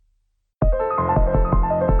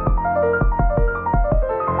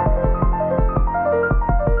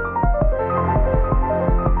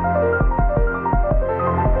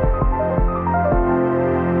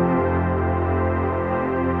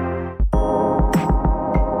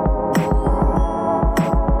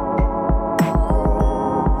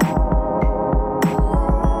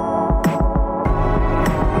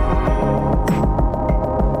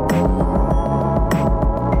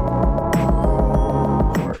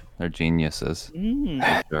They're geniuses.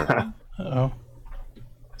 Mm. For sure. Oh.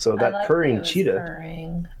 So I that like purring that it was cheetah.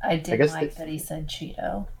 purring. I did guess like that he said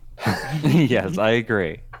Cheeto. Yes, I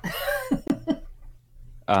agree.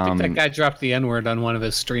 I think that guy dropped the N-word on one of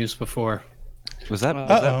his streams before. Was that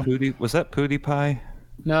Pootie Pie?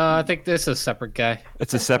 No, I think this is a separate guy.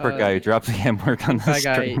 It's a separate guy who dropped the M-word on the That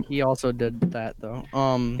guy, stream. he also did that though.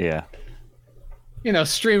 Yeah. You know,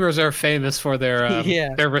 streamers are famous for their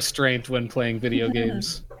Yeah. their restraint when playing video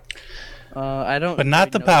games. I don't. But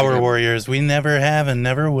not the know Power him. Warriors. We never have and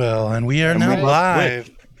never will. And we are And now we love live.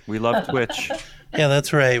 We love Twitch. Yeah,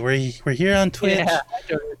 that's right. We're here on Twitch. Yeah,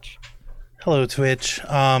 Twitch. Hello, Twitch.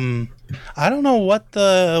 I don't know what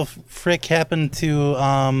the frick happened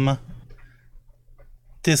to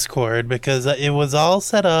Discord, because it was all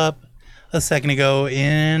set up a second ago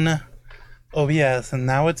in OBS, and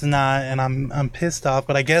now it's not, and I'm pissed off.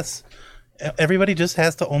 But I guess everybody just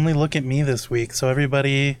has to only look at me this week. So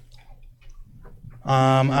everybody,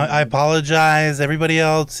 I apologize. Everybody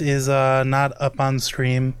else is not up on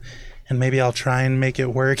stream. And maybe I'll try and make it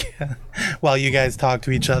work while you guys talk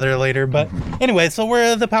to each other later. But anyway, so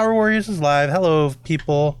we're the Power Warriors is live. Hello,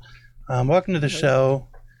 people. Welcome to the show.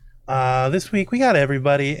 This week we got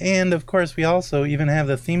everybody, and of course we also even have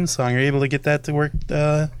the theme song. Are you able to get that to work,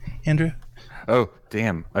 Andrew? Oh,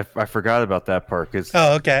 damn. I forgot about that part. It's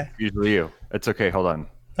Oh, okay. usually you. It's okay. Hold on.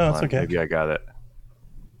 Oh, Hold it's on. okay. Maybe I got it.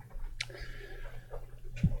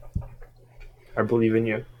 I believe in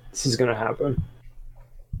you. This is gonna happen.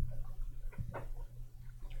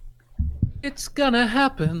 It's gonna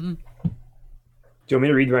happen. Do you want me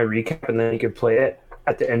to read my recap and then you can play it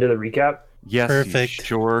at the end of the recap? Yes, Perfect. you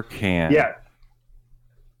sure can. Yeah.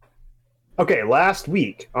 Okay, last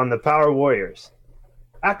week on the Power Warriors.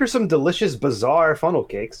 After some delicious, bizarre funnel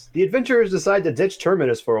cakes, the adventurers decide to ditch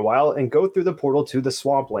Terminus for a while and go through the portal to the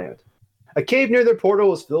Swampland. A cave near their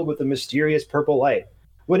portal is filled with a mysterious purple light.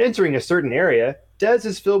 When entering a certain area, Dez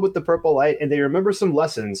is filled with the purple light and they remember some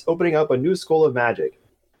lessons, opening up a new school of magic.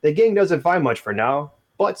 The gang doesn't find much for now,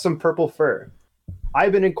 but some purple fur.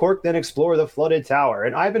 Ivan and Cork then explore the flooded tower,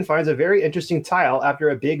 and Ivan finds a very interesting tile after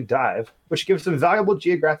a big dive, which gives some valuable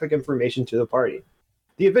geographic information to the party.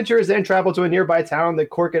 The adventurers then travel to a nearby town that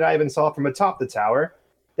Cork and Ivan saw from atop the tower.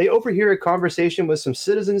 They overhear a conversation with some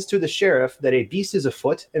citizens to the sheriff that a beast is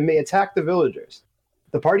afoot and may attack the villagers.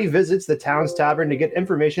 The party visits the town's tavern to get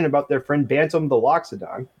information about their friend Bantam the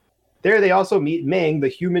Loxodon. There they also meet Mang, the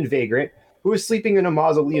human vagrant, who is sleeping in a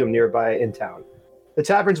mausoleum nearby in town. The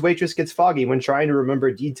tavern's waitress gets foggy when trying to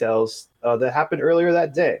remember details that happened earlier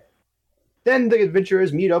that day. Then the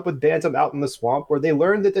adventurers meet up with Bantam out in the swamp, where they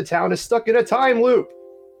learn that the town is stuck in a time loop.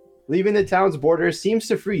 Leaving the town's borders seems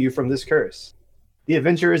to free you from this curse. The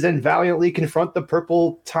adventurers then valiantly confront the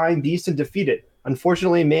purple time beast and defeat it.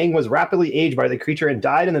 Unfortunately, Mang was rapidly aged by the creature and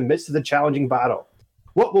died in the midst of the challenging battle.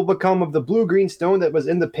 What will become of the blue-green stone that was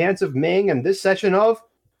in the pants of Mang in this session of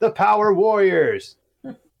the Power Warriors?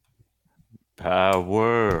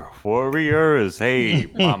 Power Warriors.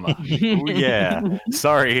 Hey, mama. Ooh, yeah.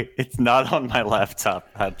 Sorry, it's not on my laptop.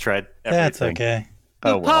 I tried everything. That's okay. The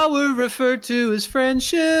Oh, well. power referred to as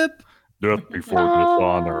friendship. Death before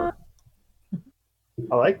dishonor.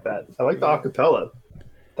 I like that. I like the acapella.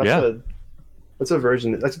 That's a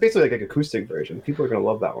version. That's basically like an acoustic version. People are going to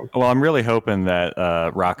love that one. Well, I'm really hoping that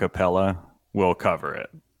Rockapella will cover it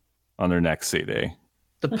on their next CD.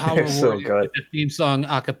 The Power They're so Warriors good. did the theme song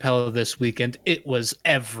a cappella this weekend. It was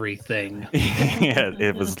everything. Yeah,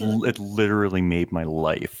 it literally made my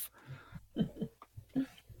life.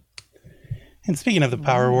 And speaking of the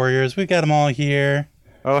Power Warriors, we got them all here.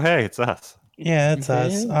 Oh, hey, it's us. Yeah, it's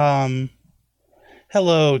us.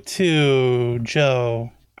 Hello to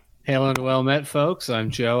Joe. Hail and well met, folks.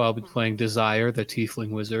 I'm Joe. I'll be playing Desire, the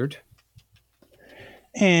Tiefling Wizard.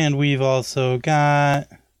 And we've also got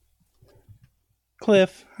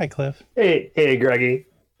Cliff. Hi, Cliff. Hey, Greggy.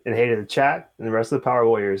 And hey to the chat and the rest of the Power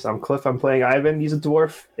Warriors. I'm Cliff. I'm playing Ivan. He's a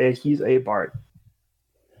dwarf and he's a bard.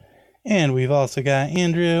 And we've also got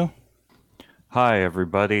Andrew. Hi,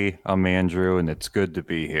 everybody. I'm Andrew, and it's good to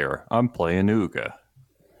be here. I'm playing Uga.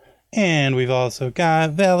 And we've also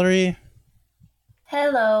got Valerie.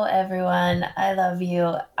 Hello, everyone. I love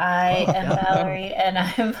you. I am Valerie, and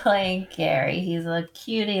I'm playing Gary. He's a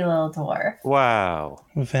cutie little dwarf. Wow.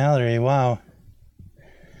 Valerie, wow.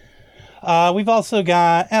 We've also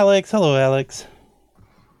got Alex. Hello, Alex.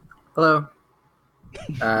 Hello.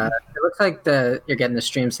 It looks like you're getting the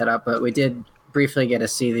stream set up, but we did briefly get to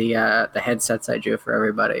see the headsets I drew for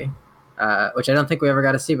everybody, which I don't think we ever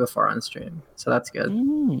got to see before on stream. So that's good.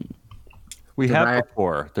 We have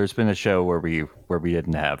before. There's been a show where we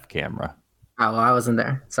didn't have camera. Oh, well, I wasn't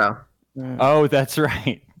there, so. Oh, that's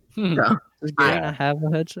right. No, Does Gary not have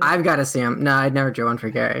a headset? I've got to see them. No, I'd never drew one for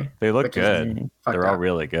Gary. They look Which is good. fucked They're all up.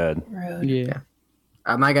 really good. Rude. Yeah.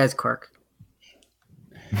 My guy's Cork.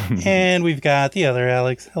 And we've got the other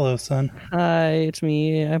Alex. Hello, son. Hi, it's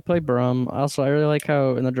me. I play Brum. Also, I really like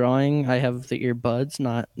how in the drawing I have the earbuds,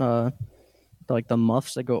 not like the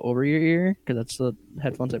muffs that go over your ear, because that's the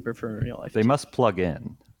headphones I prefer in real life. They must plug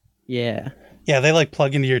in. Yeah. Yeah, they like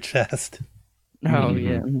plug into your chest. Oh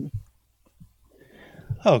yeah.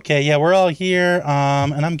 Okay, yeah, we're all here,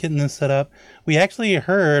 and I'm getting this set up. We actually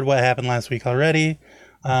heard what happened last week already.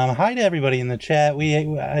 Hi to everybody in the chat.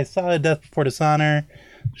 I saw a Death Before Dishonor.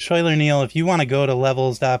 Schuyler Neal, if you want to go to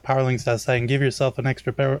levels.powerlinks.site and give yourself an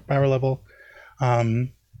extra power level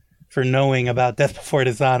for knowing about Death Before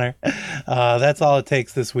Dishonor, that's all it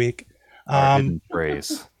takes this week. Our hidden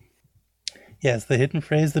phrase. Yes, the hidden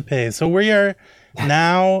phrase that pays. So we are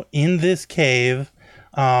now in this cave.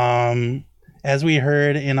 As we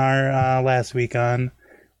heard in our last week on,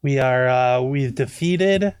 we've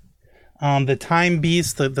defeated the time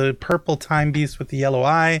beast, the purple time beast with the yellow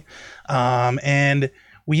eye, and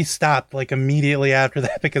we stopped like immediately after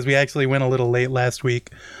that because we actually went a little late last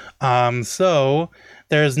week. So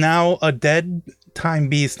there's now a dead time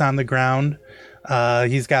beast on the ground.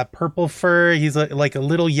 He's got purple fur. He's like a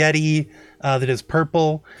little yeti that is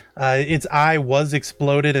purple. Its eye was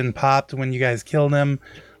exploded and popped when you guys killed him.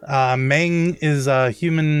 Meng is a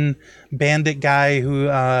human bandit guy who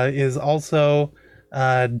is also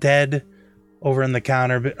dead over in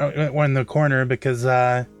the in the corner because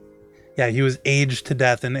he was aged to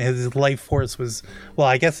death and his life force was, well,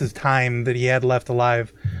 I guess his time that he had left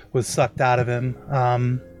alive was sucked out of him.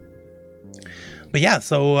 But yeah,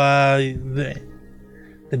 so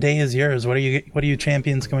the day is yours. What are you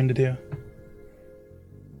champions going to do?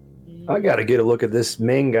 I gotta get a look at this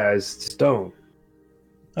main guy's stone.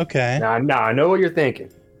 Okay. Now, I know what you're thinking.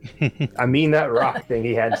 I mean that rock thing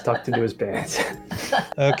he had tucked into his pants.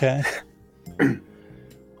 Okay.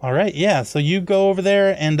 All right. Yeah. So you go over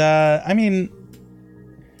there, and I mean,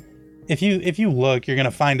 if you look, you're gonna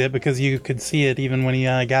find it because you could see it even when he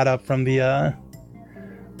got up from the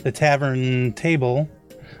tavern table.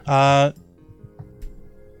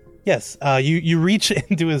 Yes. You reach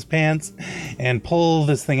into his pants and pull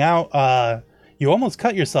this thing out. You almost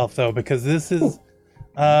cut yourself though because this is.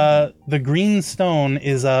 The green stone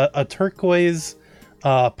is a turquoise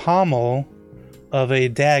pommel of a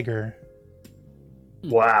dagger.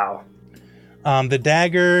 Wow. The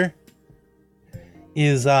dagger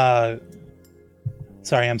is sorry,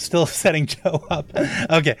 I'm still setting Joe up.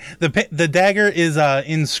 Okay, the dagger is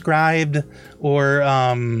inscribed or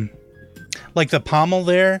like the pommel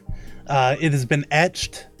there. It has been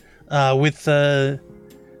etched with the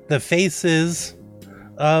faces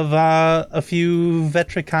of a few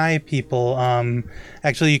Vetrikai people.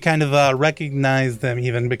 Actually, you kind of recognize them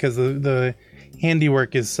even because the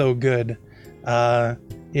handiwork is so good.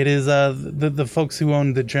 It is the folks who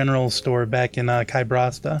owned the general store back in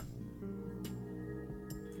Kybrasta.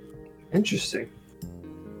 Interesting.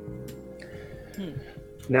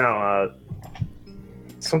 Now,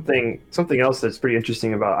 something else that's pretty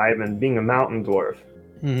interesting about Ivan being a mountain dwarf.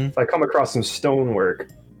 Mm-hmm. If I come across some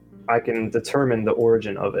stonework, I can determine the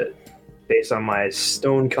origin of it based on my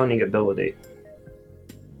stone cunning ability.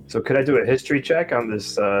 So could I do a history check on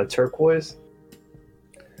this turquoise?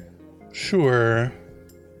 Sure.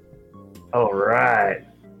 All right.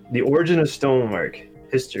 The origin of stonework.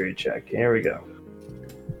 History check. Here we go.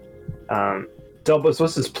 Double. So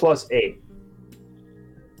this is +8.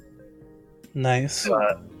 Nice.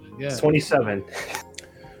 Yeah. 27.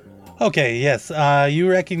 Okay, yes. You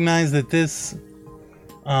recognize that this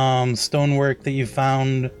stonework that you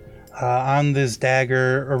found on this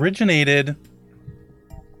dagger originated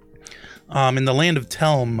in the land of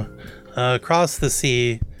Telm, across the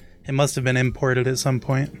sea. It must have been imported at some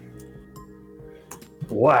point.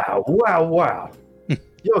 Wow.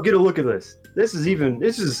 Yo, get a look at this. This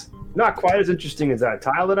is not quite as interesting as that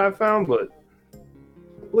tile that I found, but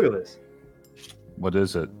look at this. What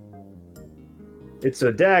is it? It's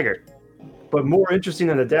a dagger. But more interesting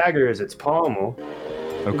than the dagger is its pommel.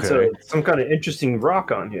 Okay. It's some kind of interesting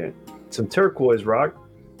rock on here. Some turquoise rock.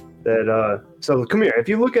 That so come here. If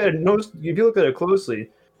you look at it closely,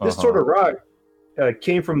 this sort of rock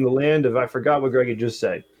came from the land of, I forgot what Greggy just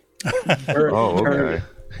said. Okay.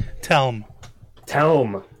 Telm.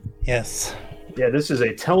 Telm. Yes. Yeah, this is a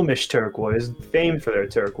Telmish turquoise, famed for their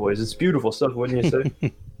turquoise. It's beautiful stuff, wouldn't you say?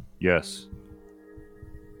 Yes.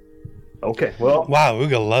 Okay, well, Wow,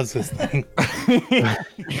 Uga loves this thing.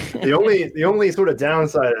 the only sort of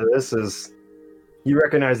downside of this is you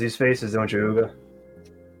recognize these faces, don't you, Uga?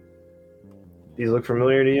 These look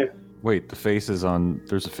familiar to you? Wait, there's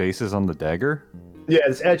faces on the dagger? Yeah,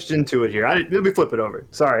 it's etched into it here. Let me flip it over.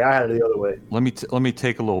 Sorry, I had it the other way. Let me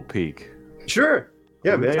take a little peek. Sure.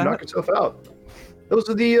 Yeah, man, Lieutenant? knock yourself out. Those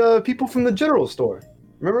are the people from the general store.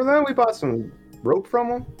 Remember that? We bought some rope from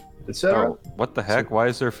them, etc. Oh, what the heck? Why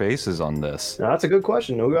is there faces on this? Now, that's a good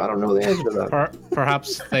question. I don't know the answer to that.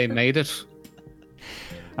 Perhaps they made it.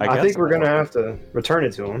 I think we're going to have to return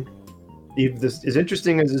it to them. As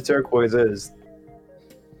interesting as the turquoise is.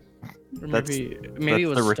 Or That's- maybe it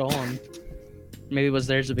that's was the stolen. Maybe it was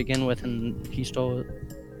theirs to begin with, and he stole it.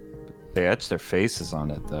 They etched their faces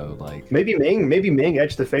on it though. Like, Maybe Ming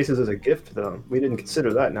etched the faces as a gift to them. We didn't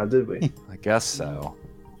consider that now, did we? I guess so.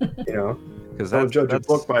 You know? Because Don't judge a that's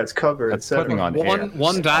book by its cover, that's etc. putting on air.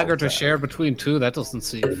 One dagger to share between two, that doesn't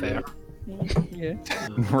seem fair. Yeah.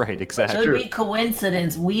 Right, exactly. Could be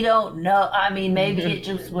coincidence. We don't know. I mean, maybe it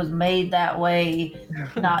just was made that way,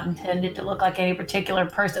 not intended to look like any particular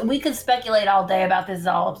person. We could speculate all day about this. Is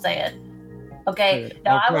all I'm saying. Okay.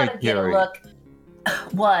 Now I want to get a Gary. look.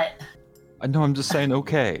 What? No, I'm just saying.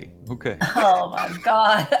 Okay. Oh my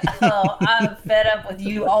God. Oh, I'm fed up with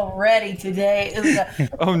you already today. Uga.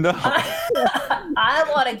 Oh no. I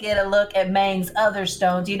want to get a look at Mang's other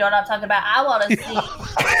stones. You know what I'm talking about? I want to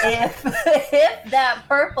see if that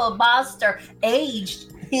purple monster aged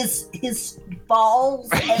his balls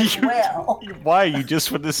as well. Why? You just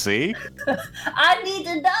want to see? I need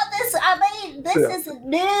to know this. I mean, this is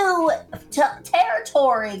new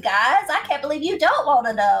territory, guys. I can't believe you don't want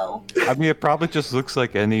to know. I mean, it probably just looks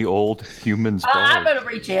like any old human's I'm ball. gonna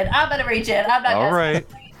reach in. I'm not All gonna. right.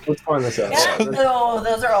 Let's find this out. Yeah. Oh,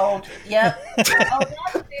 those are old. Yep. Oh,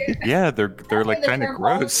 that's weird. Yeah, they're That's where like the kind of term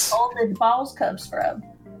gross. Old as balls comes from.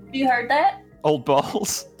 You heard that? Old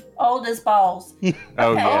balls. Old as balls.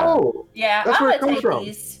 Oh Okay. yeah. Oh, Yeah, That's I'm where it gonna comes take from.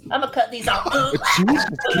 these. I'm gonna cut these off. Jesus,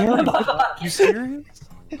 Gary, you serious?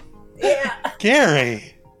 Yeah,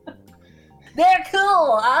 Gary. they're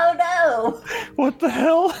cool. I don't know. What the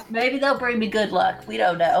hell? Maybe they'll bring me good luck. We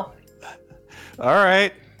don't know. All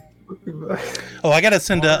right. Oh, I gotta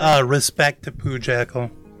send a respect to Pooh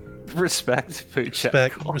Jackal. Respect, Pooch.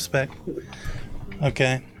 Respect.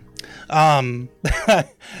 Okay.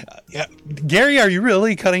 Yeah. Gary, are you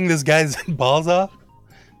really cutting this guy's balls off?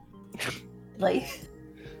 Like,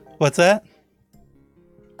 What's that?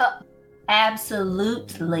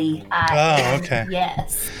 absolutely. Oh, okay.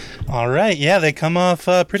 Yes. All right. Yeah, they come off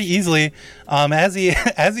pretty easily. As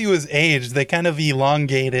he was aged, they kind of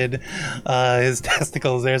elongated his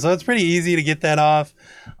testicles there, so it's pretty easy to get that off.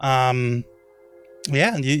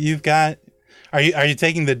 Yeah, you've got. Are you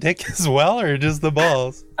taking the dick as well, or just the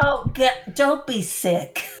balls? Oh, don't be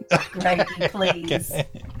sick, Grady, please. Okay.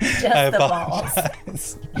 Just I the balls.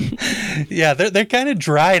 apologize. Yeah, they're kind of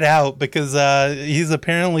dried out because he's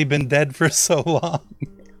apparently been dead for so long.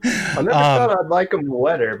 I never thought I'd like them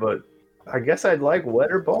wetter, but I guess I'd like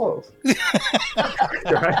wetter balls.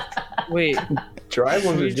 Wait, Dry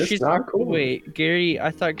ones are just she's- not cool. wait, Gary.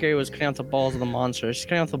 I thought Gary was cutting out the balls of the monster. She's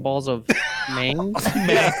cutting out the balls of Mang.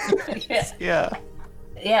 Yeah.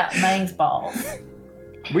 Yeah, Mang's balls.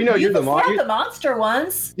 We know you're the have monster. the monster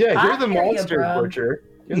ones. Yeah, you're I the hear you, monster bro. butcher.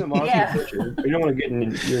 You're the monster Yeah. butcher. You don't want to get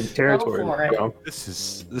in your territory. for it. You know? This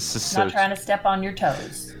is so. Not trying to step on your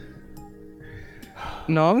toes.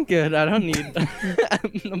 No, I'm good. I don't need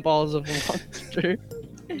the balls of a monster.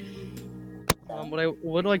 What I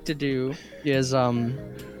would like to do is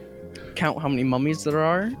count how many mummies there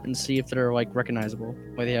are and see if they're like recognizable,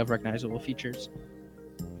 whether they have recognizable features.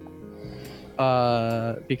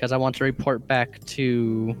 Because I want to report back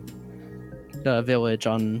to the village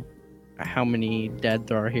on how many dead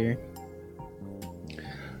there are here.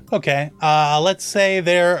 Okay. Let's say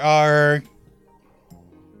there are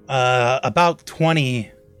about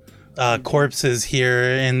 20 corpses here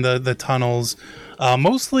in the tunnels.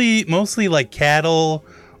 Mostly like cattle,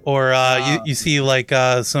 or you see like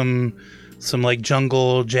some like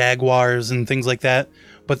jungle jaguars and things like that.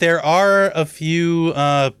 But there are a few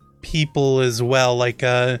people as well. Like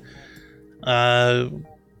I'll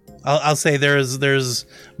say there's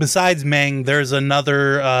besides Meng, there's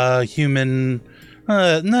another human.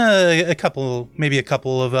 A couple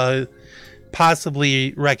of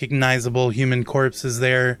possibly recognizable human corpses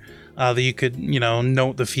there that you could,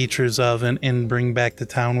 note the features of and bring back to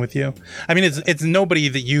town with you. I mean, it's nobody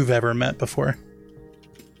that you've ever met before.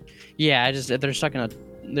 Yeah, if they're stuck in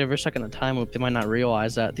a time loop, they might not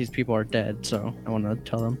realize that these people are dead. So I want to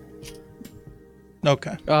tell them.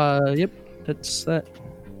 Okay. Yep, that's that.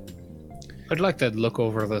 I'd like to look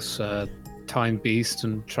over this time beast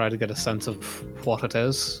and try to get a sense of what it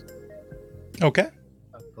is. Okay.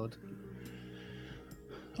 Good.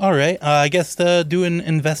 All right. I guess do an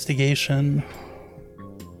investigation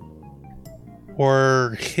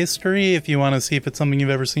or history if you want to see if it's something you've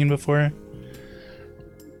ever seen before.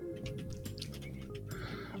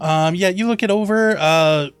 Yeah, you look it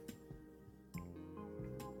over.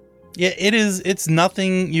 Yeah, it's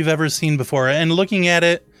nothing you've ever seen before. And looking at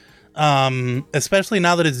it, especially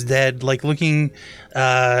now that it's dead, like looking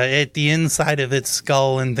at the inside of its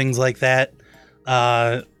skull and things like that,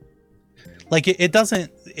 like it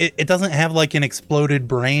doesn't have like an exploded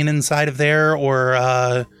brain inside of there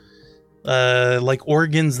or like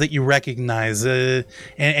organs that you recognize,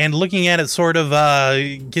 and looking at it sort of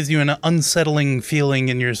gives you an unsettling feeling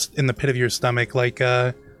in the pit of your stomach, like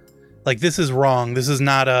this is wrong. This is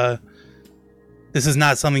not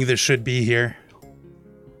something that should be here.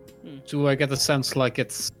 Do I get the sense like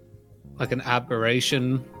it's like an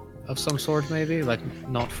aberration of some sort, maybe? Like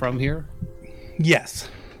not from here? Yes.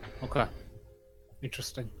 Okay.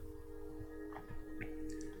 Interesting.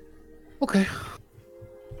 Okay.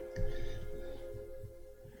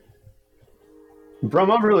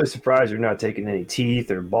 Brum, I'm really surprised you're not taking any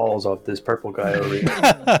teeth or balls off this purple guy over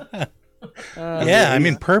here. Yeah, I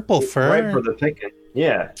mean, purple fur. Right for the picking.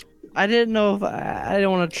 Yeah. I didn't know if I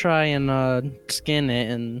don't want to try and skin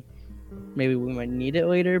it, and maybe we might need it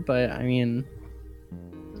later. But I mean,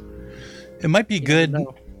 it might be good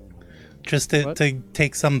no. just to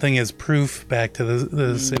take something as proof back to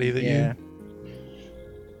the city that you.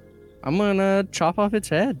 I'm gonna chop off its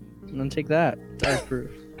head and then take that as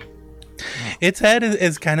proof. Its head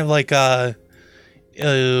is kind of like a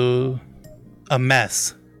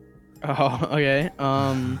mess. Oh, okay.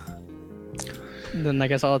 Then I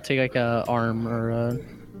guess I'll take like a arm or a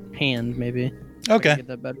hand, maybe. Okay. Get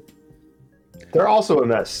that better. They're also a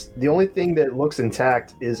mess. The only thing that looks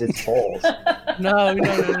intact is its balls. No.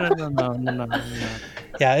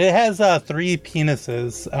 Yeah, it has 3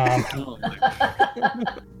 penises.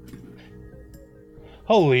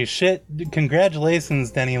 Holy shit!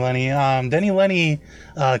 Congratulations, Denny Lenny. Denny Lenny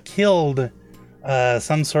killed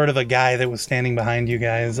some sort of a guy that was standing behind you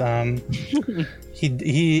guys.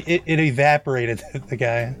 It evaporated the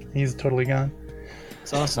guy. He's totally gone.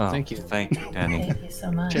 It's awesome. Oh, Thank you. Thank you, Danny. Thank you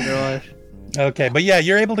so much. Check your life. Okay, but yeah,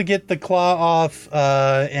 you're able to get the claw off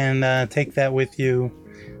and take that with you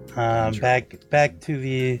back to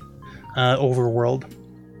the overworld.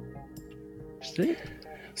 See?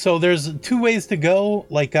 So there's 2 ways to go.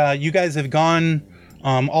 Like you guys have gone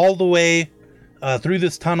all the way through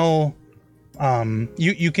this tunnel.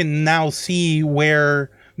 You can now see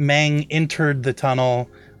where Mang entered the tunnel.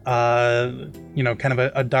 Kind of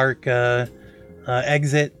a dark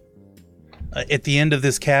exit at the end of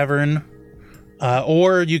this cavern.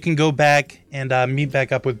 Or you can go back and meet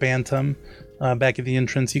back up with Bantam back at the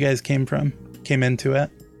entrance you guys came into it.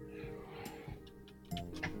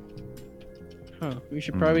 Huh. We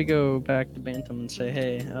should probably go back to Bantam and say,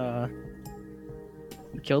 hey,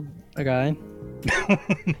 we killed a guy.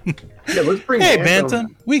 Yeah, let's bring Hey,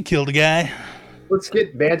 Bantam, we killed a guy. Let's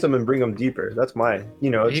get Bantam and bring him deeper. That's my, it's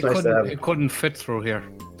nice to have. It couldn't fit through here.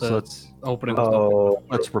 The So let's opening was not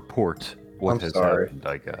big. let's report what I'm has sorry. happened,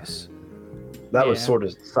 I guess. That was Yeah. sort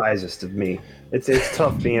of sizest of me. It's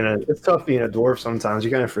tough being a dwarf sometimes. You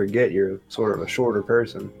kind of forget you're sort of a shorter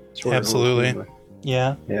person. Absolutely.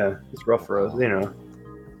 Yeah. Yeah, it's rough for us,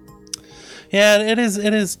 Yeah, it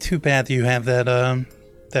is too bad that you have that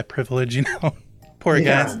privilege, Poor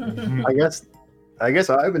Yeah. guys. I guess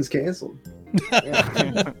Ivan's canceled. Bye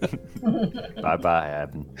bye,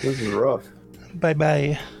 Ivan. This is rough.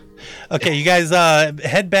 Bye. Okay, you guys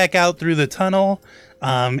head back out through the tunnel,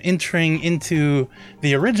 entering into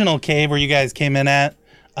the original cave where you guys came in at.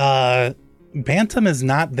 Bantam is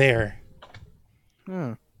not there.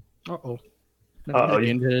 Huh. Uh-oh. Uh-oh,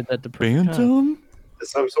 You did that Bantam? Did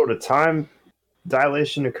some sort of time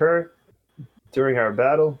dilation occur during our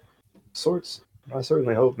battle? Sorts? I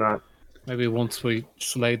certainly hope not. Maybe once we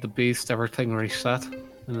slayed the beast, everything reset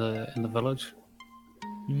in the village.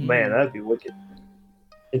 Man, that'd be wicked. Maybe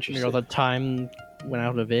Interesting. all the time went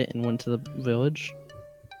out of it and went to the village.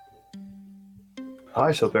 I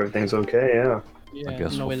just hope everything's okay, yeah. Yeah,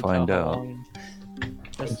 guess no we'll way to find tell how out. long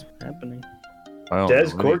That's happening. Well, Des,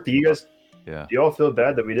 let me- Court, do you all feel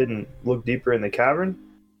bad that we didn't look deeper in the cavern?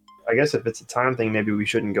 I guess if it's a time thing, maybe we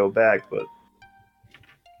shouldn't go back, but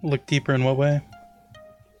Look deeper in what way?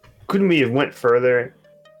 couldn't we have went further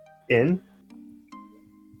in?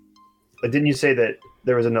 Like, didn't you say that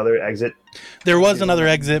there was another exit? There was another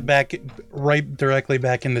exit directly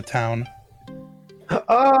back into town.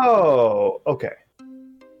 Oh, okay.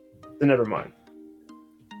 Then never mind.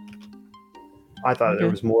 I thought there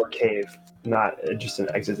Okay. was more cave, not just an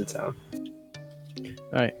exit to town.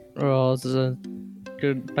 All right. Well, this is a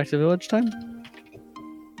good back to village time.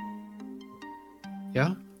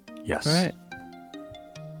 Yeah. Yes. All right.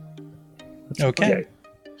 Okay. Yeah.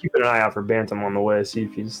 Keep an eye out for Bantam on the way. See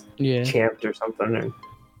if he's Yeah. camped or something. Or...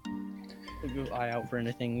 Keep an eye out for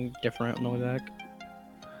anything different on the way back.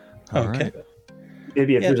 All Okay. right.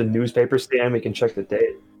 Maybe if Yeah. there's a newspaper stand, we can check the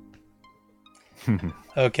date.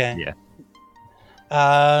 Okay. Yeah.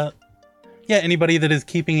 Yeah, anybody that is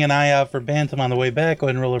keeping an eye out for Bantam on the way back, go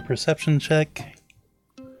ahead and roll a perception check.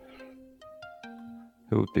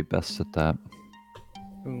 Who would be best at that?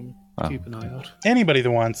 Boom. Oh. Keep an eye out. Anybody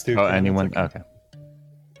that wants to. Oh, Kevin, anyone? it's okay. Okay.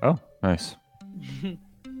 Oh, nice.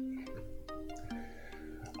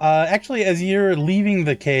 Actually, as you're leaving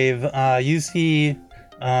the cave, you see,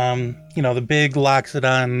 the big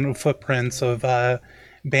Loxodon footprints of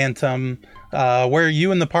Bantam, where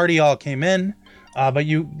you and the party all came in, but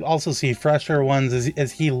you also see fresher ones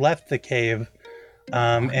as he left the cave.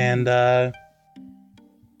 And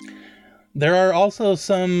there are also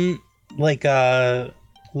some,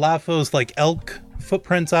 Lafos, elk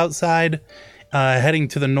footprints outside, heading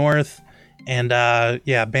to the north. And,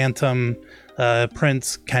 Bantam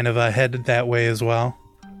prints kind of headed that way as well.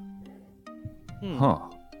 Huh.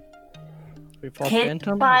 We fought Hit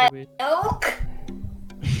Phantom? by Or did oak.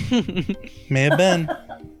 May have been.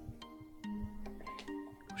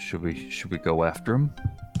 Should we go after him?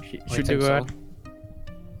 we- I Should think do so. that?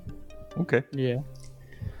 Okay. Yeah.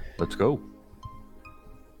 Let's go.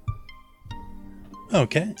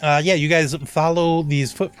 Okay. You guys follow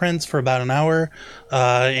these footprints for about an hour,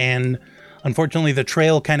 and unfortunately the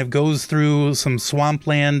trail kind of goes through some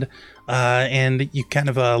swampland, and you kind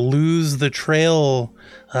of lose the trail.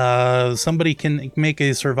 Somebody can make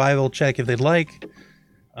a survival check if they'd like,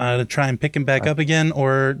 to try and pick him back up again,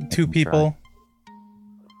 or two people.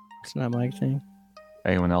 It's not my thing.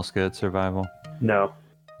 Anyone else good at survival? No,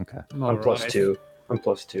 Okay. I'm I'm plus alright. 2. I'm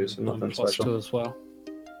plus 2, so I'm nothing plus special. 2 as well.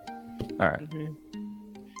 All right.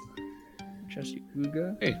 Chesty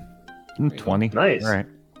Uga. Hey, 20. Nice. All right.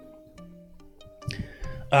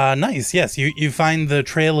 Nice. Yes, you find the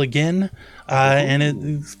trail again, and it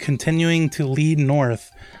is continuing to lead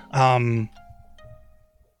north.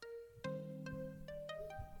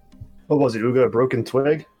 What was it, Uga? A broken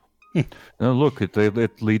twig? No, look,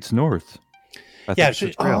 it leads north. I Yeah, think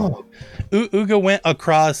it's a trail. Uga went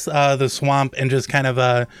across the swamp and just kind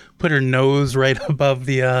of put her nose right above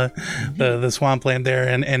the swampland there,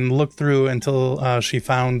 and looked through until she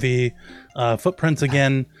found the footprints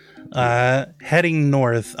again, heading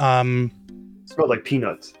north. Smelled like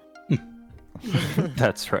peanuts.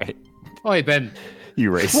 That's right. Oi, Ben.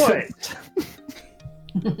 You racist.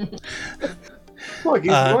 What? Look,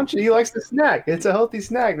 he's lunch. He likes to snack. It's a healthy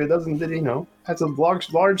snack that has a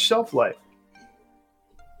large shelf life.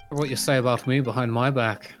 What you say about me behind my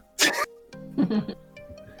back? A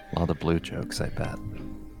lot of blue jokes, I bet.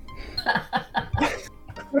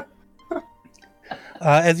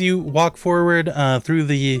 As you walk forward through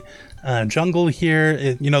the jungle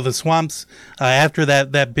here, the swamps, after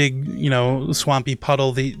that big, swampy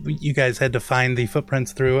puddle that you guys had to find the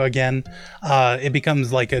footprints through again, it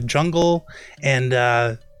becomes like a jungle, and,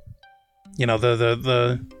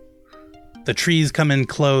 the trees come in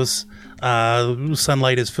close,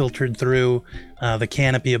 sunlight is filtered through the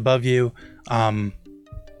canopy above you.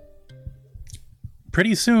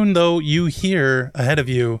 Pretty soon, though, you hear ahead of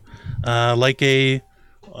you, like a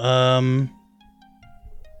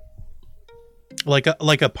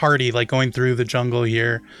party, like going through the jungle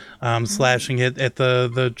here, slashing it at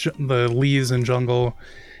the leaves and jungle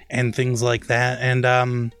and things like that.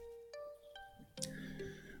 And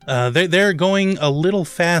they're going a little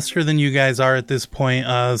faster than you guys are at this point.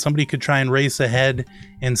 Somebody could try and race ahead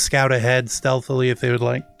and scout ahead stealthily if they would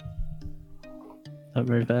like. Not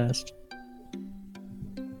very fast.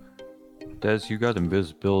 Des, you got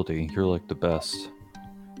invisibility. You're like the best.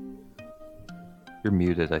 You're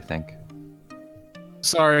muted, I think.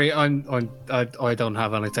 Sorry, I don't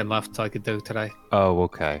have anything left I could do today. Oh,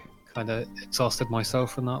 okay. Kind of exhausted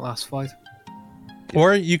myself in that last fight.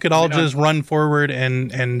 Or you could all I mean, just run forward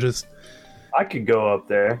and just. I could go up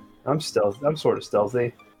there. I'm sort of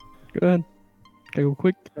stealthy. Go ahead. Go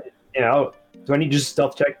quick. Do I need just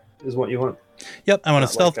stealth check? Is what you want? Yep, I want a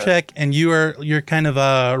Not stealth like check, and you're kind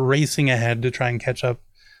of racing ahead to try and catch up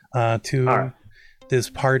to Alright.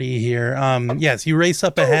 this party here. Yes, you race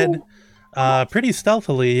up ahead pretty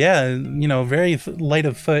stealthily. Yeah, very light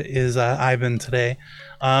of foot is Ivan today.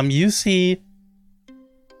 You see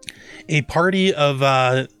a party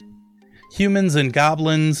of humans and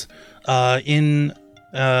goblins in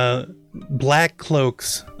black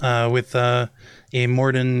cloaks with a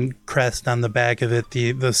Morden crest on the back of it,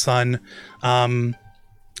 the sun.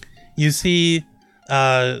 You see,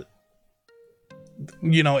 at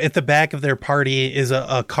the back of their party is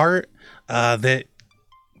a cart that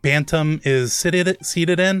Bantam is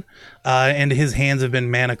seated in, and his hands have been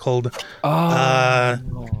manacled.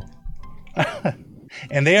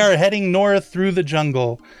 And they are heading north through the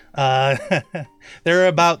jungle. There are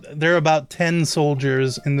about 10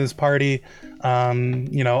 soldiers in this party,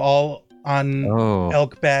 all on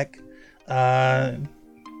Elkback.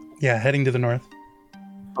 Heading to the north.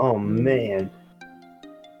 Oh man.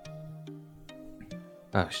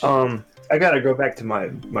 Oh, shit. I gotta go back to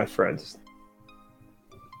my friends.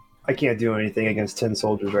 I can't do anything against 10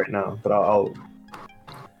 soldiers right now, but I'll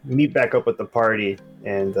meet back up with the party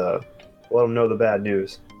and let them know the bad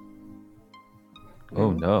news.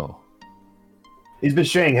 Oh no. He's been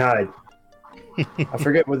shanghaied. I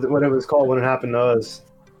forget what it was called when it happened to us,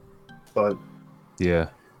 but Yeah.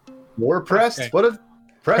 war pressed. Okay. What if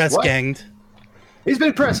Press what? ganged. He's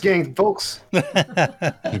been press ganged, folks.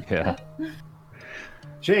 Yeah.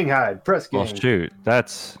 Shanghaied, press Well, ganged. shoot.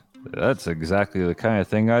 That's exactly the kind of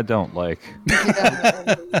thing I don't like.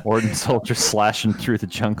 Warden soldiers slashing through the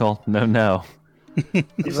jungle. No.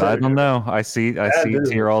 He's I like, don't know. I see business.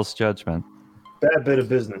 Tyrell's judgment. bad bit of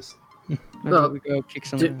business. Well, we go kick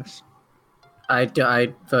some ass.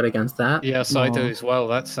 I vote against that. Yes, I do as well.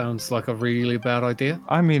 That sounds like a really bad idea.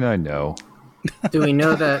 I mean, I know. Do we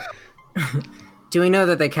know that? Do we know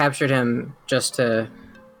that they captured him just to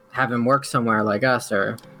have him work somewhere like us,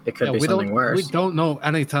 or it could be we something don't. worse? We don't know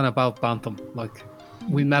anything about Bantam. Like,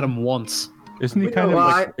 we met him once. Isn't he We kind of know-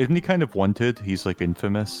 like? Isn't he kind of wanted? He's like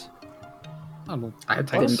infamous. I don't know. I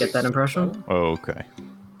didn't get that impression. Oh, okay.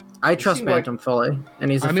 I trust seem like- Bantam fully,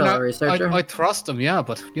 and he's a I mean, fellow researcher. I trust him, yeah,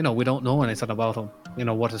 but we don't know anything about him.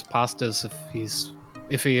 What his past is,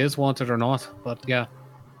 if he is wanted or not. But yeah,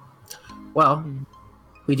 Well,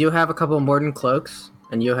 we do have a couple of Morden cloaks,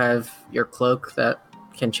 and you have your cloak that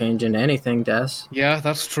can change into anything, Des. yeah,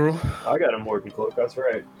 that's true. I got a Morgan cloak. That's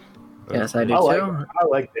right. Yes, I do I too.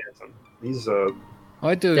 like Bantam. These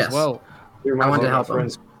I do Yes. as well. they remind I want me to of my help 'em.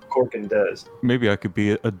 friends Cork and Dez. Maybe I could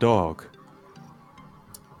be a dog.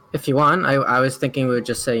 If you want, I was thinking we would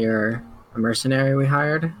just say you're a mercenary we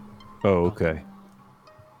hired, Oh, okay.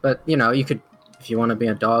 but you could, if you want to be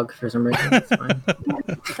a dog for some reason, that's fine.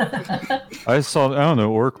 I don't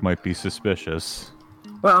know. Orc might be suspicious.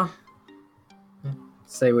 Well,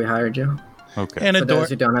 say we hired you. Okay. And For those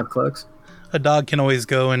who don't have cloaks. a dog can always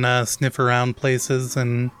go and sniff around places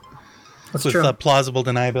and That's with true. plausible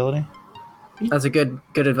deniability. That's a good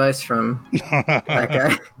advice from that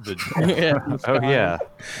guy. Oh yeah.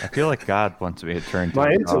 I feel like God wants me to turn to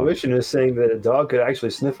My a dog. intuition is saying that a dog could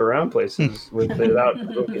actually sniff around places without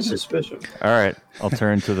provoking suspicion. All right. I'll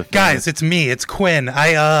turn to the Guys, it's me. It's Quinn.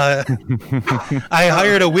 I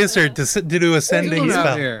hired a wizard to do a sending Get out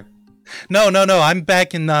spell. here. No. I'm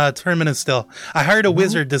back in Terminus still. I hired a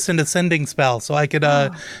wizard to send a sending spell so I could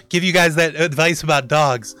give you guys that advice about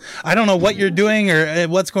dogs. I don't know what you're doing or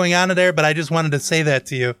what's going on in there, but I just wanted to say that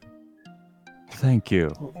to you. Thank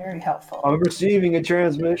you. Very helpful. I'm receiving a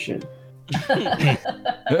transmission.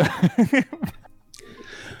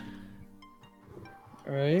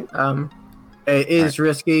 All right. It is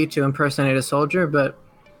risky to impersonate a soldier, but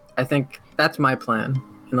I think that's my plan,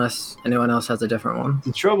 unless anyone else has a different one.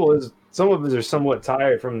 The trouble is, some of us are somewhat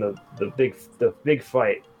tired from the big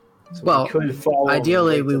fight. So Well, we could follow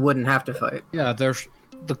Ideally, him we to- wouldn't have to fight. Yeah,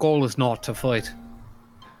 the goal is not to fight.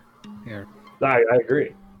 Here. I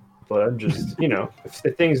agree, but I'm just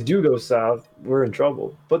if things do go south, we're in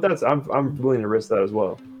trouble. But I'm willing to risk that as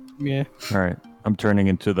well. Yeah. All right. I'm turning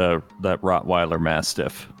into that Rottweiler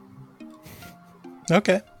Mastiff.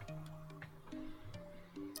 Okay.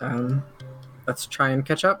 Let's try and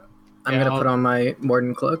catch up. I'm Yeah, gonna I'll- put on my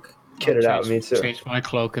Morden cloak. Kid it out, me too. Change my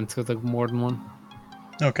cloak into the Morden one.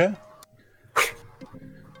 Okay.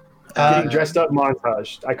 Getting dressed up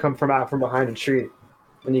montage. I come from out from behind a tree,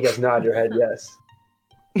 and you guys nod your head yes.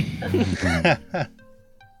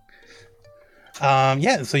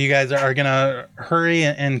 So you guys are gonna hurry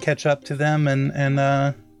and catch up to them and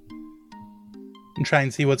try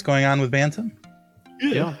and see what's going on with Bantam.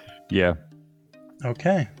 Yeah. Yeah.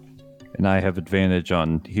 Okay. And I have advantage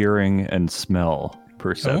on hearing and smell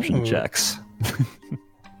perception Oh. checks.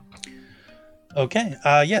 Okay.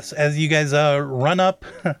 Yes. As you guys run up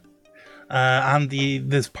on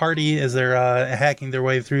this party as they're hacking their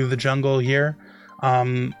way through the jungle here,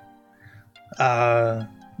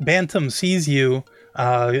 Bantam sees you,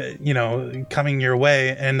 coming your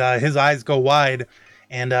way, and his eyes go wide,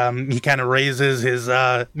 and he kind of raises his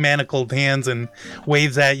manacled hands and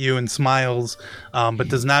waves at you and smiles, but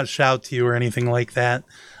does not shout to you or anything like that.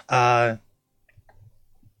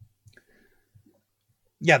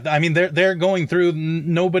 Yeah, I mean they're going through.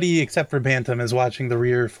 Nobody except for Bantam is watching the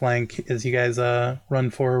rear flank as you guys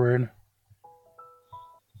run forward.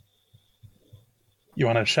 You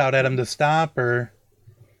want to shout at him to stop, or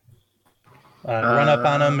run up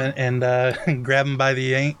on him and grab him by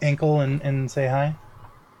the ankle and say hi?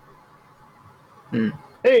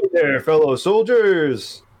 Hey there, fellow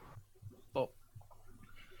soldiers. Oh.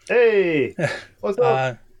 Hey, what's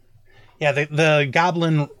up? Yeah, the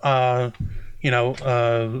goblin,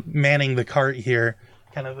 manning the cart here,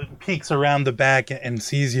 kind of peeks around the back and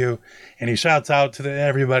sees you, and he shouts out to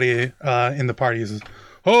everybody in the party. He says,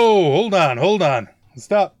 "Oh, hold on,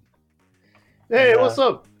 stop!" Hey, what's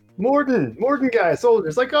up, Morden guy,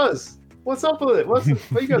 soldiers like us. What's up with it? What you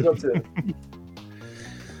guys up to?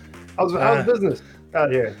 How's business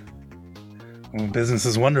out here? Well, business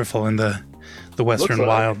is wonderful in the Western like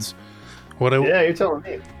wilds. Yeah, you're telling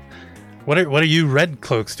me. What are you Red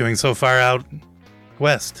Cloaks doing so far out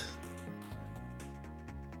west?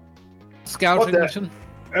 Scouting mission.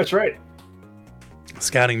 That's right.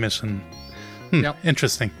 Scouting mission. Yep.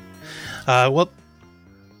 Interesting. Well,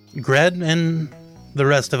 Gred and the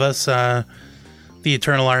rest of us, the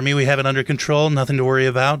Eternal Army, we have it under control. Nothing to worry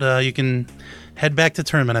about. You can head back to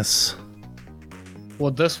Terminus.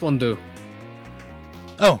 What'd this one do?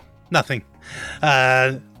 Oh, nothing.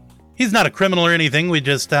 He's not a criminal or anything. We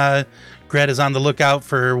just, Gred is on the lookout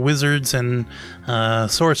for wizards and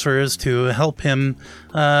sorcerers to help him.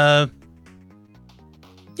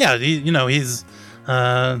 He's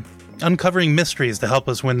uncovering mysteries to help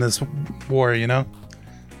us win this war,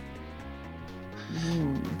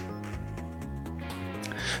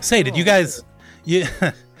 Say, did you guys...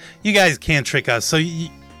 You guys can't trick us. So you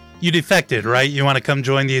defected, right? You want to come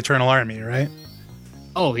join the Eternal Army, right?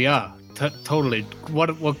 Oh yeah, totally.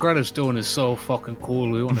 What Greta's doing is so fucking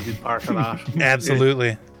cool. We want to be part of that.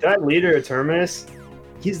 Absolutely. That leader of Terminus,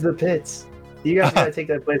 he's the pits. You guys gotta take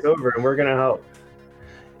that place over, and we're gonna help.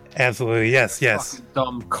 Absolutely. Yes. Fucking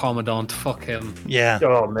dumb commandant. Fuck him. Yeah.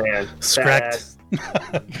 Oh man, Scracked.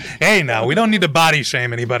 Hey, now we don't need to body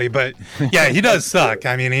shame anybody, but yeah, he does suck.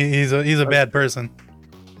 I mean, he's a bad person.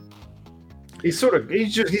 He's sort of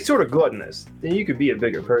gluttonous. And you could be a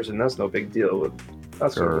bigger person. That's no big deal.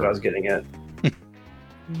 That's sort of what I was getting at.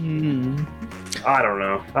 I don't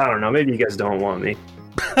know. Maybe you guys don't want me.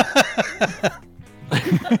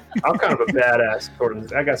 I'm kind of a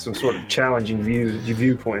badass. I got some sort of challenging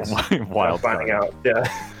viewpoints. Wild finding out. Yeah.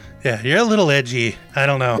 Yeah, you're a little edgy. I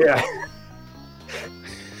don't know. Yeah.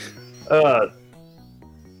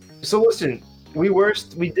 So listen, we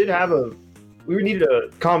needed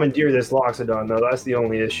to commandeer this Loxodon, though. That's the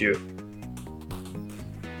only issue.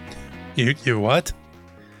 You what?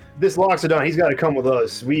 This Loxodon, he's got to come with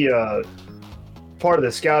us. We part of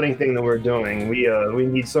the scouting thing that we're doing. We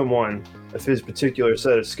need someone of his particular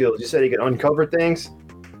set of skills. You said he could uncover things.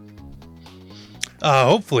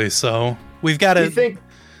 Hopefully so. We got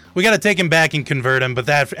to take him back and convert him, but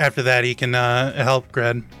after that he can help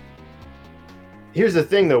Gred. Here's the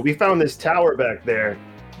thing, though. We found this tower back there,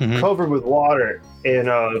 covered with water,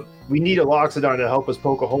 and we need a Loxodon to help us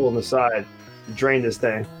poke a hole in the side to drain this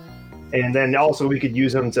thing. And then also we could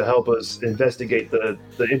use him to help us investigate the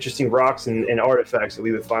interesting rocks and artifacts that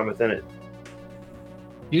we would find within it.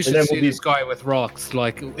 You should see this guy with rocks.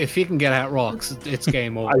 Like, if he can get at rocks, it's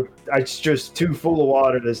game over. It's just too full of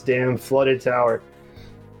water, this damn flooded tower.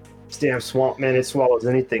 This damn swamp, man, it swallows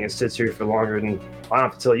anything. It sits here for longer than... I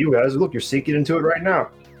don't have to tell you guys. Look, you're sinking into it right now.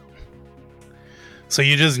 So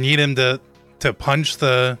you just need him to punch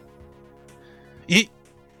the...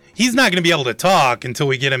 He's not going to be able to talk until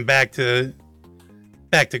we get him back to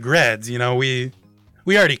Gred's. We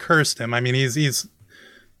already cursed him. I mean, he's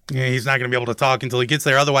not going to be able to talk until he gets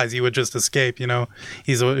there. Otherwise, he would just escape.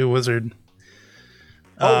 He's a wizard.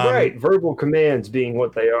 Right, verbal commands being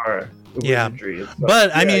what they are. Yeah, wizardry.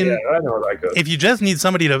 but I mean, I know how that goes. If you just need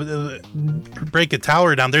somebody to break a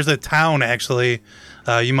tower down, there's a town actually.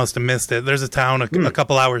 You must have missed it. There's a town a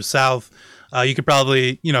couple hours south. You could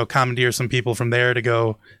probably, commandeer some people from there to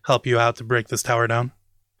go help you out to break this tower down.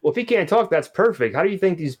 Well, if he can't talk, that's perfect. How do you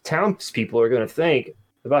think these townspeople are going to think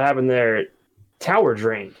about having their tower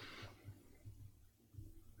drained?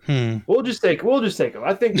 We'll just take him.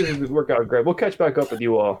 I think this would work out great. We'll catch back up with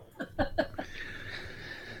you all.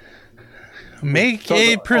 Make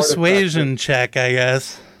a persuasion check, I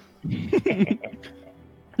guess. You're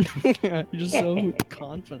just so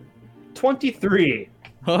confident. 23.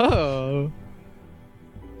 Oh.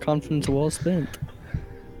 Confidence well spent.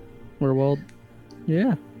 We're well.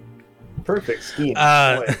 Yeah. Perfect scheme.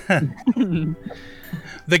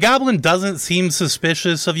 The goblin doesn't seem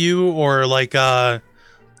suspicious of you, or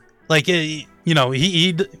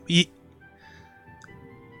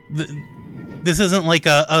this isn't like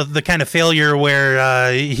the kind of failure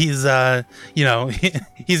where he's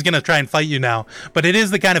he's gonna try and fight you now. But it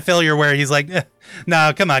is the kind of failure where he's like,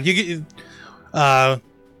 "No, come on,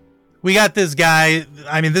 we got this guy.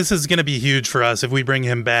 I mean, this is gonna be huge for us if we bring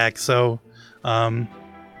him back. So, I'm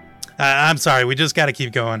sorry, we just got to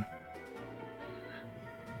keep going."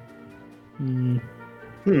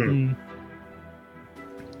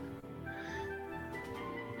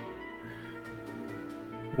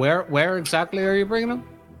 Where exactly are you bringing them?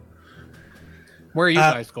 Where are you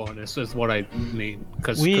guys going? This is what I mean,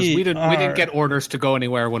 because we didn't get orders to go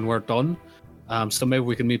anywhere when we're done. So maybe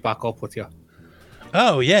we can meet back up with you.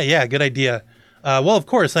 Oh yeah, good idea. Well, of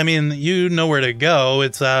course. I mean, you know where to go.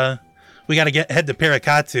 It's we got to head to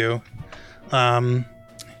Paracatu.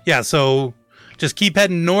 Yeah, so just keep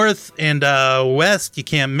heading north and west. You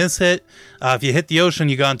can't miss it. If you hit the ocean,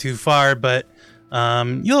 you've gone too far, but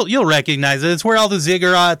you'll recognize it. It's where all the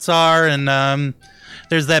ziggurats are, and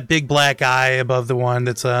there's that big black eye above the one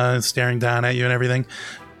that's staring down at you and everything.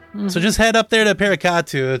 So just head up there to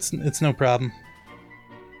Paracatu. It's no problem.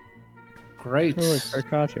 Great. Oh, it's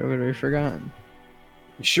Paracatu. I would have forgotten.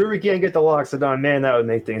 You sure we can't get the Loxodon? Man, that would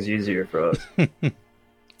make things easier for us.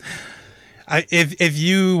 If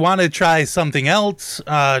you want to try something else,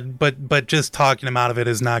 but just talking him out of it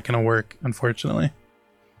is not going to work, unfortunately.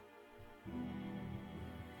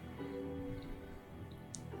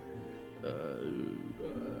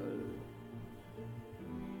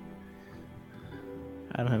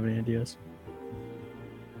 I don't have any ideas.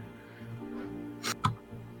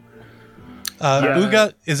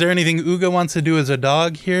 Uga, is there anything Uga wants to do as a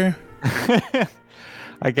dog here?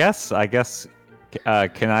 I guess.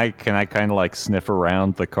 Can I kind of like sniff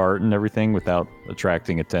around the cart and everything without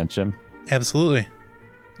attracting attention? Absolutely.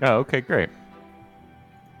 Oh, okay, great.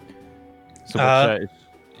 So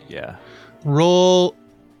yeah. Roll.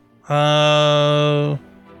 Yeah,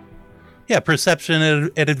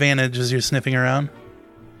 perception at advantage as you're sniffing around.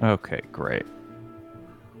 Okay, great.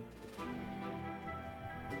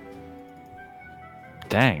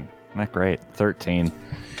 Dang, not great. 13.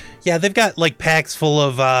 Yeah, they've got like packs full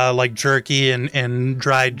of like jerky and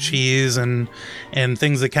dried cheese and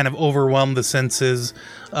things that kind of overwhelm the senses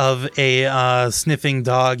of a sniffing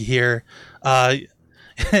dog here.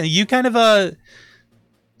 You kind of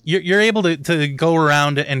you're able to go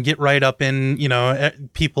around and get right up in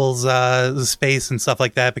people's space and stuff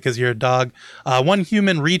like that because you're a dog. One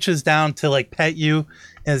human reaches down to like pet you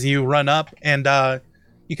as you run up, and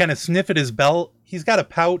you kind of sniff at his belt. He's got a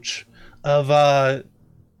pouch of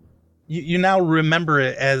you now remember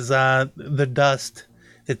it as the dust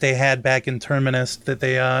that they had back in Terminus that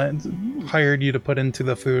they hired you to put into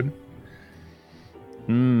the food.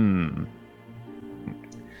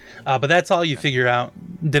 But that's all you figure out.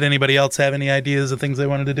 Did anybody else have any ideas of things they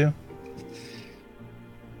wanted to do?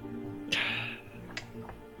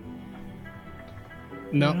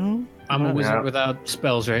 No, I'm a wizard without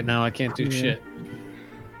spells right now. I can't do shit.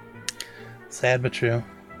 Sad but true.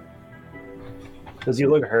 Does he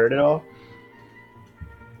look hurt at all?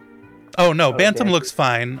 Oh no, Bantam looks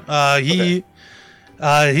fine.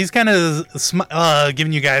 He's kind of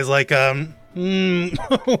giving you guys like what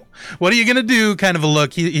are you gonna do kind of a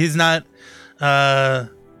look. He's not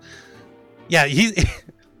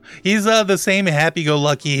he's the same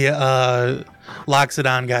happy-go-lucky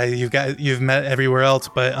Loxodon guy you've met everywhere else,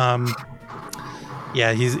 but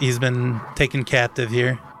yeah, he's been taken captive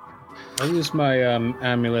here. I'll use my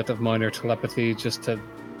amulet of minor telepathy just to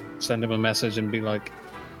send him a message and be like,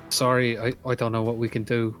 sorry, I don't know what we can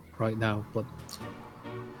do right now, but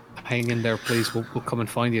hang in there, please. We'll come and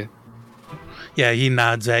find you. Yeah, he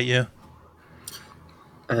nods at you.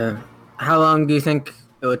 How long do you think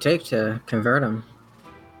it would take to convert him?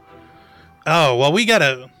 Oh, well, we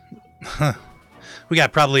got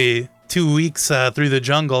probably 2 weeks through the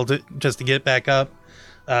jungle just to get back up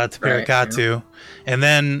to Paracatu. Right. And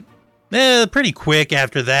then pretty quick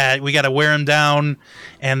after that, we got to wear him down.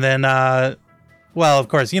 And then, well, of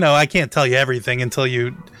course, I can't tell you everything until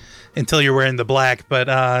you're wearing the black. But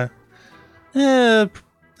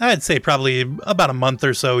I'd say probably about a month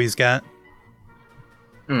or so he's got.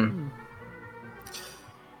 All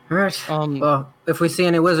right. Well, if we see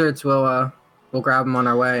any wizards, we'll grab them on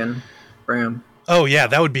our way and bring them. Oh yeah,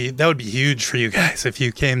 that would be huge for you guys if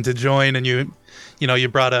you came to join and you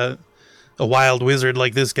brought a wild wizard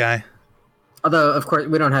like this guy. Although, of course,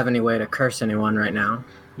 we don't have any way to curse anyone right now.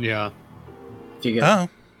 Yeah. If you get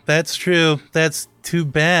That's true. That's too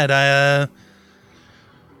bad.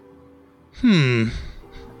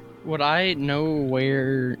 Would I know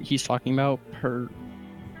where he's talking about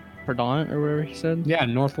Perdont or whatever he said? Yeah,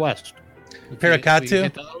 northwest. Paracatu? If we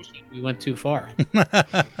hit the ocean, we went too far.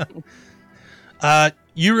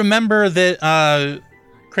 You remember that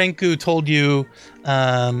Krenku told you,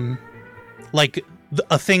 like,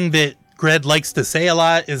 a thing that Gred likes to say a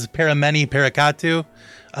lot is Parameni Paracatu,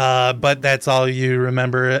 but that's all you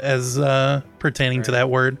remember as pertaining to that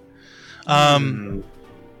word.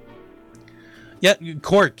 Yeah,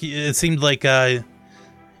 Cork, it seemed like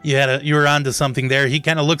you were onto something there. He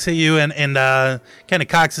kind of looks at you and kind of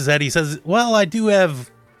cocks his head. He says, well, I do have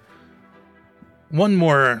one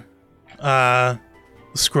more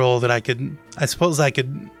scroll that I suppose I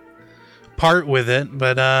could part with it,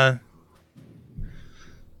 but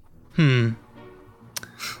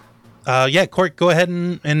yeah, Cork, go ahead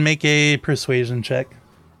and make a persuasion check.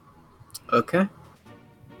 Okay.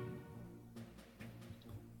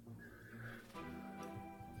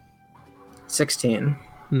 $16.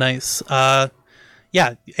 Nice. Yeah,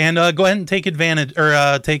 and go ahead and take advantage,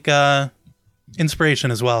 or take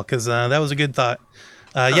inspiration as well, because that was a good thought.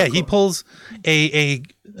 Yeah, cool. He pulls a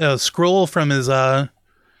scroll from his belt.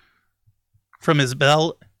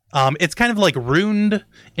 It's kind of like runed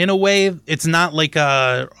in a way. It's not like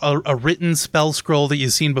a written spell scroll that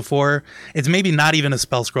you've seen before. It's maybe not even a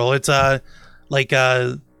spell scroll. It's like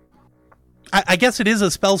I guess it is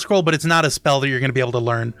a spell scroll, but it's not a spell that you're going to be able to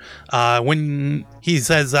learn. When he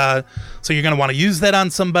says, so you're going to want to use that on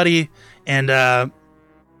somebody, and I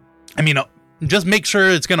mean, just make sure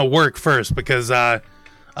it's going to work first, because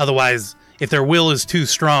otherwise, if their will is too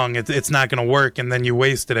strong, it's not going to work, and then you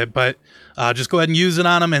wasted it. But just go ahead and use it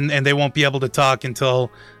on them, and they won't be able to talk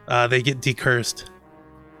until they get decursed.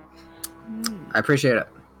 I appreciate it.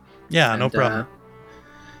 Yeah, no problem.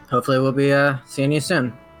 Hopefully we'll be seeing you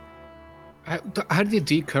soon. How do you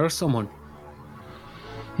decurse someone?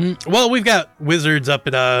 Well, we've got wizards up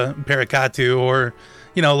at Paracatu, or,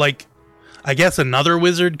 like, I guess another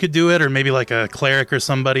wizard could do it, or maybe like a cleric or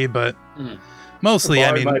somebody, but mostly,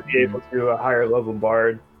 I mean, might be able to a higher level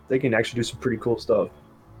bard. They can actually do some pretty cool stuff.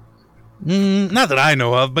 Not that I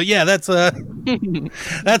know of, but yeah, that's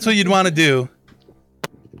that's what you'd want to do.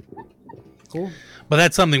 Cool. But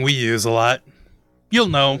that's something we use a lot. You'll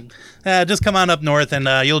know. Just come on up north, and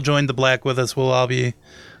you'll join the Black with us. We'll all be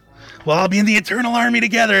in the Eternal Army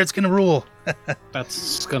together. It's gonna rule.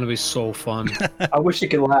 That's gonna be so fun. I wish it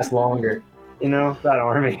could last longer. That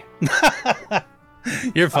army.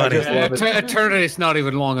 You're funny. Eternity's not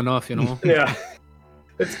even long enough, Yeah.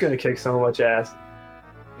 It's gonna kick so much ass.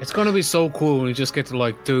 It's gonna be so cool when we just get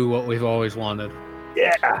to do what we've always wanted.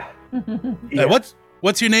 Yeah.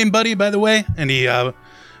 What's your name, buddy, by the way? And he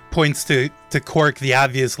points to Cork, the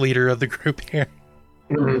obvious leader of the group here.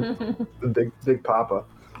 The big papa.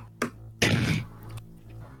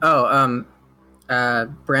 Oh,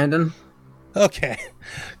 Brandon. Okay,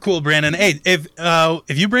 cool, Brandon. Hey, if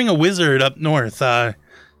you bring a wizard up north, tell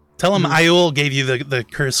him Iol gave you the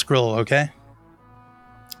cursed scroll. Okay.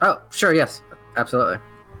 Oh, sure. Yes, absolutely.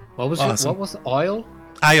 What was it? What was Iol?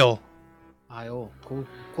 Iol. Iol.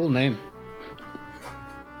 Cool name.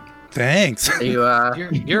 Thanks.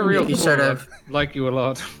 You're real. You cool. sort of like you a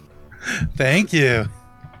lot. Thank you.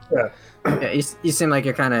 Yeah, you seem like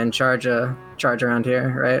you're kind of in charge around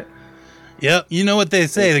here, right? Yep. You know what they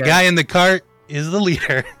say: the guy in the cart is the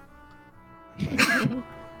leader.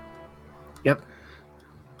 Yep.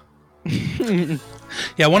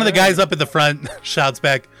 Yeah. One of the guys up at the front shouts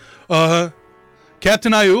back,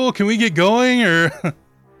 "Captain Iul, can we get going, or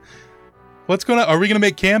what's going on? Are we going to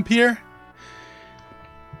make camp here?"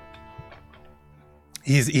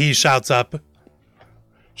 He shouts up,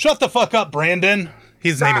 "Shut the fuck up, Brandon."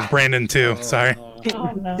 His name is Brandon too. Sorry. Oh,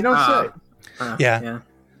 no. You don't say. Yeah.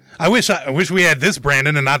 I wish we had this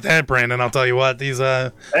Brandon and not that Brandon. I'll tell you what, he's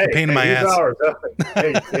a pain in my ass. Ours.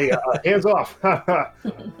 Hey, hands off.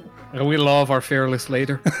 And we love our fearless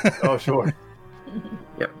leader. Oh, sure.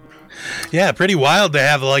 Yep. Yeah, pretty wild to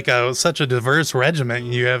have such a diverse regiment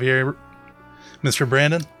you have here, Mr.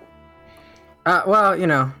 Brandon.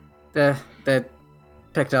 Well, they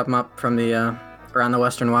picked them up from the around the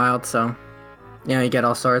Western Wild, so you get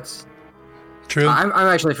all sorts. True. I'm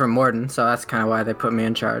actually from Morden, so that's kind of why they put me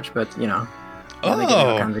in charge. But they get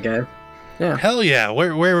all kinds of guys. Yeah. Hell yeah!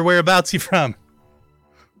 Whereabouts you from?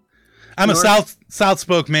 I'm North. a South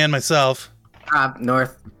Spoke man myself.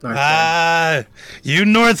 North. You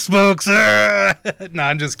North Spokes. No,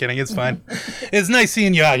 I'm just kidding. It's fine. It's nice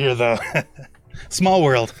seeing you out here, though. Small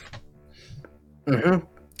world.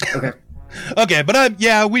 Mm-hmm. Okay. Okay, but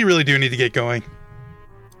we really do need to get going.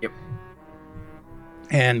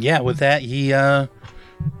 And yeah, with that, he,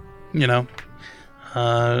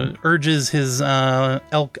 urges his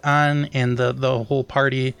elk on, and the whole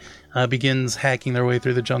party begins hacking their way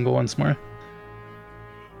through the jungle once more.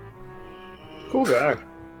 Cool guy.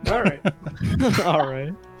 All right. All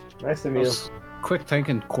right. Nice to meet you. Quick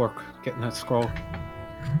thinking, Quirk, getting that scroll.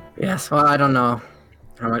 Yes, well, I don't know.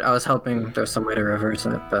 I was hoping there's some way to reverse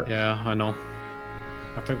it, but Yeah, I know.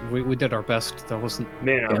 I think we did our best. That wasn't.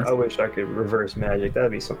 Man, Yes. I wish I could reverse magic.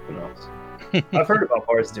 That'd be something else. I've heard about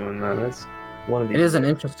bards doing that. That's one of these. it is an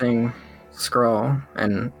interesting scroll,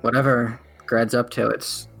 and whatever Gred's up to,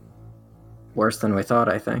 it's worse than we thought,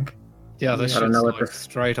 I think. Yeah, this I don't shit's know what like this-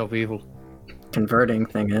 straight up evil. Converting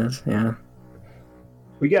thing is, yeah.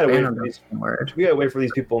 We gotta wait Random for these. word. We gotta wait for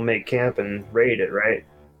these people to make camp and raid it, right?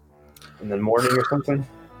 And then morning or something.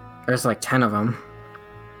 There's like 10 of them.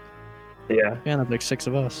 Yeah, Yeah, that's like 6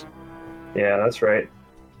 of us. yeah, that's right.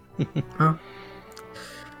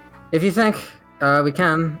 If you think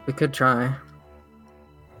we could try.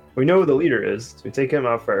 We know who the leader is. So we take him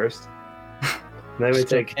out first. And then we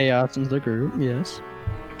Still take. chaos into the group. Yes.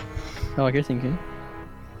 I like your thinking.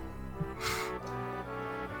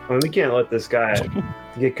 I mean, we can't let this guy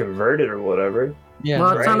get converted or whatever. Yeah.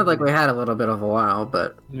 Well, it right. sounded like we had a little bit of a while,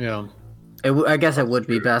 but Yeah. I guess it would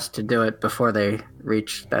be best to do it before they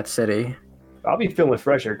reach that city. I'll be feeling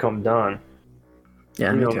fresher come dawn.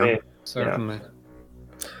 Yeah, You me know too. me. Certainly.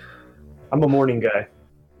 I'm a morning guy.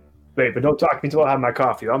 Wait, but don't talk to me until I have my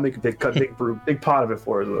coffee. I'll make a big pot of it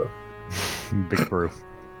for us though. Big brew.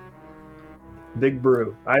 Big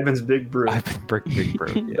brew. Ivan's big brew. Big brew.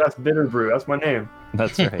 Yeah, That's bitter brew. That's my name.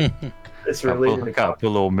 that's right. It's Got related to put a coffee.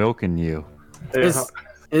 little milk in you. Yeah.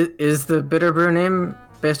 Is the bitter brew name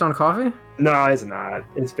based on coffee? No, it's not.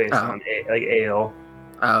 It's based Oh. on like ale.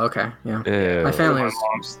 Oh, okay, yeah. Ew. My family My was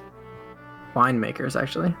mom's. winemakers,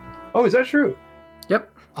 actually. Oh, is that true?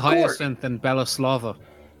 Yep. Hyacinth and Beloslava.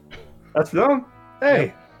 That's them.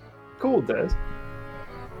 Hey, cool, Des.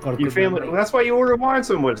 Got a Your good family. memory. That's why you order wine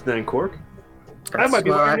so much, then, Cork. That might be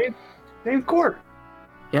Well, my I- name. Named Cork.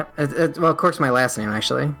 Yep. Well, Cork's my last name,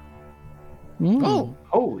 actually. Mm. Oh,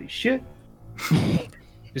 Holy shit.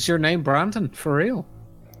 is your name Brandon for real?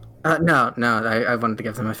 No, I wanted to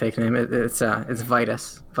give them a fake name. It's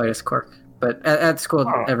Vitus Cork. But at school,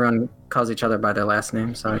 Oh. everyone calls each other by their last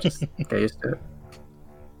name, so I just get used to it.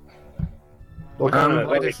 What kind of,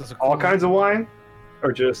 Wait, like, this is a all cool- kinds of wine,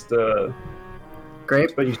 or just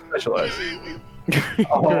Grape. but you specialize?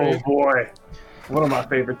 Oh boy, one of my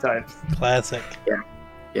favorite types. Classic.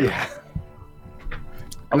 Yeah.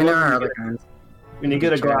 I mean, there love are when other you kinds. get- When you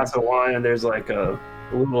get a glass of wine and there's like a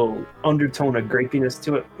little undertone of grapiness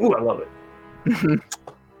to it. Ooh, I love it.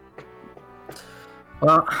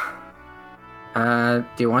 Well,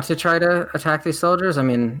 do you want to try to attack these soldiers? I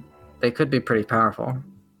mean, they could be pretty powerful.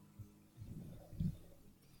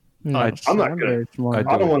 No, I'm it's not gonna- very smart.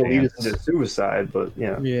 I I don't want to lead us dance. into suicide, but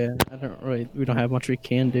yeah. Yeah, I don't really. We don't have much we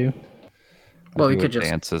can do. Well, we Do could a just-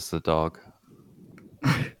 dance as the dog.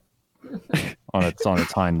 on its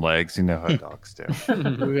hind legs, you know how dogs do.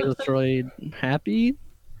 We're destroyed. Happy.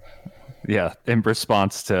 Yeah, in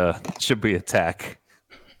response to should we attack?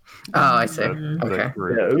 Oh, I see. the Okay.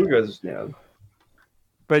 group. Yeah, Uga's, yeah.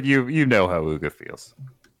 But you know how Uga feels.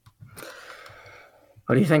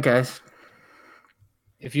 What do you think, guys?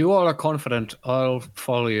 If you all are confident, I'll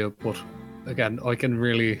follow you. But again, I can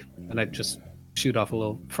really, and I just shoot off a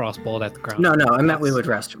little frost ball at the ground. No, I meant we would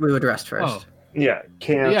rest. We would rest first. Oh, Yeah,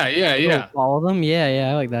 camp. yeah. Follow them. Yeah,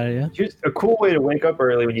 I like that idea. Just a cool way to wake up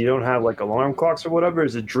early when you don't have like alarm clocks or whatever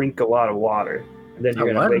is to drink a lot of water. And then you're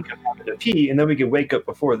A going to what? wake up having to pee, and then we can wake up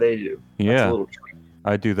before they do. That's a Yeah, little trick.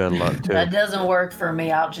 I do that a lot too. That doesn't work for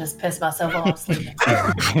me. I'll just piss myself off sleeping.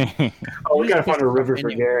 Oh, we got to find a river for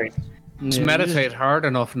Gary. Just Yeah, meditate hard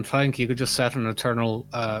enough and think you could just set an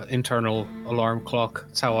internal alarm clock.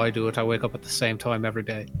 That's how I do it. I wake up at the same time every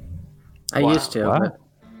day. I Wow. used to, Wow. but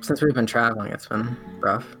since we've been traveling, it's been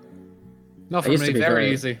rough. Not I for used me, to be very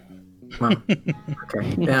very- easy. Well, okay.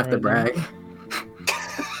 You don't have to brag.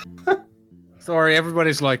 Sorry,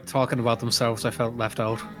 everybody's like talking about themselves. I felt left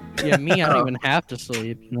out. Yeah, me. I don't even have to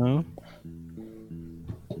sleep. You know.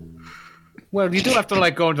 Well, you do have to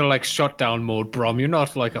like go into like shutdown mode, Brum. You're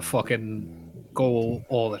not like a fucking go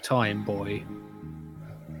all the time, boy.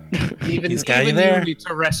 Even, He's got you even there. you need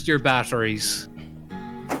to rest your batteries.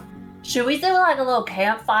 Should we do like a little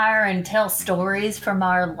campfire and tell stories from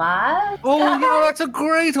our lives? Oh, yeah, that's a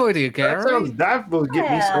great idea, Gary. That will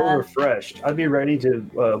get me so Yeah. refreshed. I'd be ready to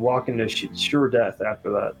walk into sure death after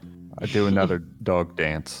that. I do another dog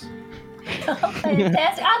dance.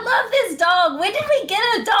 Fantastic. I love this dog. When did we get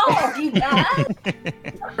a dog, you guys?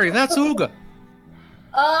 Gary, that's Uga.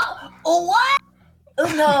 What?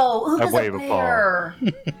 Oh no, I Uga's wave a a paw. bear.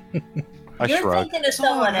 I You're shrug. thinking of Saw it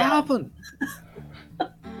someone else. happen.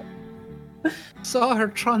 Saw her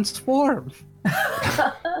transform.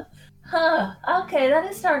 Huh. Okay, that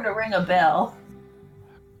is starting to ring a bell.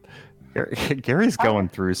 Gary's going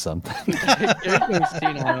through something. Gary's going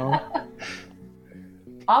senile.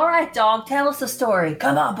 All right, dog, tell us the story.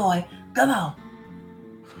 Come on, boy. Come on.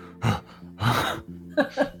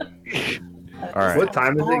 All right. What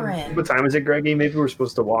time is it? What time is it, Greggy? Maybe we're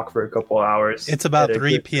supposed to walk for a couple hours. It's about At a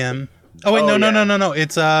 3 good- p.m. Oh wait, Oh, no. yeah.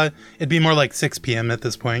 It's it'd be more like 6 p.m. at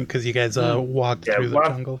this point because you guys walked Yeah, through the we'll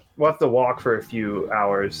have- jungle. We'll have to walk for a few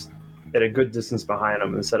hours at a good distance behind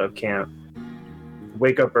them and set up camp.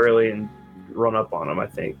 Wake up early and run up on them. I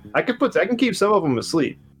think I can keep some of them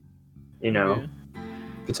asleep. You know, Yeah.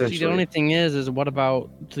 potentially. See, the only thing is what about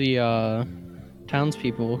the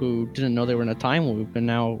townspeople who didn't know they were in a time loop, and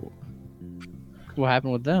now what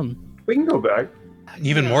happened with them? We can go back.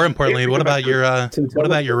 Even more importantly, we what go back about your to what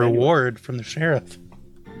about your teleport anyway. reward from the sheriff?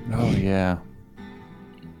 Oh yeah.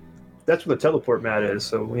 That's where the teleport mat is.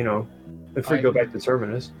 So you know, if we go back to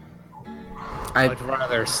Terminus, I'd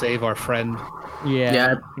rather save our friend.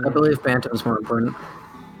 Yeah, I believe Bantam's more important.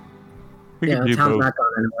 We Yeah, could the do town's both. not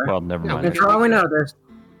going anywhere. Well, never Yeah, mind. And for all we know,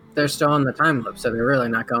 they're still in the time loop, so they're really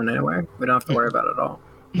not going anywhere. We don't have to worry about it at all.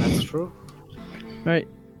 That's true. Right.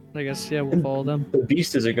 I guess yeah, we'll follow them. the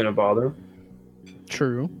beast isn't going to bother him.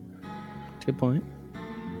 True. Good point.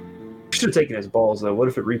 We should have taken his balls though. What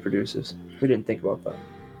if it reproduces? We didn't think about that.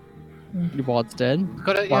 Your wallet's dead.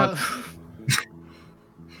 Yeah.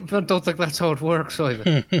 I don't think that's how it works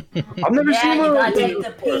either. I've never Yeah, seen you one. gotta take the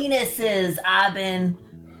penises. I've been.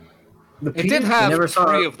 The It did have never saw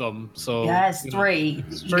 3 it. of them, so Yes, you know. 3.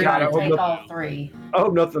 You God, I gotta hope take not- all 3. I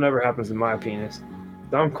hope nothing ever happens in my penis.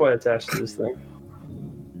 I'm quite attached to this thing.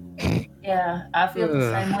 Yeah, I feel the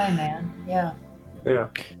Ugh. same way, man. Yeah. Yeah,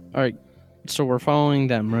 All right. So we're following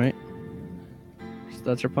them, right? So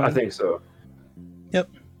that's your plan. I think so.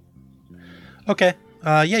 Okay.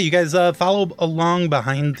 Yeah, you guys follow along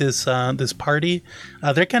behind this this party.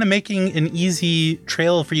 They're kind of making an easy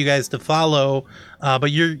trail for you guys to follow,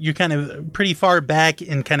 but you're kind of pretty far back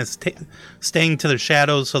and kind of staying to the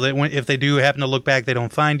shadows, so that if they do happen to look back, they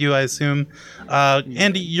don't find you. I assume,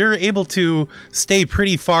 and you're able to stay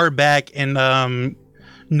pretty far back and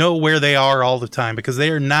know where they are all the time because they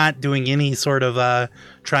are not doing any sort of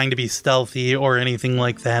trying to be stealthy or anything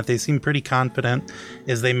like that. They seem pretty confident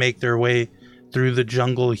as they make their way through the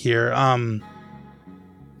jungle here.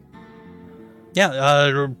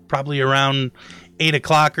 Probably around 8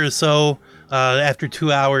 o'clock or so, after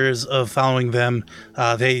 2 hours of following them,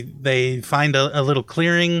 they find a little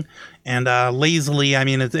clearing and lazily, I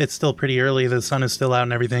mean, it's still pretty early, the sun is still out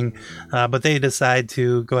and everything, but they decide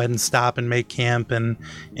to go ahead and stop and make camp and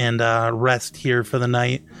rest here for the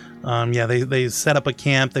night. They set up a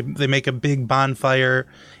camp, they make a big bonfire,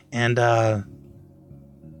 and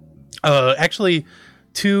actually,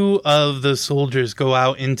 2 of the soldiers go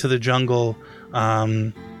out into the jungle.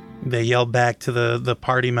 They yell back to the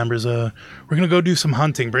party members, we're going to go do some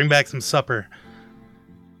hunting. Bring back some supper.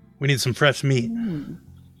 We need some fresh meat.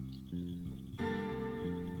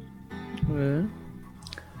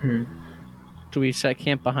 Do we set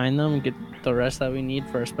camp behind them and get the rest that we need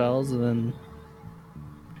for our spells and then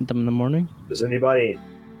hit them in the morning? Does anybody,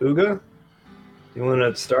 Uga? You want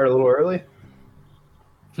to start a little early?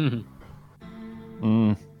 Mm.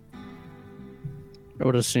 I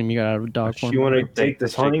would assume you got a dog one. You want to take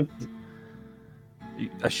this hunting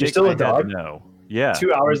I shake still my a head dog? No. Yeah.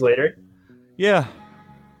 2 hours later? Yeah.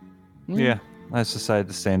 Mm. Yeah. I just decided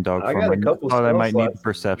to stay in dog I form. got a I couple thought I spell might need a slots.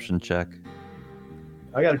 perception check.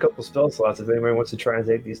 I got a couple spell slots if anybody wants to try and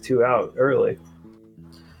take these 2 out early.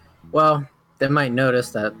 Well, they might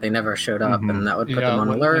notice that they never showed up, Mhm. and that would put Yeah, them on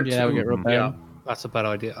well, alert. Yeah, that would get real bad. Yeah, that's a bad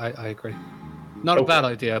idea. I agree. Not a Okay. bad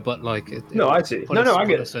idea, but like it. No, I see. No, I get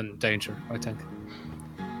put it. us in danger. I think.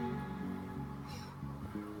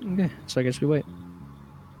 Okay, so I guess we wait.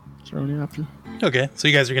 Is there any option? Okay, so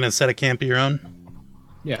you guys are going to set a camp of your own?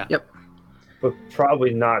 Yeah. Yep. But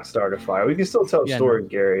probably not start a fire. We can still tell Yeah, stories,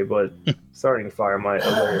 Gary, but starting a fire might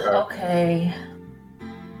alert. Okay.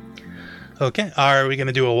 Okay, are we going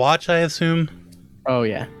to do a watch, I assume? Oh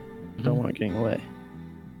yeah, don't want it getting away.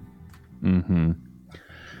 Mm-hmm.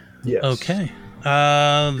 Yes. Okay.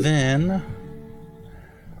 Then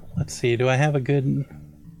let's see. Do I have a good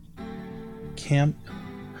camp?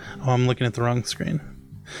 Oh, I'm looking at the wrong screen.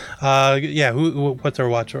 Yeah. What's our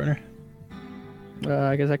watch order?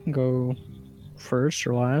 I guess I can go first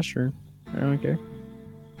or last, or I don't care.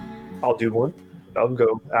 I'll do one. I'll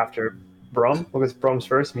go after Brum. We'll get Brum's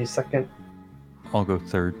first, me second. I'll go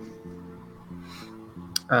third.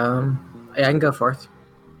 Yeah, I can go fourth.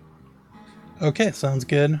 Okay, sounds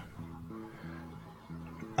good.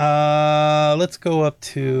 Let's go up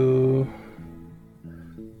to.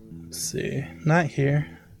 Let's see, not here,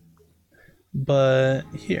 but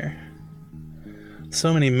here.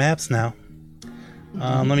 So many maps now.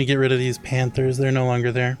 Let me get rid of these panthers. They're no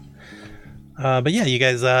longer there. But yeah, you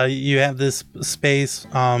guys, you have this space.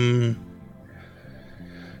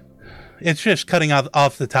 It's just cutting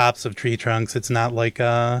off the tops of tree trunks. It's not like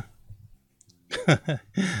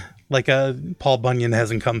like Paul Bunyan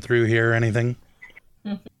hasn't come through here or anything.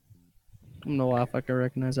 I'm gonna laugh. I can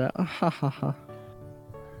recognize that. Ha ha ha.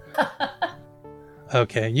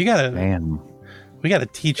 Okay, we gotta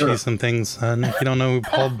teach you some things, son. If you don't know who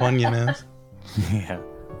Paul Bunyan is. Yeah.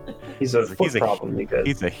 He's a foot problem because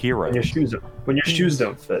He's a hero. when your shoes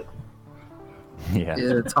don't fit. Yeah. He's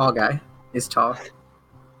a tall guy. He's tall.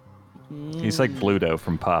 He's like Bluto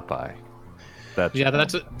from Popeye.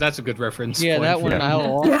 That's a good reference. Yeah, point that for one you.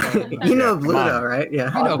 I'll. Yeah, you know Bluto, Mine. right?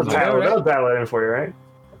 Yeah. I know That Bluto, was bad Latin for you, right?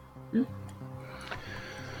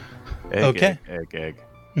 Egg, Okay. Egg.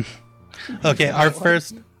 Okay, our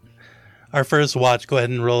first watch. Go ahead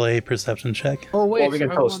and roll a perception check. Oh Well, wait, we can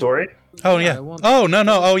tell a story. Oh Yeah, yeah. I want- Oh no.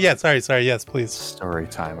 Oh yeah. Sorry. Yes, please. Story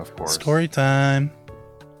time, of course. Story time.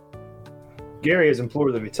 Gary has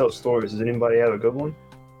implored that we tell stories. Does anybody have a good one?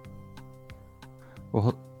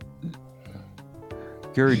 Well,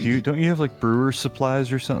 Gary, don't you have like brewer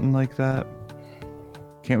supplies or something like that?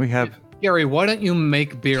 Can't we have? Gary, why don't you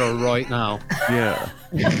make beer right now? Yeah.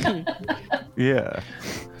 Yeah.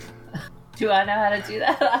 Do I know how to do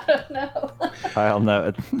that? I don't know. I don't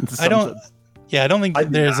know. I don't. Yeah, I don't think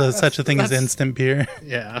there's such a thing as that's- instant beer.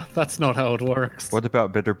 Yeah, that's not how it works. What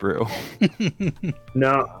about bitter brew?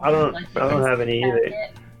 No, I don't have any either.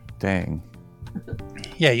 Dang.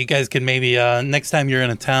 Yeah, you guys could maybe next time you're in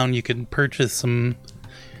a town, you could purchase some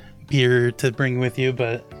beer to bring with you.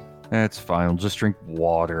 But That's fine. I'll just drink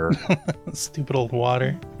water. stupid old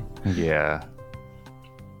water. Yeah.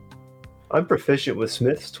 I'm proficient with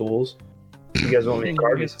Smith's tools. You guys want me to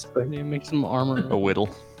carve you something? They make some armor. A whittle.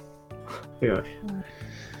 Yeah.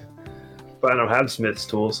 But I don't have Smith's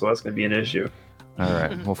tools, so that's going to be an issue. All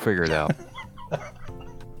right. We'll figure it out.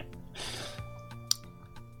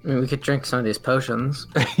 I mean, we could drink some of these potions.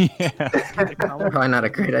 Yeah. Probably not a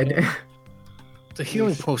great idea. The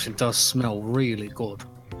healing potion does smell really good.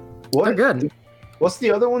 What? They're good. What's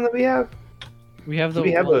the other one that we have? We have the Do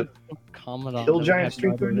we have one Commandant Hill that we Giant had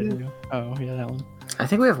strength Robert over do. Oh yeah, that one. I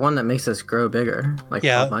think we have one that makes us grow bigger. Like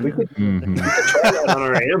Yeah. Paul We Bunyan. could Mhm. try that on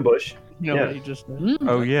our ambush. You know Yeah. what you just said?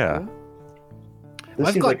 Oh yeah. This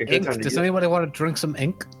I've seems got like a good ink. time to Does use it. anybody want to drink some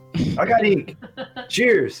ink? I got ink.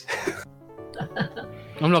 Cheers.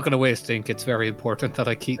 I'm not going to waste ink. It's very important that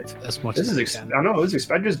I keep as much This as is I can. I know. I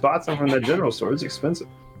just bought some from the general store. It's expensive.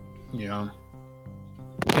 Yeah.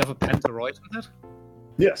 You have a pen to write with it?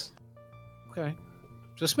 Yes. Okay.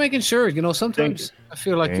 Just making sure. You know, sometimes I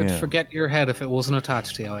feel like you'd Yeah. forget your head if it wasn't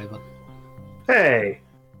attached to you, Ivan. Hey,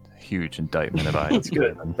 Huge indictment of that's Ivan's.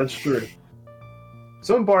 good. That's true.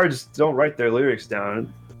 Some bards don't write their lyrics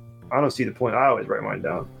down. I don't see the point. I always write mine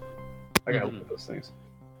down. I gotta look at those things.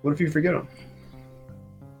 What if you forget them?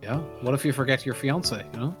 Yeah. What if you forget your fiance?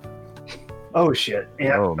 You know. Oh shit!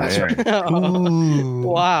 Yeah, Oh, that's man. right. Ooh.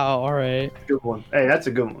 Wow. All right. Good one. Hey, that's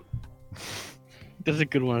a good one. That's a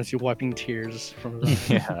good one. As you're wiping tears from his eyes.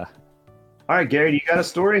 Yeah. All right, Gary, do you got a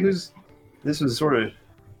story? This was sort of.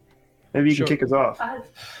 Maybe you Sure. can kick us off.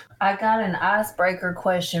 I got an icebreaker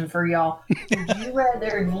question for y'all. Would you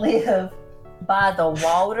rather live by the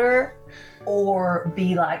water or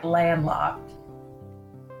be like landlocked?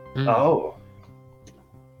 Hmm. Oh,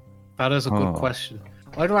 That is a good Oh. question.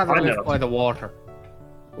 I'd rather I live know. by the water.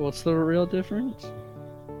 What's the real difference?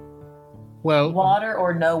 Well, Water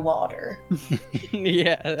or no water?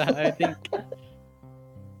 Yeah, I think.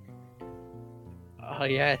 Oh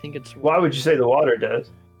yeah, I think it's. why would you say the water does?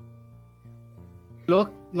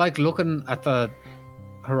 looking at the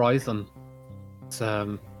horizon, it's,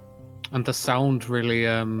 and the sound really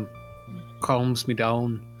calms me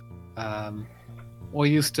down. I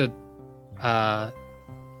used to.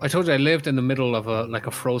 I told you I lived in the middle of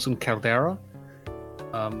a frozen caldera,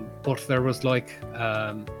 but there was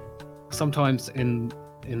sometimes in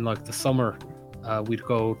like the summer, we'd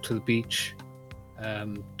go to the beach,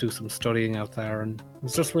 do some studying out there, and it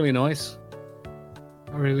was just really nice.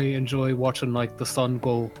 I really enjoy watching like the sun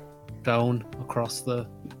go down across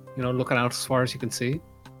looking out as far as you can see.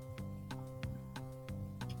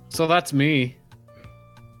 So that's me.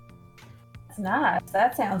 It's nice.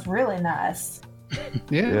 That sounds really nice.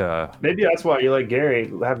 Yeah. Maybe that's why you like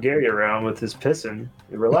Gary. Have Gary around with his pissing.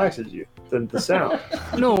 It relaxes you. The sound.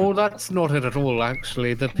 No, that's not it at all.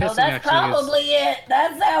 Actually, the pissing No, that's actually probably it.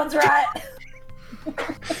 That sounds right.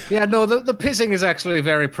 Yeah, no, the pissing is actually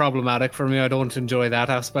very problematic for me. I don't enjoy that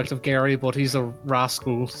aspect of Gary, but he's a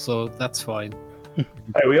rascal, so that's fine.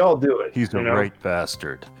 Hey, we all do it. He's a you know? right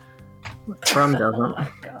bastard. From doesn't.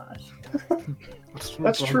 Oh gosh.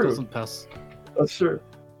 That's Ron true. doesn't piss. That's true.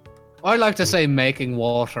 I like to say making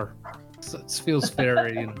water. It feels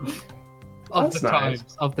very, of That's the nice.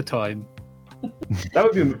 times, of the time. That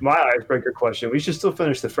would be my icebreaker question. We should still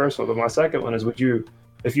finish the first one, but my second one is: would you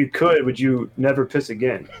never piss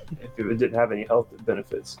again if it didn't have any health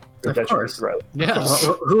benefits? Of That's course. right. Yes.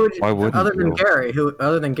 Who would Why wouldn't other than you? Gary? Who would I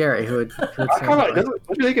say kind of that?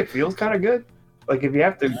 don't you think it feels kind of good? Like if you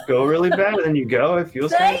have to go really bad and then you go, it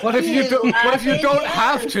feels kind Thank What if you don't? What if you I don't think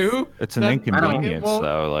have yes. to? It's an Then- inconvenience, Well-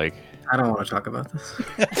 though. Like, I don't want to talk about this.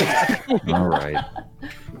 all right.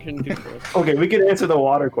 Can do both. of. Okay, we can answer the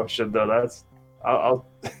water question though. That's I'll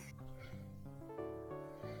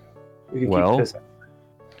we can Well, keep pissing.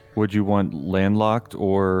 Would you want landlocked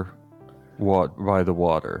or what by the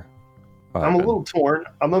water? I'm a Ivan? little torn.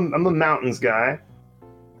 I'm a mountains guy,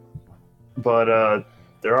 but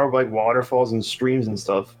there are like waterfalls and streams and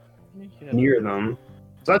stuff Yeah. near them.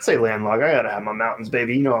 So I'd say landlocked. I gotta have my mountains,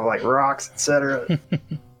 baby. You know, like rocks, etc.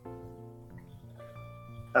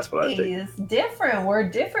 That's what I think. It's different. We're a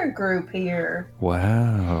different group here.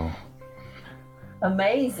 Wow.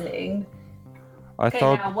 Amazing. I Okay,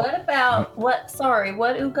 thought now what about what? Sorry,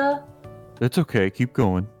 what, Uga? it's okay. Keep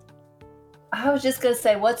going. I was just gonna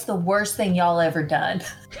say, what's the worst thing y'all ever done?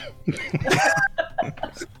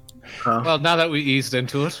 Well, now that we eased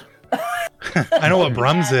into it, I know what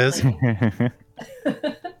Brums is. Exactly.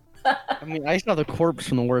 I mean, I saw the corpse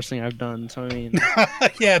from the worst thing I've done. So I mean,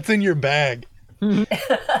 Yeah, it's in your bag. Mine's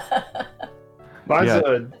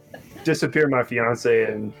Yeah. Disappear my fiance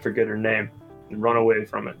and forget her name and run away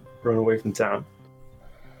from it. Run away from town.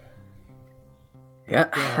 Yeah,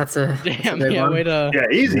 that's a damn, big yeah, one. way to. Yeah,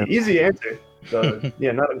 easy, Yeah. easy answer. So,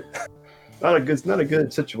 yeah, not a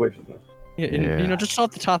good situation. Though. Yeah, and, Yeah. You know, just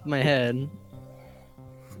off the top of my head,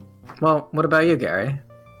 Well, what about you, Gary?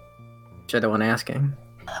 You're the one asking.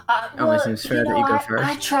 Always seems fair that you go first.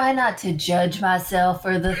 I try not to judge myself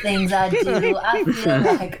for the things I do. I feel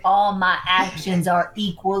like all my actions are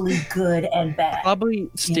equally good and bad. probably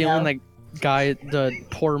stealing know? that guy, the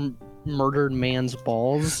poor murdered man's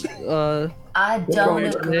balls. I don't What's going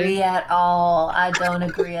on, agree at all. I don't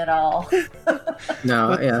agree at all.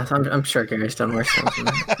 No, yeah, I'm sure Gary's done worse things than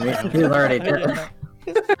that. He's already did.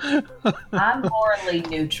 I'm morally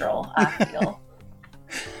neutral, I feel.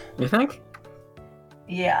 You think?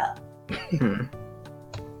 Yeah. Hmm.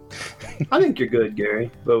 I think you're good,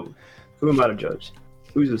 Gary. But who am I to judge?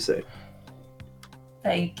 Who's to say?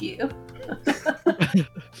 Thank you.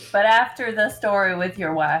 But after the story with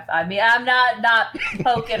your wife, I mean, I'm not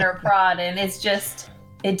poking or prodding. It's just,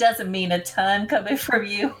 it doesn't mean a ton coming from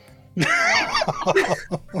you.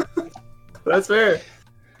 That's fair.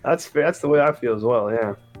 That's fair. That's the way I feel as well.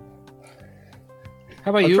 Yeah.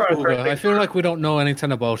 how about I'm you, trying to Uga? think- I feel like we don't know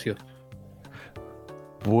anything about you.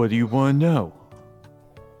 What do you want to know?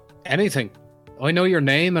 Anything. I know your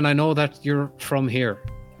name, and I know that you're from here.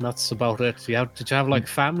 And that's about it. Did you have like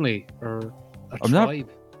family or a I'm not- tribe?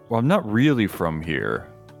 Well, I'm not really from here.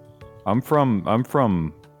 I'm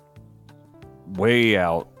from way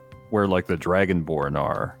out where like the Dragonborn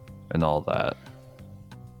are and all that.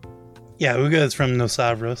 Yeah, Uga is from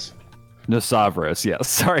Nosavros. Nosavros, yes.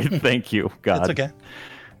 Sorry, thank you. God. That's okay.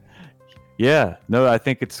 Yeah, no, I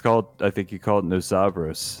think you call it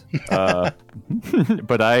Nosavros.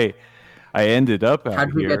 But I ended up out How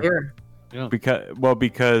did we get here?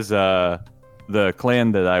 because the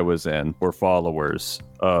clan that I was in were followers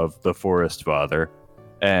of the Forest Father,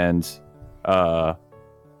 and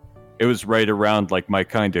it was right around like my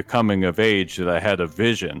kind of coming of age that I had a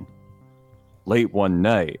vision late one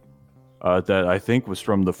night that I think was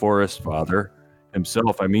from the Forest Father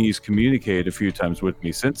himself. I mean, he's communicated a few times with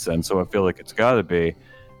me since then, so I feel like it's got to be,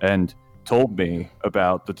 and told me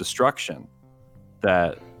about the destruction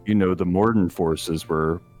that the Morden forces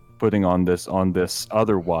were putting on this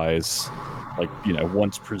otherwise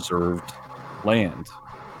once preserved land.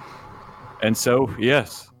 And so,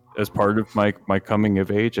 yes, as part of my coming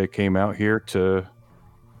of age, I came out here to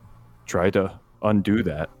try to undo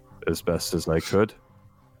that as best as I could.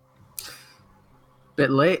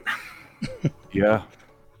 Bit late. Yeah,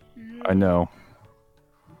 I know.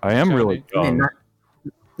 I am really I mean, dumb.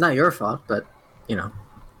 not your fault, but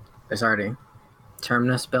there's already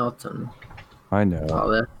Terminus built and I know. all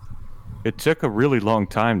that. It took a really long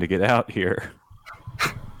time to get out here.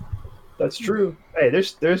 That's true. Hey,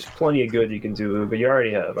 there's plenty of good you can do, but you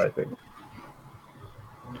already have, I think.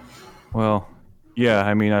 Well, yeah,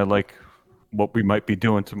 I mean, I like what we might be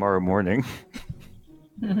doing tomorrow morning.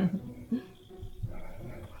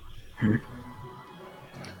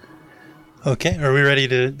 Okay, are we ready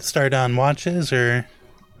to start on watches, or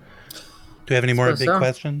do we have any more Suppose big so.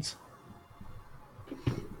 questions?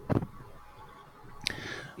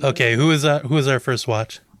 Okay, who is our first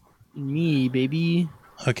watch? Me, baby.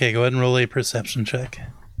 Okay, go ahead and roll a perception check.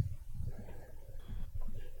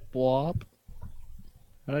 Blop.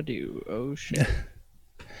 How'd I do? Oh shit.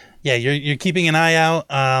 Yeah, you're keeping an eye out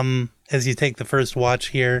as you take the first watch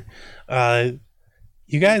here.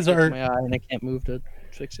 You guys It's are my eye and I can't move to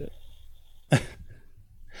fix it.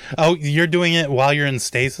 oh, you're doing it while you're in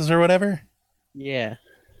stasis or whatever? Yeah.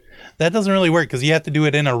 That doesn't really work because you have to do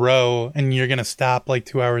it in a row, and you're gonna stop like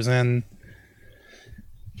 2 hours in.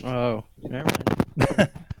 Oh, never mind.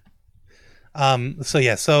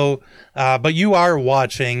 But you are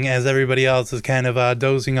watching as everybody else is kind of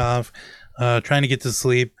dozing off, trying to get to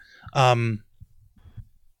sleep. You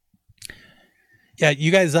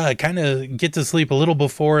guys kind of get to sleep a little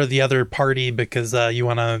before the other party because you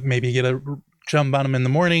want to maybe get a jump on them in the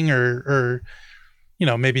morning, or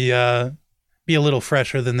maybe be a little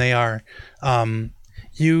fresher than they are.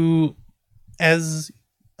 As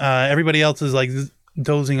everybody else is like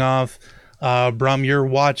dozing off, Brum, you're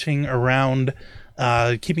watching around,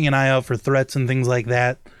 keeping an eye out for threats and things like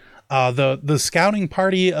that. The scouting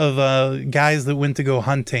party of guys that went to go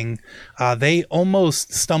hunting, they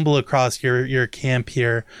almost stumble across your camp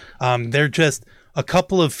here. They're just a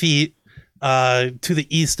couple of feet to the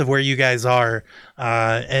east of where you guys are,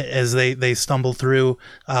 as they stumble through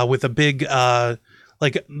with a big,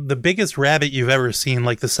 like the biggest rabbit you've ever seen,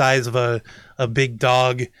 like the size of a big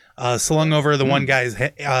dog, slung over the one guy's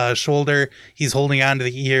shoulder. He's holding on to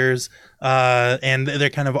the ears, and they're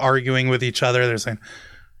kind of arguing with each other. They're saying,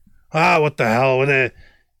 what the hell?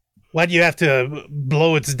 Why do you have to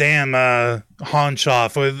blow its damn haunch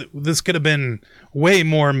off? This could have been way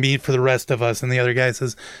more meat for the rest of us. And the other guy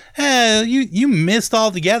says, you missed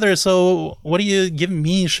altogether, so what are you giving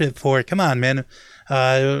me shit for? Come on, man.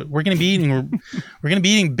 We're gonna be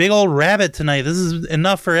eating big old rabbit tonight. This is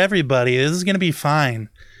enough for everybody. This is gonna be fine.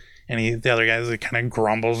 And the other guys kind of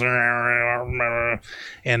grumbles, and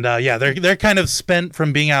they're kind of spent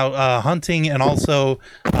from being out hunting, and also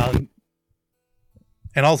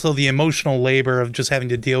the emotional labor of just having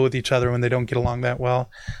to deal with each other when they don't get along that well.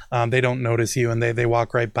 They don't notice you, and they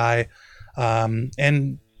walk right by.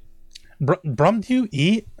 And Brum, do you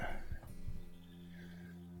eat?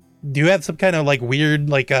 Do you have some kind of like weird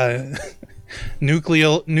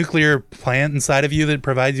nuclear plant inside of you that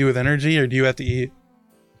provides you with energy, or do you have to eat?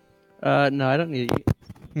 No, I don't need to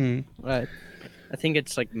eat. I think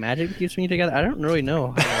it's like magic keeps me together. I don't really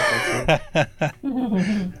know.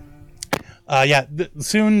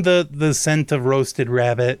 Soon the scent of roasted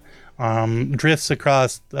rabbit drifts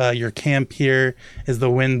across your camp here as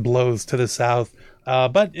the wind blows to the south.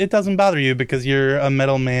 But it doesn't bother you because you're a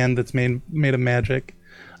metal man that's made of magic.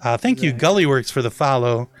 Thank you, Gullyworks, for the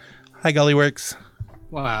follow. Hi, Gullyworks.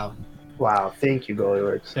 Wow. Wow, thank you,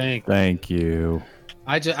 Gullyworks. Thank you.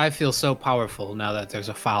 I feel so powerful now that there's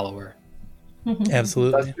a follower.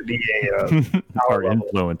 Absolutely. That should be Our level.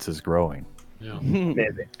 influence is growing. Yeah.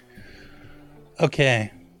 Maybe.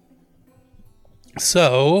 Okay.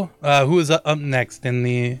 So, who is up next in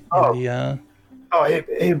the? Oh,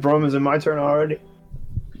 hey, Brum, is it my turn already?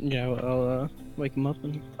 Yeah, I'll wake him up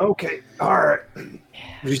and. Okay, all right. Did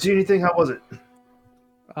you see anything? How was it?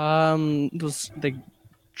 It was the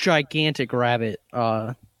gigantic rabbit.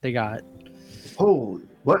 They got. Holy,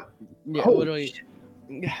 what? Yeah, Holy literally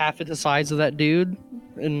half of the size of that dude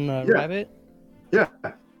in rabbit. Yeah.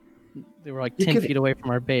 They were like You 10 kidding? feet away from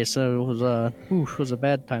our base, so it was a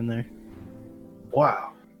bad time there.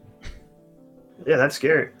 Wow. Yeah, that's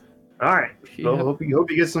scary. All right. Well, Yeah. hope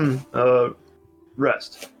you get some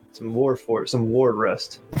rest, some war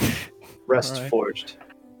rest, rest All right. forged.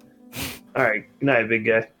 All right. Good night, big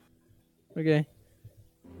guy. Okay.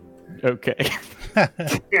 Okay.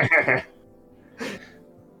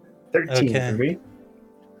 13 Okay. for me.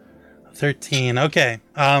 13. Okay.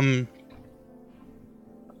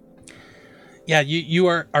 You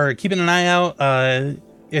are keeping an eye out.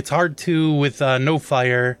 It's hard to with no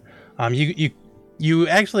fire. You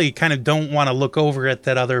actually kind of don't want to look over at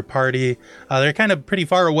that other party. They're kind of pretty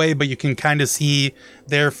far away, but you can kind of see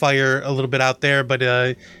their fire a little bit out there. But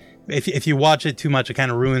if you watch it too much, it kind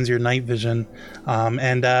of ruins your night vision.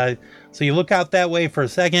 So you look out that way for a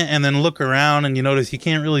second and then look around and you notice you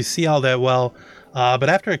can't really see all that well. But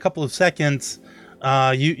after a couple of seconds,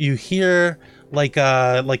 you hear like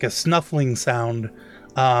a snuffling sound.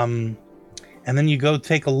 And then you go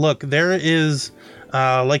take a look. There is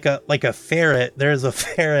like a ferret. There's a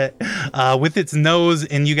ferret with its nose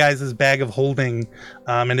in you guys' bag of holding,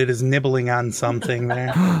 and it is nibbling on something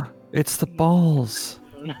there. It's the balls.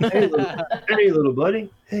 Hey, little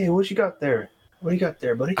buddy. Hey, what you got there? What you got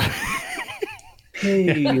there, buddy?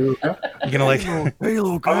 Hey, little guy. You're gonna like, Hey,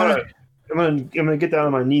 little guy. I'm gonna get down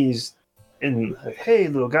on my knees and like, hey,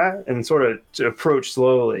 little guy, and sort of to approach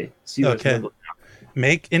slowly. See what's Okay. nibbling.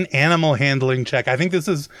 make an animal handling check. I think this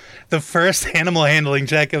is the first animal handling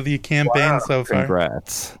check of the campaign so far.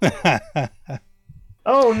 Congrats.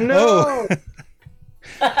 Oh no!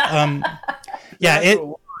 Yeah,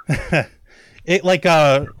 it like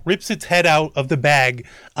rips its head out of the bag.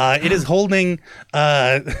 It is holding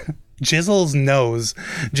Jizzle's nose.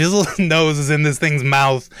 Jizzle's nose is in this thing's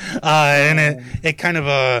mouth, and it kind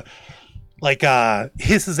of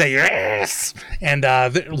hisses a yes, and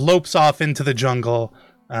lopes off into the jungle.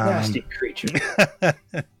 Nasty creature.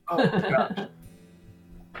 Oh god.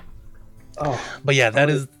 Oh, But yeah, that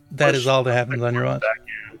is all that happens on your watch.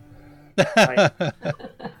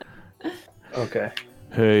 okay.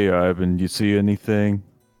 Hey, Ivan, you see anything?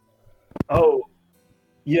 Oh,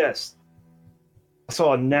 yes. I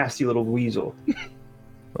saw a nasty little weasel.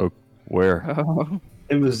 Where? Oh.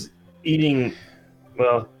 It was eating,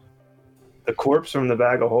 well, the corpse from the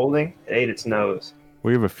bag of holding. It ate its nose.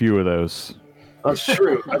 We have a few of those. That's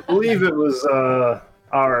true. I believe it was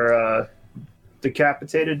our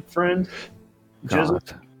decapitated friend. Jizzle.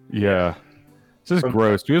 God. Yeah. This is From-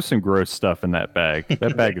 gross. We have some gross stuff in that bag.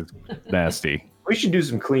 That bag is nasty. We should do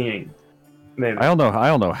some cleaning. Maybe. I don't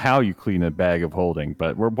know how you clean a bag of holding,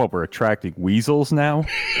 but we're attracting weasels now.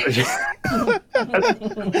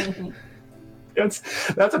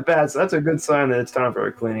 That's a good sign that it's time for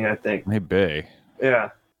our cleaning, I think. Maybe. Yeah.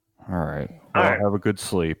 All right. All Well, right. have a good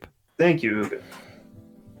sleep. Thank you, Uga.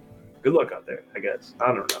 Good luck out there, I guess. I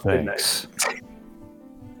don't know. Good night. Thanks.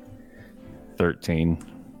 13.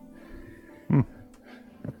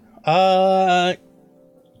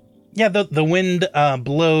 Yeah, the wind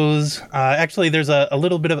blows. Actually, there's a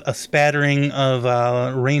little bit of a spattering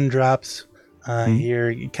of raindrops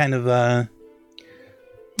here, kind of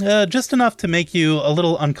just enough to make you a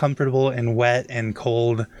little uncomfortable and wet and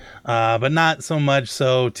cold, but not so much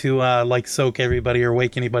so to like soak everybody or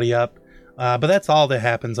wake anybody up. But that's all that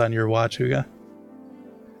happens on your watch, Uga.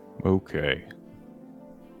 Okay.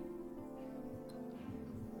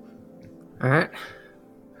 All right.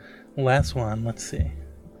 Last one. Let's see.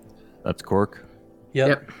 That's Cork.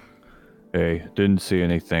 Yep. Hey, didn't see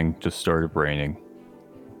anything. Just started raining.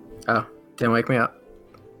 Oh, didn't wake me up.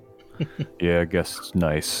 Yeah, I guess it's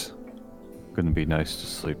nice. Gonna be nice to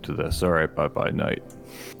sleep to this. All right, bye-bye night.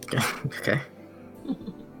 Okay.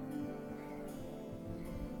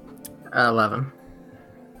 11.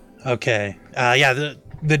 Okay. Yeah,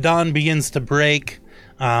 the dawn begins to break.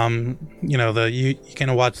 You kind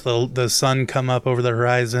of watch the sun come up over the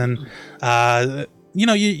horizon.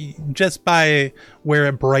 You just by where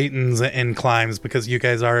it brightens and climbs, because you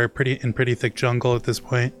guys are pretty thick jungle at this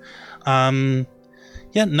point.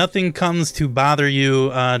 Yeah, nothing comes to bother you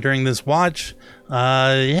during this watch.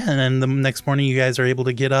 And then the next morning you guys are able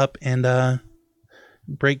to get up and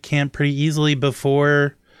break camp pretty easily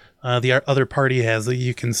before the other party has.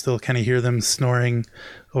 You can still kind of hear them snoring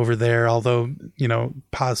over there, although,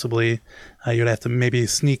 possibly you'd have to maybe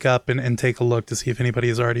sneak up and take a look to see if anybody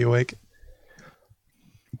is already awake.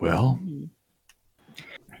 Well,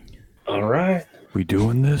 All right. we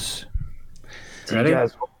doing this? Do Ready?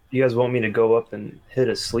 you guys want me to go up and hit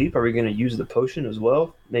a sleep? Are we going to use the potion as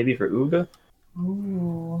well? Maybe for Uga?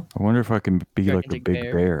 Ooh. I wonder if I can be like a Gigantic big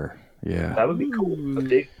bear. bear. Yeah. That would be cool. A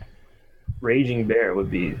big raging bear would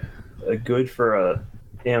be good for a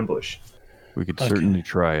ambush. We could Okay. certainly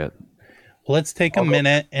try it. Let's take a I'll go.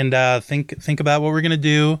 minute and think about what we're gonna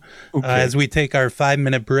do as we take our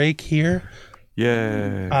 5-minute break here.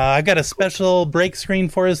 Yeah. I've got a special break screen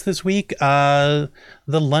for us this week. The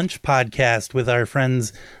Lunch Podcast with our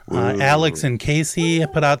friends Alex and Casey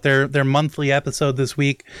put out their monthly episode this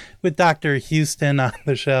week with Dr. Houston on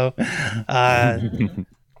the show.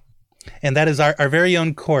 And that is our very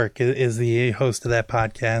own Cork is the host of that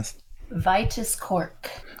podcast. Vitus Cork.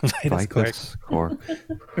 Vitus Cork. Vicus Cork.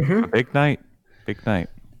 Big night. Big night.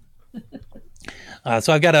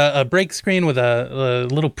 So I've got a break screen with a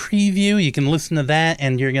little preview. You can listen to that,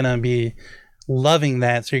 and you're going to be loving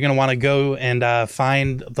that. So you're going to want to go and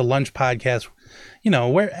find the Lunch Podcast.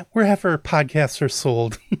 wherever podcasts are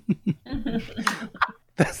sold.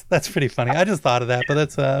 That's pretty funny. I just thought of that, but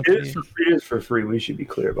that's It is for free. We should be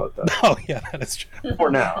clear about that. Oh yeah, that is true.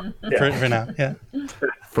 For now. Yeah. For now, yeah.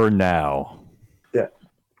 For now. Yeah.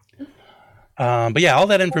 But yeah, all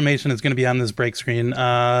that information is going to be on this break screen.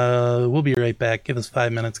 We'll be right back. Give us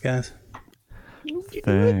 5 minutes, guys.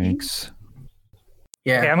 Thanks.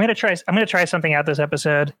 Yeah. Okay, I'm gonna try something out this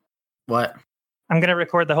episode. What? I'm gonna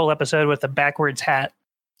record the whole episode with a backwards hat.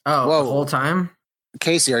 Oh, Whoa. the whole time?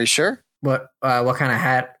 Casey, are you sure? What kind of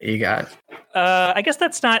hat you got? I guess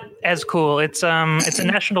that's not as cool. It's a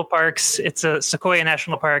national parks. It's a Sequoia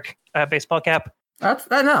National Park baseball cap.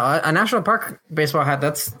 A national park baseball hat.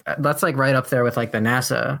 That's like right up there with like the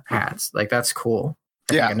NASA hats. Like that's cool.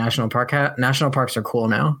 I think a national park hat. National parks are cool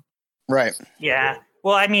now. Right. Yeah.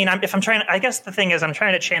 Well, I mean, I guess the thing is, I'm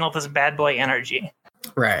trying to channel this bad boy energy.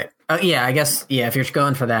 Right. Yeah. I guess. Yeah. If you're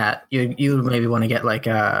going for that, you maybe want to get like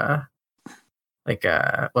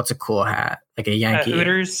what's a cool hat? Like a Yankee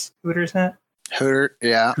Hooters hat. Hooter,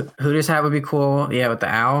 yeah. Hooters hat would be cool. Yeah, with the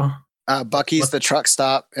owl. Bucky's the truck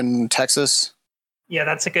stop in Texas. Yeah,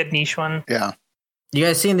 that's a good niche one. Yeah. You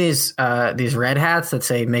guys seen these red hats that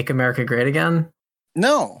say "Make America Great Again"?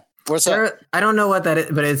 No. What's that? I don't know what that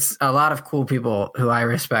is, but it's a lot of cool people who I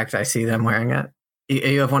respect. I see them wearing it.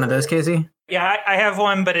 You have one of those, Casey? Yeah, I have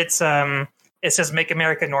one, but it's it says "Make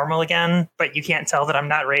America Normal Again," but you can't tell that I'm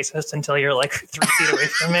not racist until you're like 3 feet away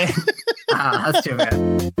from me. That's too bad.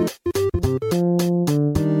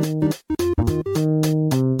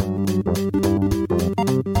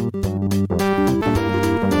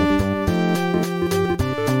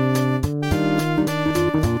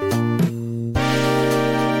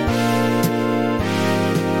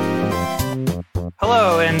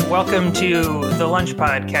 Hello, and welcome to the Lunch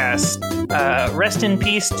Podcast. Rest in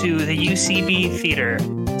peace to the UCB Theater.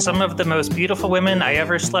 Some of the most beautiful women I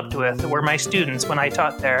ever slept with were my students when I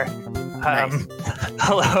taught there. Nice.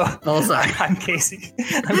 Hello. Oh, sorry. I'm Casey.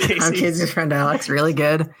 I'm Casey's friend Alex. Really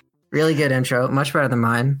good intro. Much better than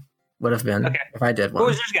mine would have been if I did one. What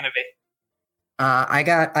was yours going to be? I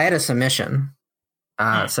had a submission.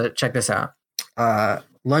 So check this out.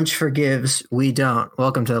 Lunch forgives, we don't.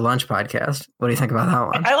 Welcome to the Lunch Podcast. What do you think about that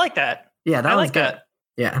one? I like that. Yeah, that I was like good. that.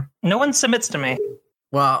 Yeah. No one submits to me.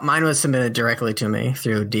 Well, mine was submitted directly to me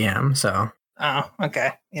through DM. So. Oh,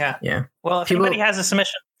 okay. Yeah. Yeah. Well, if anybody has a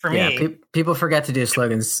submission for me, people forget to do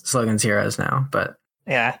slogans heroes now, but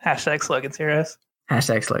yeah. #slogans heroes.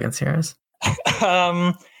 #slogans heroes.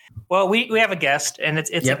 Well, we have a guest, and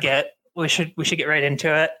it's a get. We should get right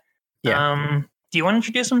into it. Yeah. Do you want to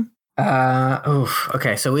introduce him?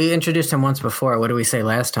 Okay. So we introduced him once before. What did we say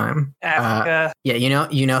last time? Africa. Yeah,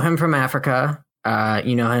 you know him from Africa.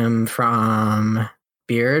 You know him from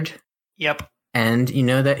Beard. Yep. And you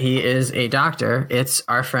know that he is a doctor. It's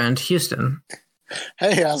our friend Houston.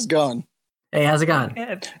 Hey, how's it going? Hey, how's it going?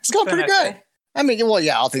 It's going pretty good. I mean, well,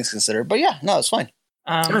 yeah, all things considered, but yeah, no, it's fine.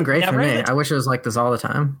 It's doing great for me. I wish it was like this all the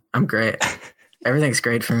time. I'm great. Everything's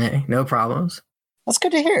great for me. No problems. That's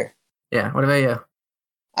good to hear. Yeah. What about you?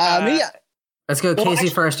 Me. Let's go Casey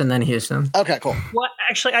first and then Houston. Okay, cool. Well,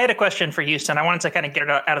 actually, I had a question for Houston. I wanted to kind of get it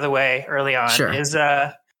out of the way early on. Sure. Is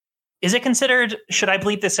it considered, should I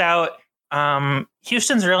bleep this out?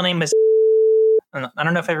 Houston's real name is, I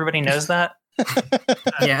don't know if everybody knows that.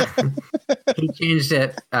 Yeah. He changed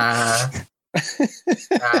it.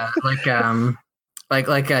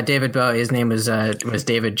 Like David Bowie, his name was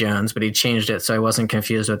David Jones, but he changed it so I wasn't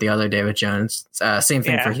confused with the other David Jones. Same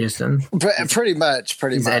thing for Houston. Pretty much.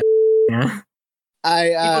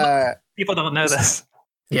 Yeah. People don't know this.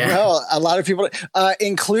 Yeah. No, a lot of people,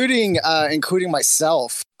 including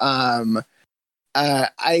myself. We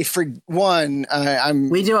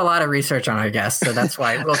do a lot of research on our guests, so that's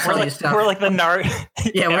why we'll tell you stuff. We're like the Nard.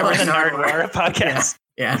 Yeah, we're like the Nardwar podcast.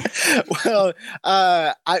 Yeah. Well,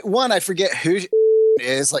 I forget who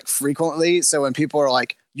is like frequently. So when people are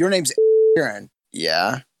like, "Your name's Sharon,"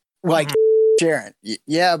 yeah, like Sharon,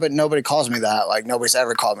 yeah, but nobody calls me that. Like nobody's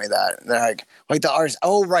ever called me that. They're like the artist.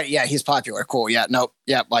 Oh, right, yeah, he's popular. Cool, yeah, nope,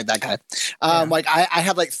 yeah, like that guy. Like I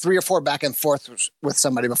had like 3 or 4 back and forth with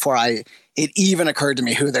somebody before it even occurred to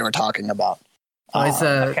me who they were talking about. Oh, he's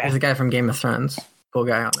a guy from Game of Thrones. Cool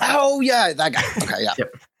guy on that. Oh yeah, that guy. Okay, yeah.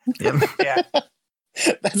 Yep. Yeah.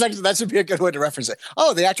 That should be a good way to reference it.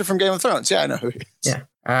 Oh, the actor from Game of Thrones. Yeah, I know who he is.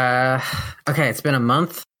 Yeah. Okay, it's been a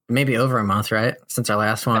month, maybe over a month, right? Since our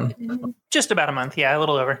last one. Just about a month. Yeah, a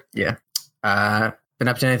little over. Yeah. Been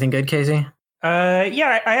up to anything good, Casey?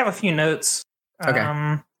 Yeah, I have a few notes. Okay.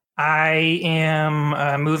 I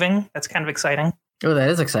am moving. That's kind of exciting. Oh, that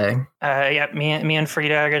is exciting. Yeah, me and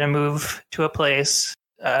Frida are going to move to a place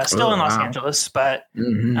Still in Los wow. Angeles, but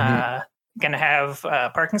gonna have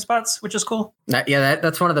parking spots, which is cool.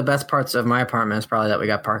 That's one of the best parts of my apartment is probably that we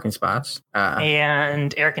got parking spots.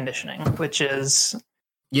 And air conditioning, which is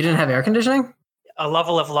You didn't have air conditioning? a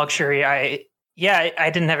level of luxury. I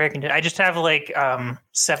didn't have air conditioning. I just have like 7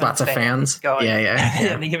 Lots of fans going Yeah.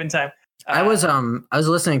 at any given time. I was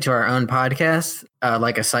listening to our own podcast,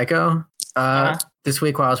 Like a Psycho, this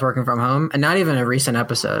week while I was working from home, and not even a recent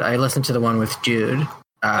episode. I listened to the one with Jude.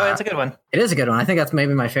 That's a good one. It is a good one. I think that's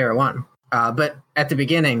maybe my favorite one. But at the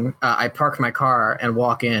beginning, I park my car and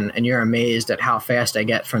walk in, and you're amazed at how fast I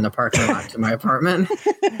get from the parking lot to my apartment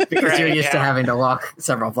because Right, you're used to yeah. having to walk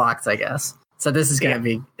several blocks, I guess. So this is gonna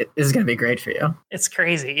be great for you. It's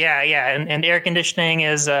crazy. Yeah. And air conditioning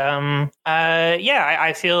is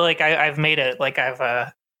I feel like I've made it. Like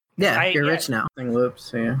I've You're rich now. Thing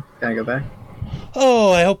loops, so yeah, gotta go back.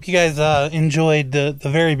 Oh, I hope you guys enjoyed the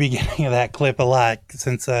very beginning of that clip a lot,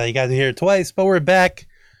 since you got to hear it twice. But we're back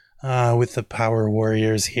with the Power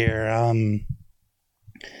Warriors here.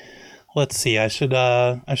 Let's see. I should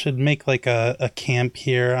make like a camp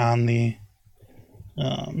here on the.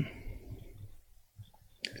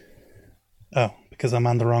 Oh, because I'm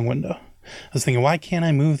on the wrong window. I was thinking, why can't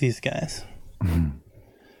I move these guys?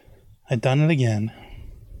 I've done it again.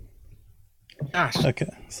 Gosh. Okay,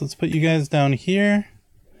 so let's put you guys down here.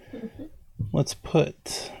 Let's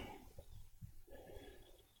put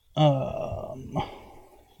I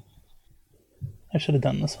should have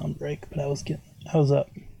done this on break, but I was up.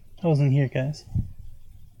 I wasn't here, guys.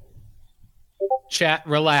 Chat,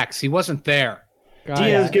 relax. He wasn't there.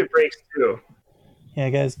 DMs get breaks too. Yeah,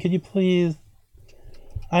 guys, could you please?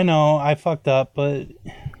 I know I fucked up, but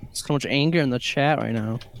So much anger in the chat right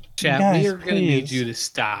now. Chat, Guys, we are going to need please. you to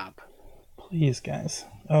stop. please, guys.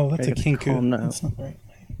 Oh, that's a Okay, calm kinku. down. That's not right.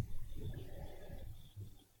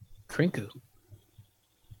 Krinku.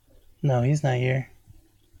 No, he's not here.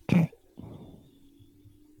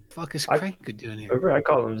 Fuck is I- Krinku doing here? Remember, I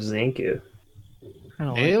called him Zinku. I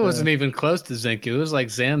don't It like wasn't even close to Zinku. It was like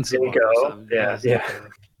Zanzibar. or Zinko, something. yeah.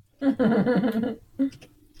 Zinko.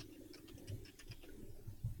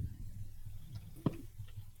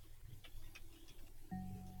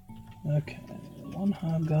 Okay, one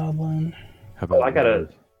hobgoblin. How about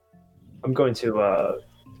I'm going to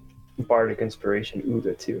Bardic Inspiration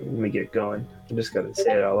Uga too. Let me get going. I just gotta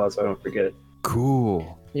say it out loud so I don't forget.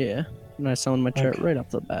 Cool. Yeah, and I summon my chart Okay. right off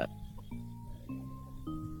the bat.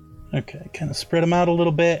 Okay, kind of spread them out a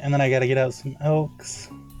little bit, and then I got to get out some elks.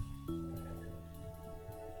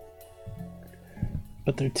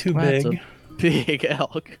 But they're too That's big. a big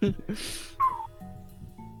elk. There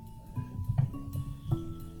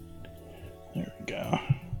we go.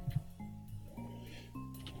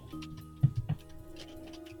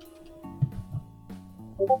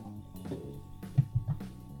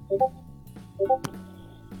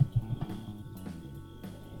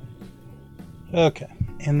 Okay,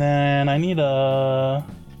 and then I need a.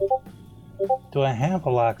 Do I have a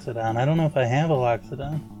Loxodon? I don't know if I have a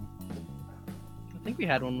Loxodon. I think we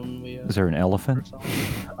had one when we. Is there an elephant?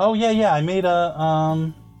 Oh yeah. I made a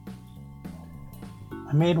I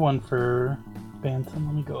made one for Bantam.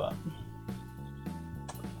 Let me go up.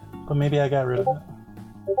 But maybe I got rid of it.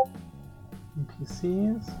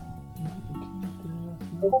 NPCs.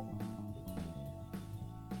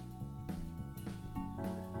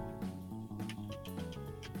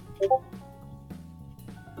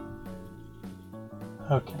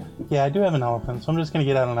 Okay. Yeah, I do have an elephant, so I'm just gonna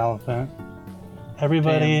get out an elephant.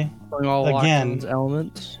 Everybody. Pulling all Again. Loxodon's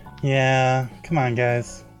elements. Yeah, come on,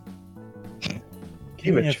 guys.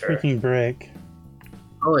 Give me a Immature. freaking break.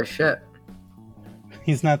 Holy shit.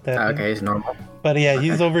 He's not that. big. Okay, he's normal. But yeah,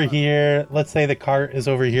 he's over here. Let's say the cart is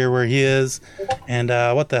over here where he is. And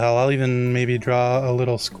what the hell? I'll even maybe draw a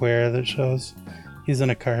little square that shows he's in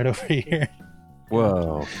a cart over here.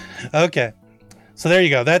 Whoa. Okay. So there you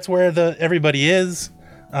go. That's where everybody is.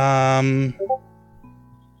 Yeah,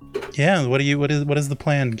 what is the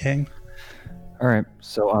plan, King? All right.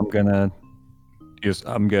 So I'm gonna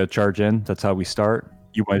charge in. That's how we start.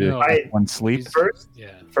 You might have No. one sleep. First, Yeah.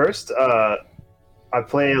 I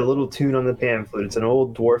play a little tune on the pan flute. It's an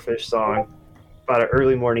old dwarfish song about an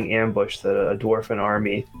early morning ambush that a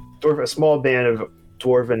a small band of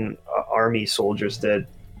dwarven army soldiers did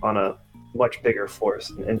on a much bigger force,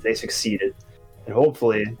 and they succeeded. And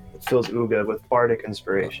hopefully, it fills Uga with bardic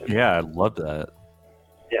inspiration. Yeah, I love that.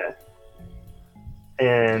 Yeah.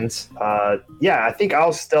 And I think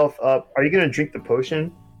I'll stealth up. Are you gonna drink the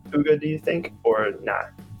potion, Uga? Do you think, or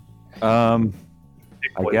not?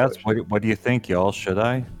 I guess. What do you think, y'all? Should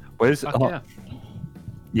I? What is? Fuck Oh, yeah.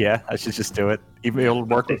 yeah, I should just do it. Even it'll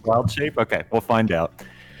work with wild shape? Okay, we'll find out.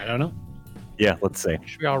 I don't know. Yeah, let's see.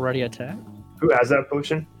 Should we already attack? Who has that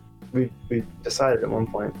potion? We decided at one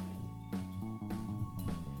point.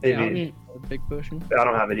 Yeah, I don't Maybe need a big potion. I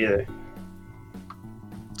don't have it either.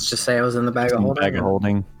 Let's just say it was in the bag of holding. Bag of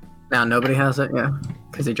holding. Now nobody has it, yeah,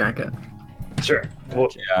 because he drank it. Sure. Well,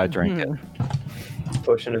 Yeah, I drank it.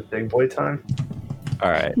 potion of big boy time. All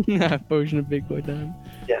right. Potion of big boy time.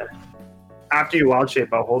 Yeah. After you wild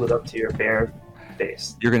shape, I'll hold it up to your bear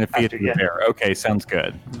face. You're gonna feed After- the yeah. bear. Okay, sounds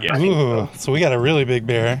good. Yeah. Ooh, so we got a really big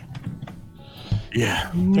bear. Yeah.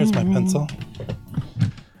 There's my pencil.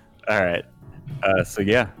 All right. So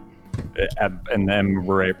yeah, and then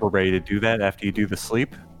we're ready to do that after you do the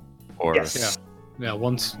sleep, or Yes. Yeah,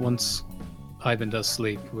 once Ivan does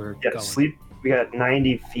sleep, we're Yeah. going. Sleep. We got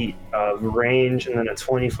 90 feet of range and then a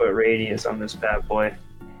 20-foot radius on this bad boy.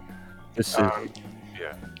 this is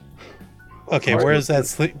Yeah. Okay, where's that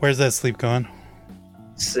sleep? Where's that sleep going?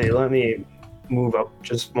 See, let me move up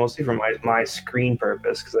just mostly for my screen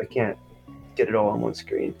purpose because I can't get it all on one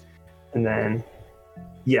screen. And then,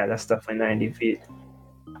 yeah, that's definitely 90 feet.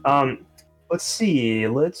 Let's see.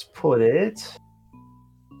 Let's put it.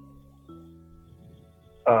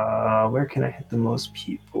 Where can I hit the most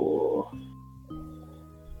people?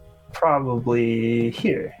 Probably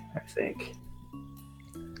here, I think.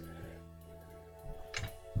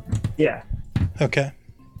 Yeah. Okay.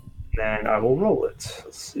 Then I will roll it.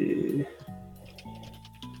 Let's see.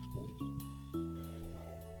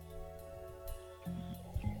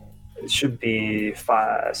 It should be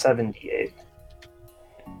 78.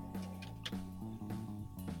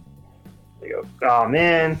 There you go. Oh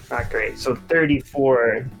man, not great. So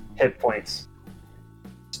 34 hit points,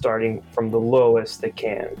 starting from the lowest it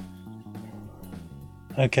can.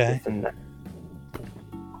 Okay. Within that.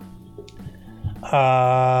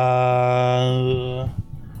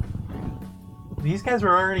 These guys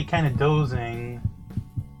were already kind of dozing.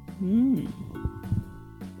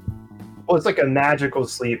 Well, it's like a magical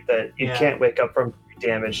sleep that you Yeah. can't wake up from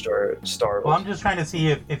damaged or startled. Well, I'm just trying to see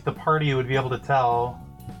if the party would be able to tell.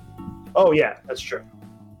 Oh yeah, that's true.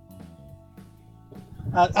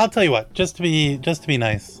 I'll tell you what, just to be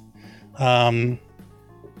nice.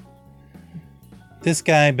 This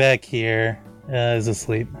guy back here is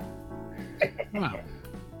asleep. Wow.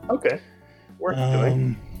 Okay. Worth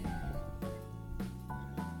doing.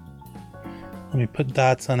 Let me put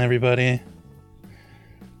dots on everybody.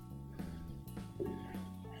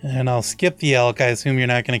 And I'll skip the elk. I assume you're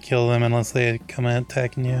not going to kill them unless they come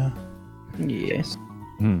attacking you. Yes.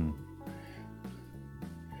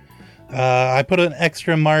 I put an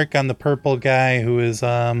extra mark on the purple guy who is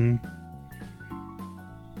Ayul.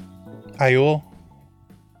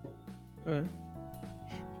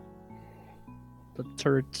 The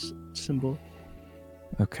turret's symbol.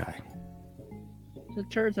 okay. The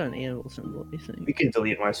turret's an animal symbol, I think. You can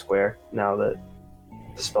delete my square now that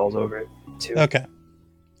the spell's over too. Okay.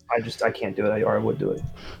 I can't do it, or I would do it.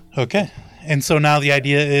 Okay. And so now the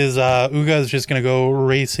idea is Uga is just going to go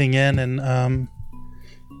racing in and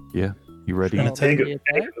Yeah. You ready? Gonna take-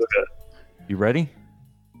 You ready?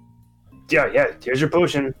 Yeah. Here's your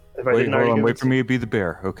potion. If I Wait, didn't hold already on. give Wait it for to me to be the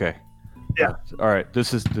bear. Okay. Yeah. All right.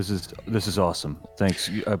 This is awesome. Thanks.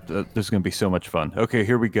 This is gonna be so much fun. Okay,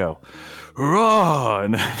 here we go. Hurrah!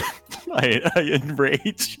 And I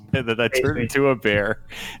enrage, and then I turn into a bear,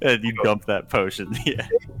 and you dump that potion. Yeah.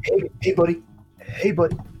 Hey, buddy. Hey,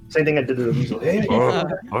 buddy. Same thing I did to the weasel. Hey,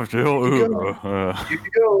 I feel. Here you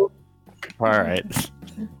go. All right.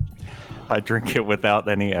 I drink it without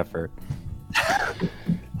any effort.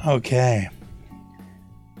 okay.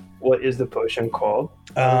 What is the potion called?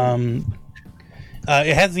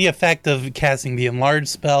 It has the effect of casting the enlarge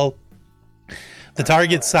spell. The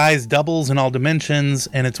target size doubles in all dimensions,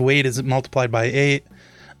 and its weight is multiplied by 8.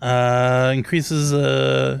 Increases.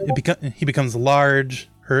 He becomes large,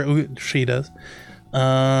 or she does.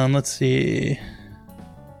 Let's see.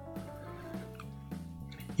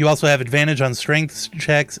 You also have advantage on strength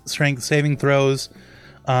checks, strength saving throws.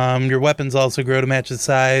 Your weapons also grow to match its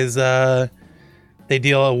size. They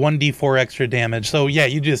deal a 1d4 extra damage. So yeah,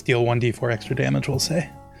 you just deal 1d4 extra damage, we'll say.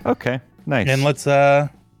 Okay. Nice. And let's If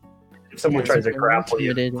someone tries to grapple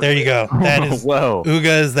you, there you go. That is Whoa.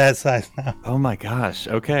 Uga is that size now. Oh my gosh.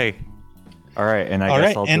 Okay. All right. And I All guess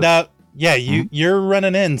right, I'll and just... yeah, you're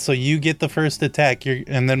running in, so you get the first attack.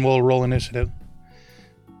 And then we'll roll initiative.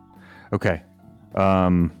 Okay.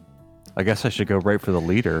 I guess I should go right for the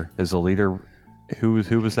leader. Is the leader who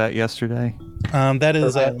was that yesterday? That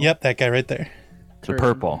is yep, that guy right there. The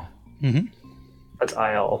purple. Mm-hmm. that's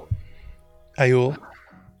IL. Ayul.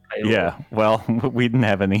 Yeah, well, we didn't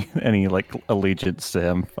have any like allegiance to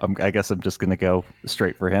him. I guess I'm just gonna go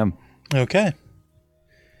straight for him. Okay.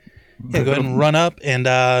 Yeah, go ahead and run up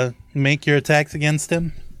and make your attacks against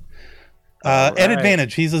him. At Alright.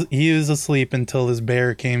 advantage. He was asleep until this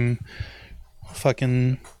bear came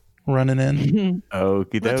fucking running in.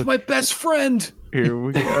 Okie That's doke. my best friend. Here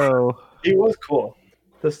we go. He was cool.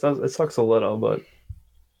 It sucks a little, but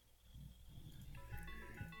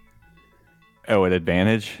Oh, at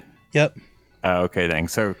advantage. Yep. Okay,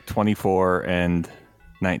 thanks. So 24 and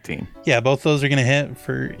 19. Yeah, both those are gonna hit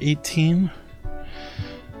for 18.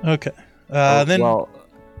 Okay. Then well,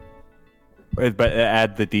 but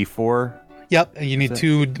add the D4. yep, you need Is it-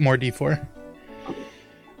 2 more D4.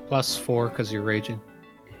 +4 because you're raging.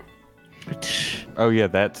 Oh yeah,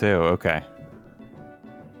 that too. Okay.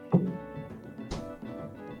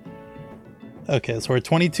 Okay, so we're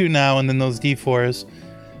 22 now, and then those D4s.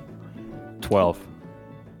 12.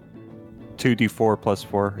 2d4 plus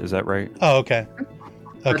 4. Is that right? Oh, okay.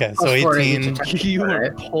 Okay, so Plus 4 to each 18. attack, You are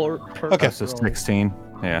right? perfect. Okay. So 16.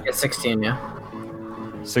 Yeah. Yeah, 16,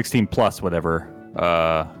 yeah. 16 plus whatever.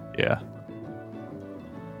 Yeah.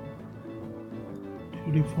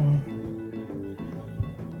 2D4.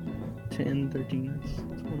 10, 13,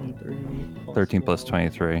 20, 30. 13 plus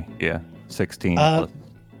 23. Yeah. 16 Uh, plus.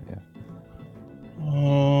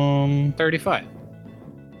 35.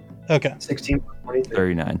 Okay. 16, 23.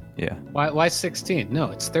 39. Yeah. Why 16?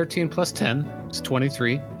 No, it's 13 plus 10. It's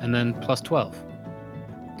 23, and then plus 12.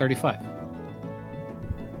 35.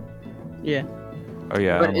 Yeah. Oh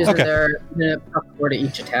yeah. But isn't Okay. there +4 to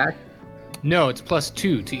each attack? No, it's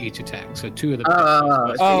 +2 to each attack. So 2 of the.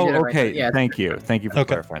 Oh, so you did it Oh, right. okay. Yeah, Thank you. Thank you for Okay.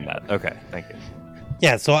 clarifying that. Okay. Thank you.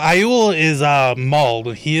 Yeah, so Ayul is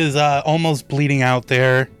mauled. He is almost bleeding out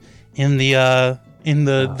there in the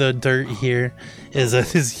dirt here.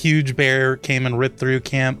 This huge bear came and ripped through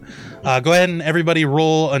camp. Go ahead and everybody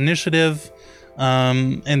roll initiative.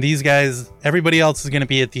 And these guys, everybody else is going to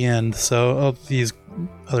be at the end. So these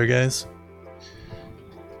other guys.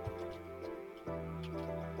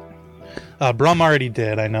 Brum already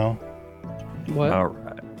did, I know. What? All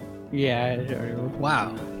right. Yeah. I already rolled.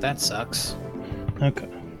 Wow, that sucks. Okay.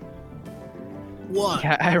 What?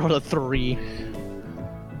 Yeah, I rolled a 3.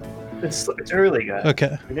 It's early, guys.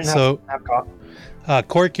 Okay. We didn't So, have coffee.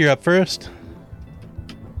 Cork, you're up first.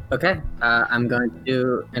 Okay, I'm going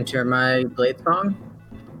to enter my blade song,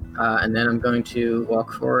 and then I'm going to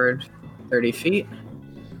walk forward 30 feet.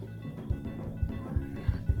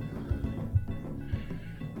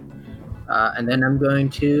 And then I'm going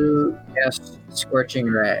to cast Scorching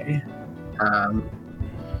Ray. I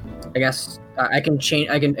guess I can change.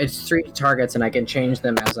 It's 3 targets, and I can change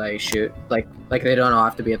them as I shoot. Like they don't all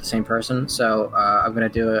have to be at the same person. So I'm gonna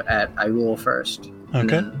do it at Ayul first. And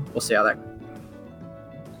Okay. then we'll see how that.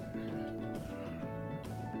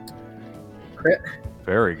 Crit.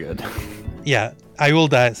 Very good. Yeah, Ayul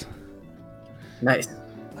dies. Nice.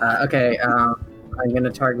 Okay. I'm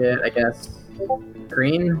gonna target. I guess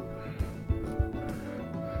green.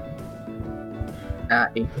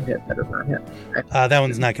 18 hit. That does not hit. Right. That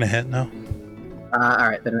one's not going to hit, no. All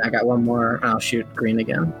right. Then I got one more, and I'll shoot green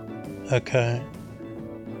again. Okay.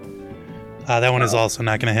 That one is also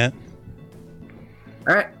not going to hit.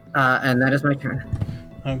 All right. And that is my turn.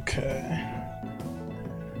 Okay.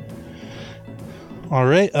 All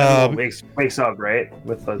right. Everyone wakes up, right?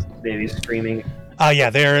 With the baby screaming. Yeah,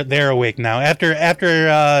 they're awake now. After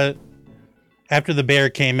the bear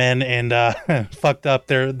came in and fucked up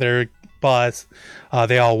their boss,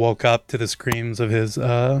 they all woke up to the screams of his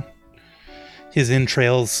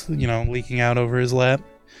entrails, leaking out over his lap.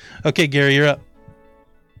 Okay, Gary, you're up.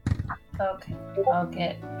 Okay, I'll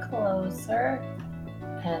get closer.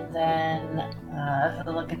 And then have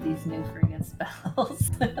a look at these new friggin'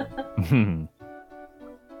 spells.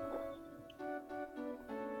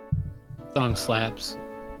 Song slaps.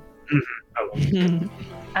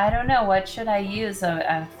 I don't know. What should I use?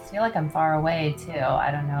 I feel like I'm far away, too.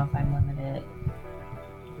 I don't know if I'm limited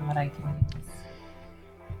in what I can use.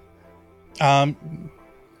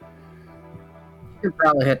 You could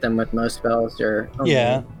probably hit them with most spells. You're only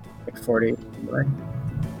Yeah. like 40. Anyway.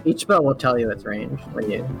 Each spell will tell you its range when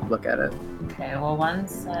you look at it. Okay, well, one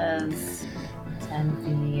says 10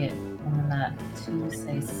 feet, and then that 2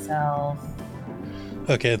 say self.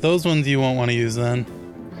 Okay, those ones you won't want to use then.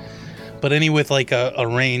 But any with like a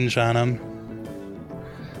range on them.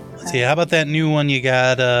 Let's see, how about that new one you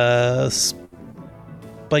got?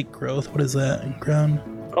 Spike growth. What is that? Ground.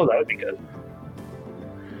 Oh, that would be good.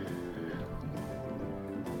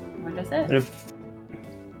 What is And it? if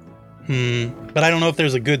But I don't know if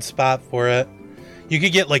there's a good spot for it. You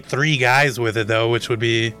could get like 3 guys with it though, which would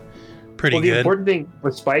be pretty Well, the good. important thing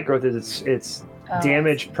with spike growth is it's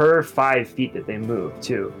damage per 5 feet that they move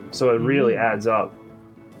too, so it really adds up.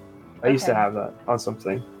 I used to Okay. have that on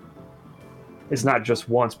something. It's not just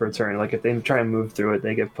once per turn. Like if they try and move through it,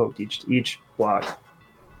 they get poked each block.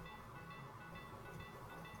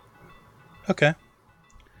 Okay.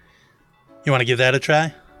 You want to give that a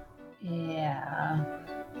try? Yeah.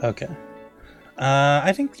 Okay.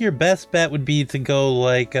 I think your best bet would be to go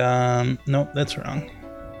like, nope, that's wrong.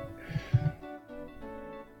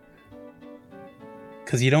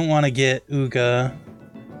 Because you don't want to get Uga.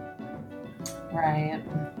 Right.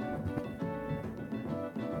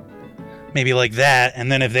 Maybe like that,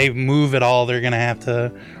 and then if they move at all, they're going to have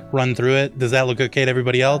to run through it. Does that look okay to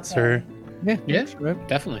everybody else? Or Yeah,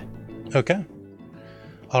 definitely. Okay.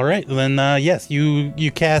 All right, then yes,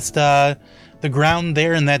 you cast the ground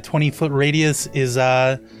there in that 20-foot radius is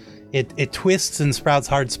it twists and sprouts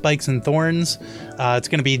hard spikes and thorns. It's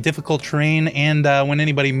going to be difficult terrain, and when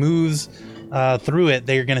anybody moves through it,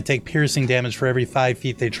 they're going to take piercing damage for every 5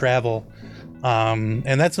 feet they travel. And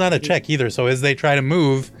that's not a check either. So as they try to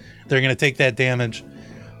move, they're going to take that damage.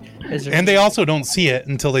 And they also don't see it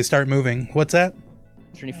until they start moving. What's that?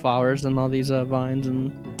 Is there any flowers and all these vines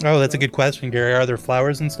and? Oh, that's a good question, Gary. Are there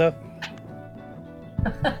flowers and stuff?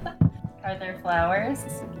 Are there flowers?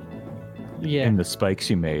 Yeah. And the spikes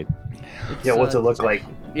you made. Yeah, what's it look like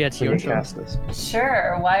Yeah, it's when your you turn. cast this?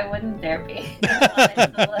 Sure. Why wouldn't there be? I want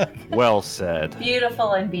it to look Well said.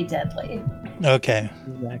 beautiful and be deadly. Okay.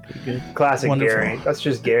 Exactly. Good. Classic Wonderful. Gary. That's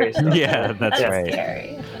just Gary stuff. Yeah, that's right.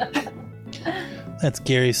 Scary. That's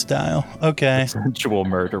Gary's style. Okay. Sensual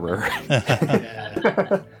murderer.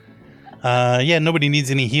 Yeah, nobody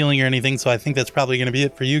needs any healing or anything, so I think that's probably going to be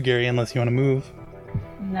it for you, Gary, unless you want to move.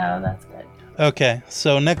 No, that's good. Okay,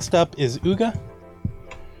 so next up is Uga.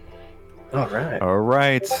 All right. All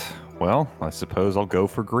right. Well, I suppose I'll go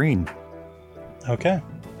for green. Okay.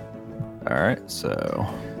 All right. So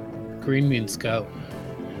Green means go.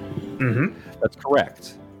 Mm-hmm. that's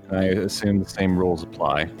correct. I assume the same rules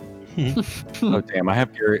apply. Oh damn! I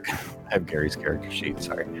have Gary's character sheet.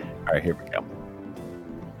 Sorry. All right, here we go.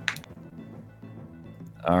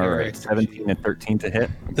 All Your right, character 17 and 13 to hit.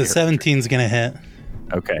 The 17's going to hit.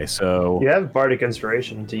 Okay, so You have Bardic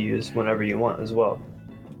Inspiration to use whenever you want as well.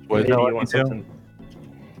 what Maybe the hell you I want do? something.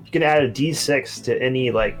 You can add a D6 to any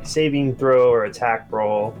like saving throw or attack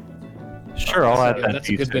roll Sure, I'll add Yeah, that that's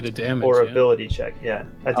a good D6. bit of damage. or yeah. ability check. Yeah,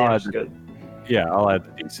 that I'll damage is add good. Yeah, I'll add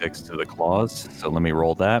the D6 to the claws. So let me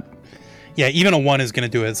roll that. Yeah, even a 1 is going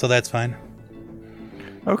to do it, so that's fine.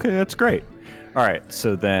 Okay, that's great. All right,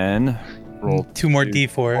 so then roll 2 more two, D4s.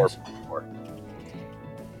 four.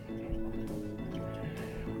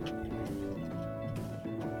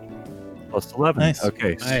 Plus 11. Nice.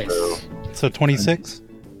 Okay, Nice. so So 26?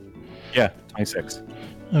 yeah, 26.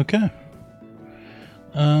 Okay.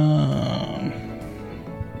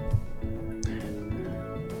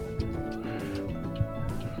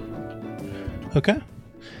 Okay.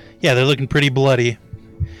 Yeah, they're looking pretty bloody.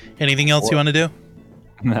 Anything else you want to do?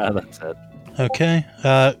 Nah, that's it. Okay.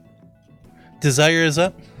 Desire is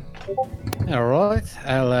up. All right,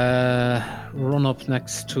 I'll run up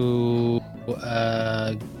next to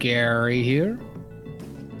Gary here,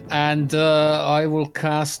 and I will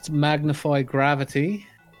cast Magnify Gravity.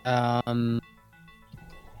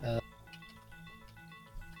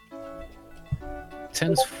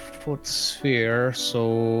 10-foot sphere,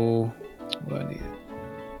 so what do you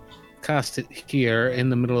cast it here in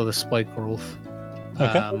the middle of the spike growth.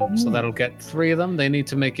 Okay. So that'll get 3 of them. They need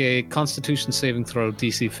to make a Constitution saving throw,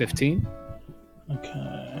 DC 15.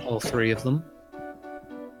 Okay. All 3 of them.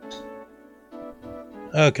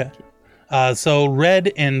 Okay. So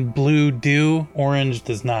red and blue do, orange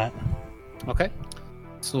does not. Okay.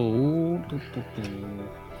 So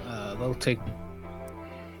they'll take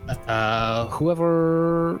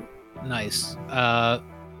whoever. Nice.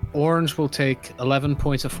 Orange will take 11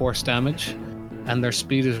 points of force damage, and their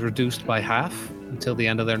speed is reduced by half until the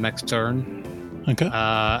end of their next turn. Okay.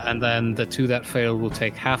 And then the 2 that fail will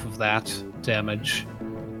take half of that damage.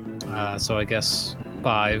 So I guess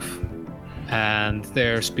 5. And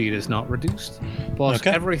their speed is not reduced. But Okay.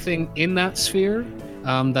 everything in that sphere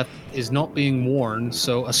that is not being worn,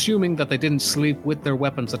 so assuming that they didn't sleep with their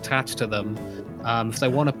weapons attached to them, if they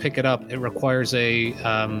want to pick it up, it requires a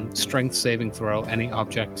strength saving throw, any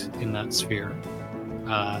object in that sphere,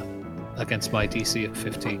 against my DC of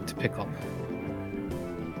 15 to pick up.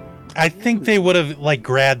 I think they would have like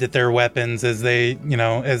grabbed at their weapons as they,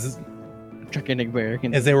 as Gigantic bear.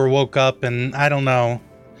 as they were woke up, and I don't know.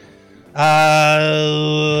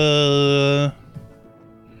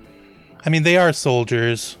 I mean, they are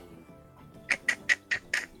soldiers.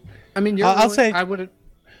 I mean, I'll say- I would.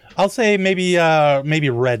 I'll say maybe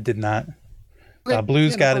Red did not.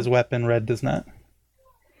 Blue's got his weapon. Red does not.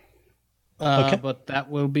 Okay. But that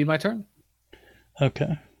will be my turn.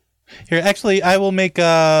 Okay. Here, actually, I will make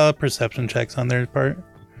perception checks on their part.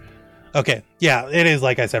 Okay. Yeah, it is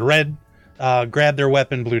like I said. Red grabbed their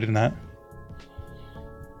weapon. Blue did not.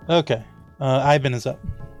 Okay. Ivan is up.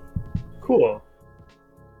 Cool.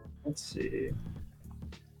 Let's see.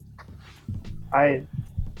 I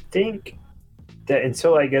think that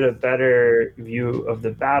until I get a better view of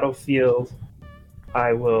the battlefield,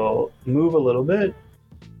 I will move a little bit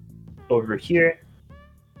over here,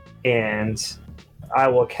 and I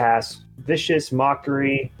will cast Vicious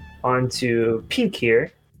Mockery onto Pink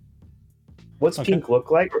here. What's Okay. Pink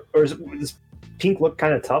look like? Or does Pink look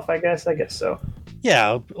kind of tough, I guess? I guess so.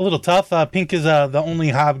 Yeah, a little tough. Pink is the only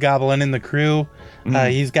hobgoblin in the crew.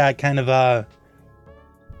 He's got kind of a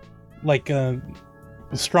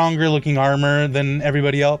stronger looking armor than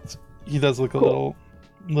everybody else. He does look a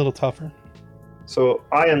little tougher. So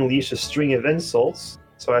I unleash a string of insults.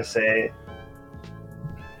 So I say,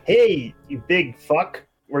 "Hey, you big fuck!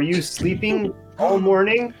 Were you sleeping all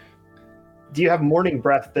morning? Do you have morning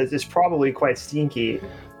breath that is probably quite stinky?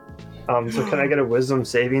 So can I get a wisdom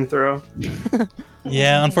saving throw?"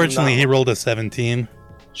 Yeah, unfortunately, No. he rolled a 17.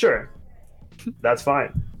 Sure, that's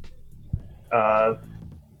fine. Yep,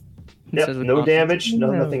 Says with no confidence. damage.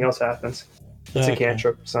 No. Nothing else happens. It's a Okay.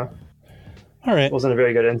 cantrip, so All right. it wasn't a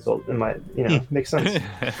very good insult. In my, makes sense.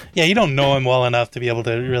 Yeah, you don't know him well enough to be able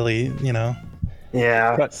to really,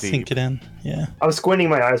 Yeah, Cut sink deep. it in. Yeah. I'm squinting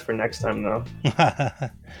my eyes for next time though.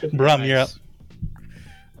 Brum, you're up.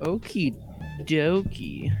 Okie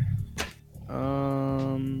dokie.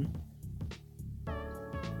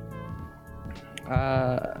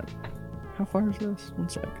 How far is this? 1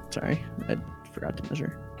 sec. Sorry, I forgot to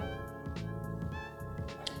measure.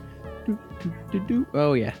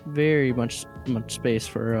 Oh yeah, very much space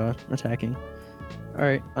for attacking. All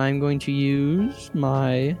right, I'm going to use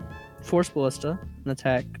my Force Ballista and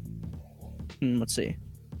attack. Let's see.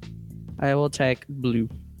 I will attack blue.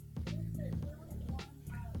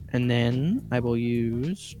 And then I will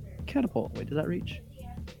use Catapult. Wait, does that reach?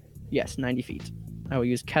 Yes, 90 feet. I will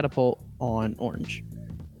use Catapult on orange.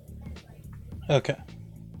 Okay.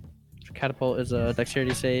 Catapult is a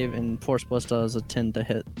dexterity save, and Force Ballista is a 10 to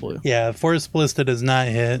hit blue. Yeah, Force Ballista does not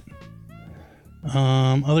hit.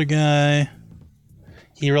 Other guy,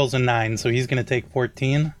 he rolls a 9, so he's going to take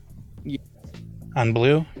 14. Yeah. On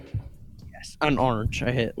blue? Yes. On orange,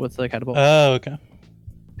 I hit with the Catapult. Oh, okay.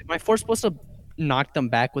 If my Force Ballista knocked them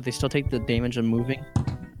back, would they still take the damage of moving?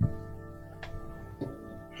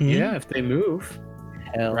 Hmm? Yeah, if they move.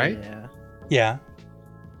 Hell Right? yeah. Yeah.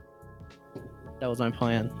 That was my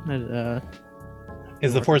plan.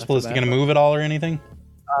 Is the Work Force off the Ballista going to bat. move at all or anything?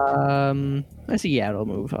 I see, yeah, it'll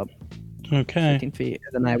move up Okay. 15 feet,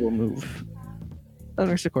 and then I will move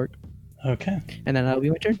another Cork, Okay. and then that'll be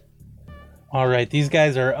my turn. All right, these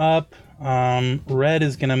guys are up. Red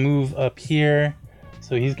is going to move up here.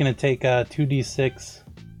 So he's going to take 2d6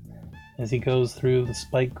 as he goes through the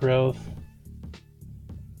spike growth.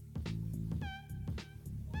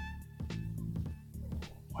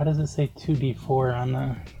 Why does it say 2d4 on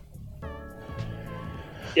the...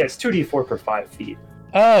 Yeah, it's 2d4 per 5 feet.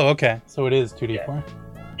 Oh, okay. So it is 2d4.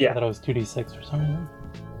 Yeah. I thought it was 2d6 for some reason.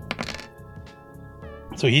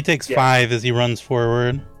 So he takes Yeah. 5 as he runs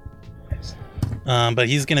forward. Yes. But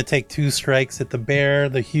he's going to take 2 strikes at the bear,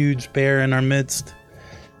 the huge bear in our midst.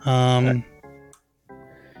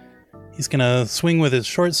 He's going to swing with his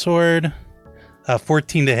short sword.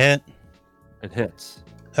 14 to hit. It hits.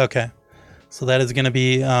 Okay. So that is going to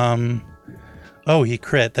be... oh, he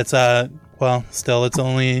crit. That's... well, still, it's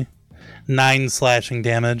only 9 slashing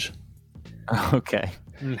damage. Okay.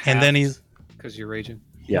 And then he's... Because you're raging.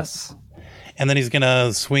 Yes. And then he's going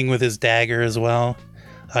to swing with his dagger as well.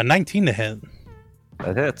 19 to hit.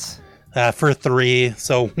 That hits. For 3,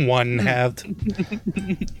 so 1 halved.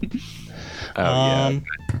 Oh, yeah.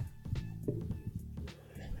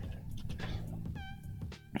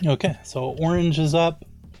 Okay, so orange is up.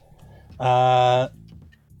 Yeah,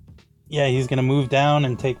 he's gonna move down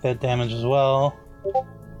and take that damage as well.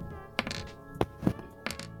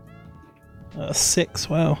 6,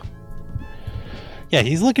 wow. Yeah,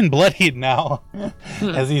 he's looking bloodied now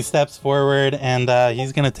as he steps forward, and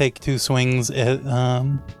he's gonna take 2 swings at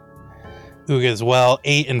Uga as well.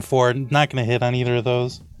 8 and 4, not gonna hit on either of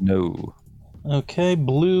those. No. Okay,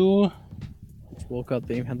 blue. Woke up,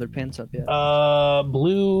 they even had their pants up yet.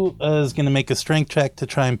 Blue is going to make a strength check to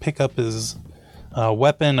try and pick up his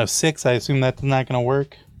weapon of 6. I assume that's not going to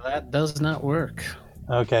work. That does not work.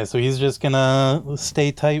 Okay, so he's just gonna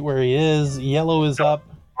stay tight where he is. Yellow is up.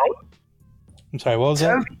 I'm sorry, what was It's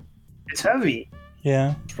that? heavy. It's heavy.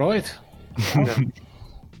 Yeah. Right.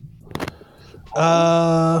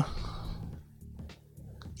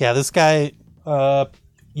 Yeah, this guy,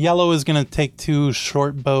 Yellow is gonna take 2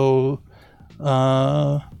 short bow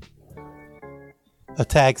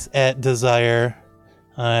attacks at Desire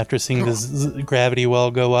after seeing this gravity well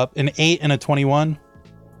go up. An 8 and a 21.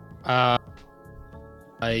 Yeah,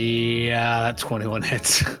 that 21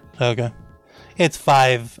 hits. Okay. It's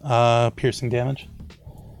 5 piercing damage.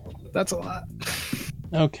 That's a lot.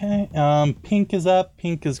 Okay. Pink is up.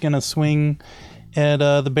 Pink is gonna swing at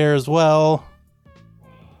the bear as well.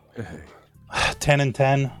 10 and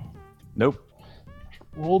 10. Nope.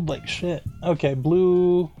 Rolled like shit. Okay,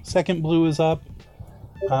 blue. Second blue is up.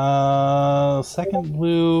 Second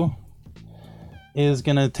blue is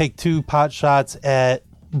gonna take 2 pot shots at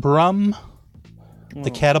Brum,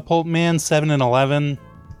 the catapult man. 7 and 11.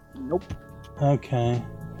 Nope. Okay.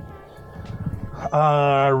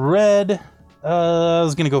 Red. I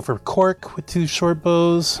was gonna go for Cork with 2 short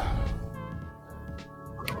bows.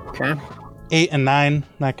 Okay. 8 and 9.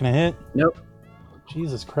 Not gonna hit. Nope.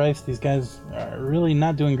 Jesus Christ, these guys are really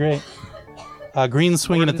not doing great. Green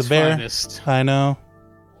swinging at the bear. Finest. I know.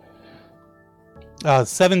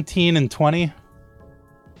 17 and 20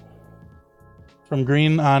 from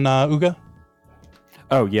green on Uga.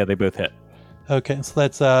 Oh, yeah, they both hit. Okay, so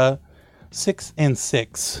that's 6 and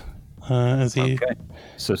 6. As he, Okay.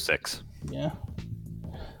 So 6. yeah.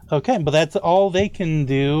 Okay, but that's all they can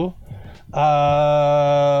do.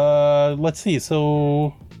 Let's see.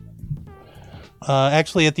 So,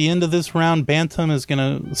 actually, at the end of this round, Bantam is going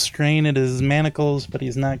to strain at his manacles, but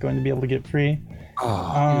he's not going to be able to get free.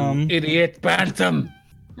 Idiot Bantam.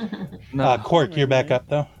 Cork, you're back up,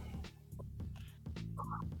 though.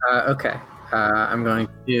 Okay. I'm going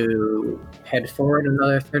to head forward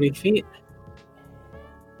another 30 feet.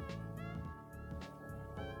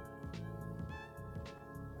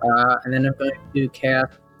 And then I'm going to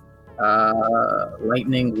cast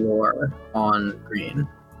Lightning War on green.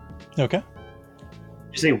 Okay. Did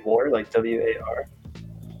you say war, like W-A-R?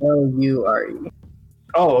 L-U-R-E.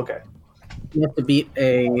 Oh, okay. You have to beat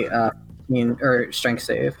a strength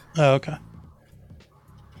save. Oh, okay.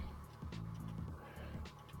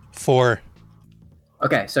 4.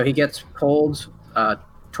 Okay, so he gets pulled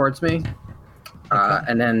towards me.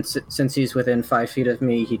 And then since he's within 5 feet of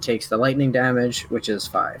me, he takes the lightning damage, which is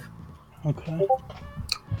 5. Okay.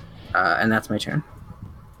 And that's my turn.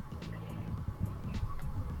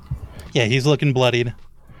 Yeah, he's looking bloodied.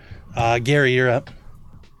 Gary, you're up.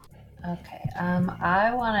 Okay.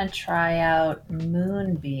 I want to try out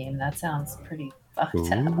Moonbeam. That sounds pretty fucked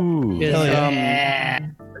up. Ooh. Is, Hell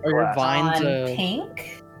are your vines On a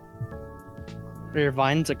pink? are your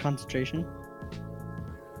vines a concentration?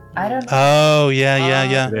 I don't know. Oh,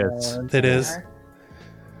 yeah. It is. It is.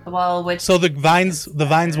 Well, which So the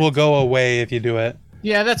vines will go away if you do it.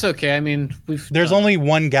 Yeah, that's okay. I mean, There's only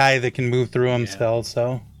one guy that can move through them still,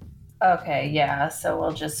 so okay, yeah. So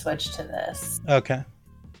we'll just switch to this. okay.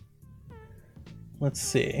 Let's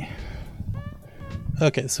see.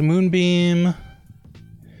 Okay, so Moonbeam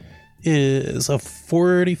is a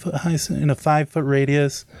 40-foot high in a 5-foot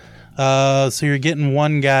radius. So you're getting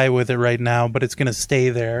one guy with it right now, but it's gonna stay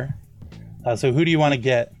there. So who do you want to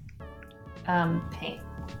get? Pink.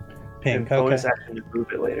 Pink. And bonus Okay. action to move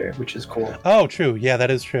it later, which is cool. Oh, true. Yeah, that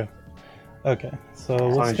is true. Okay, so As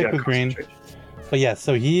long we'll as you stick have with green. concentration. But yeah,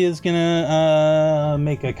 so he is gonna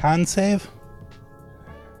make a con save.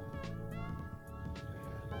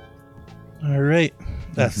 All right,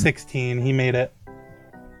 that's 16. He made it.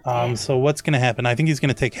 So what's gonna happen? I think he's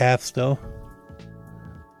gonna take half still.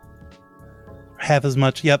 Half as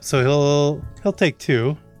much. Yep. So he'll take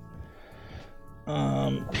 2.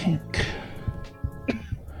 Pink.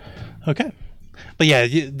 Okay. But yeah,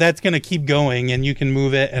 that's gonna keep going, and you can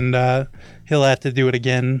move it, and he'll have to do it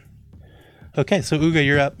again. Okay, so Uga,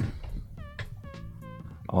 you're up.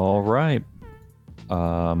 All right.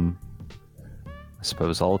 I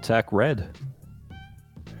suppose I'll attack red.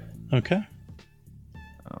 Okay.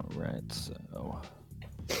 All right, so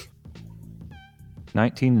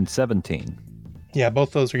 19 and 17. Yeah,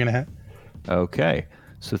 both those are gonna hit. Okay,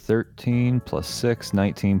 so 13 plus 6,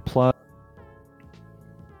 19 plus.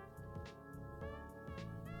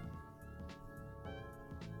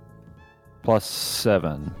 Plus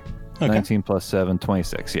 7. Okay. 19 plus 7,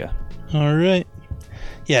 26, yeah. All right.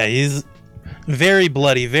 Yeah, he's very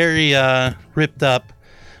bloody, very ripped up.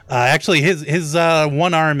 Actually, his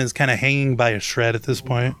one arm is kind of hanging by a shred at this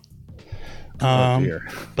point. Dear.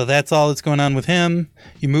 But that's all that's going on with him.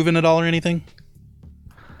 You moving at all or anything?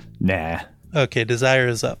 Nah. Okay, Desire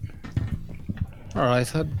is up. All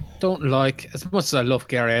right, I don't like, as much as I love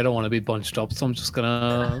Gary, I don't want to be bunched up, so I'm just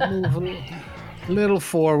gonna move a little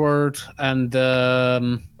forward. And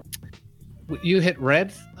you hit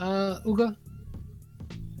red, Uga?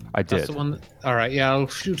 I That's did. the one. All right, yeah, I'll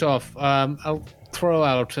shoot off. I'll throw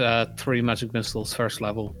out 3 magic missiles, first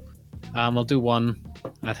level. I'll do one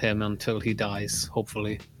at him until he dies,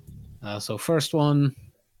 hopefully. So first one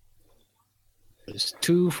is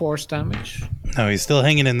 2 force damage. No, he's still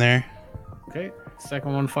hanging in there. Okay.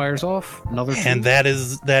 Second one fires off. Another 2. And that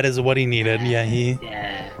is what he needed. Yeah, he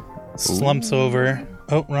slumps over.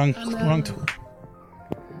 Oh, wrong tool.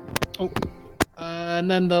 And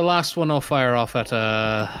then the last one I'll fire off at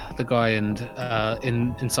the guy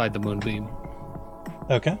inside the moonbeam,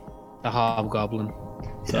 Okay. the hobgoblin.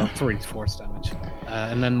 So Yeah. 3 force damage.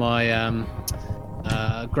 And then my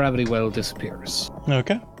gravity well disappears.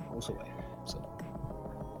 Okay. Goes away. So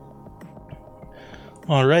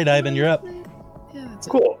All right, Ivan, you're up. yeah, that's it.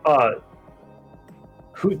 Cool. How's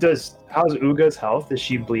Uga's health? Is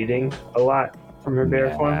she bleeding a lot from her bear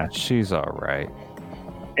Nah, form? she's all right.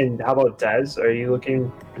 And how about Dez? Are you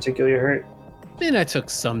looking particularly hurt? I mean, I took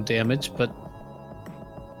some damage, but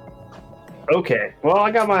Okay. Well,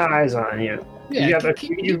 I got my eyes on you. yeah, You have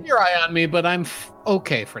keep your eye on me. But I'm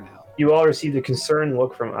okay for now. You all received a concerned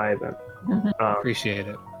look from Ivan. Appreciate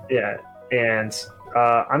it. Yeah, and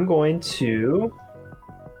I'm going to.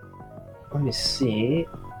 Let me see.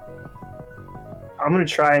 I'm going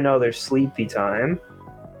to try another sleepy time.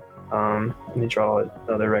 Let me draw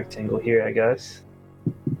another rectangle here, I guess.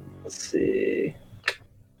 Let's see.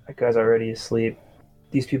 That guy's already asleep.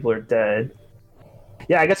 These people are dead.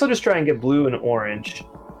 Yeah, I guess I'll just try and get blue and orange.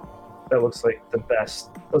 That looks like the best.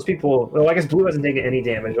 Those people. Well, I guess blue hasn't taken any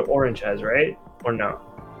damage, but orange has, right? Or no?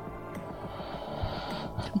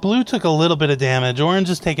 Blue took a little bit of damage. Orange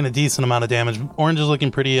is taking a decent amount of damage. Orange is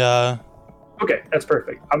looking pretty Okay, that's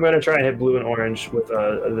perfect. I'm gonna try and hit blue and orange with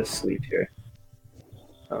this sleep here.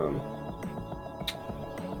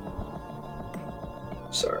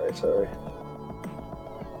 Sorry.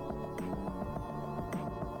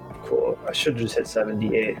 Cool. I should have just hit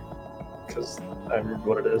 78 because I remember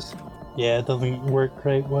what it is. Yeah, it doesn't work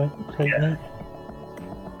quite right.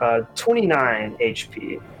 29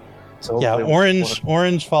 HP. So Yeah, hopefully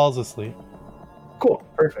orange falls asleep. Cool.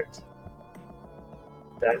 Perfect.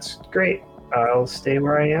 That's great. I'll stay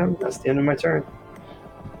where I am. That's the end of my turn.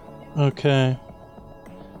 Okay.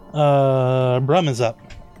 Brum is up.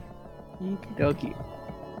 Okie dokie.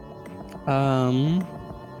 I'm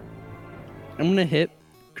gonna hit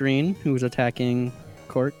Green, who's attacking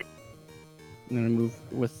Cork. I'm gonna move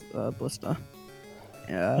with Ballista.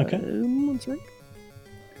 Okay. 1 sec.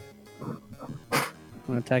 I'm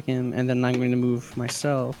gonna attack him, and then I'm going to move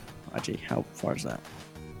myself. Actually, how far is that?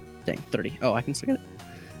 Dang, 30. Oh, I can still get it.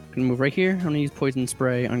 I'm gonna move right here. I'm gonna use Poison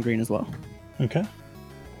Spray on Green as well. Okay.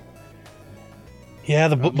 Yeah,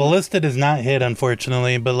 the ballista does not hit,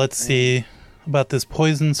 unfortunately, but let's see about this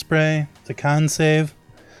poison spray. It's a con save.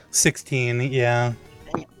 16, yeah.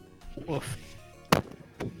 Oof.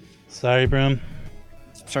 Sorry, Brum.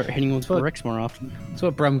 Start hitting with bricks more often. That's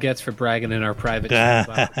what Brum gets for bragging in our private chat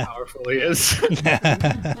about how powerful he is.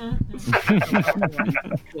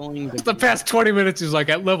 The past 20 minutes is like,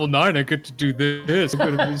 at level 9 I get to do this.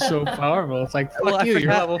 I'm gonna be so powerful. It's like, fuck Well, I you, you're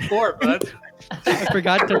forgot. level 4, bud. I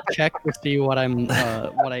forgot to check to see what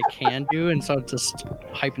what I can do, and so just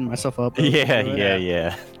hyping myself up.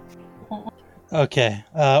 Yeah. Okay,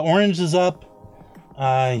 orange is up.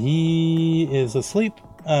 He is asleep.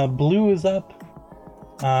 Blue is up.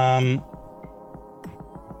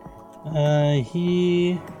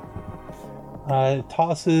 He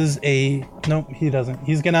tosses a... Nope, he doesn't.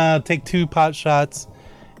 He's gonna take 2 pot shots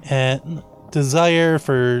at Desire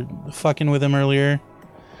for fucking with him earlier.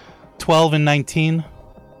 12 and 19.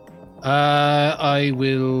 I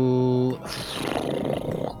will.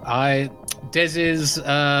 Dez's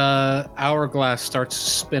hourglass starts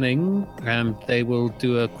spinning, and they will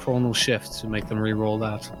do a chronal shift to make them re-roll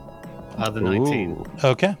that. The 19. Ooh.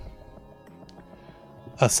 Okay.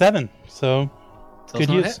 A 7. So So good it's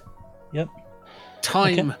not use. hit. Yep.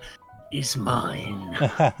 Time is mine.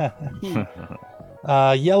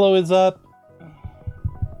 Yellow is up.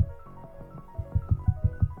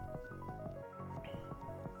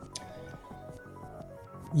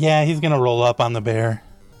 Yeah, he's gonna roll up on the bear.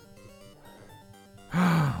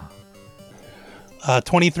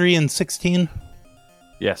 23 and 16.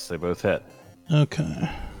 Yes, they both hit. Okay.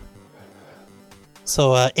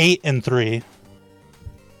 So 8 and 3.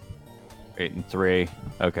 8 and 3.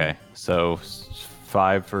 Okay, so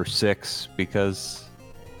 5 or 6 because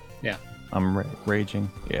Yeah. I'm raging.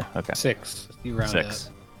 Yeah. Okay. 6. You round 6.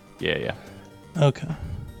 up. Yeah. Okay.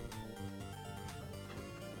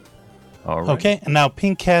 All right. Okay, and now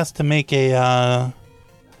Pink has to make a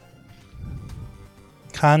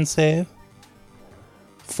con save.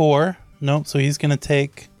 4. Nope, so he's going to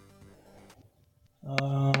take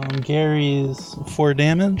Gary's 4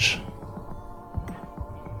 damage.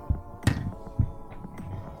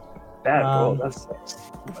 Bad roll. That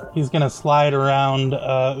sucks. He's going to slide around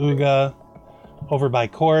Uga over by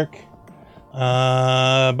Cork.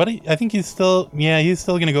 But I think he's still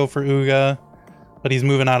going to go for Uga, but he's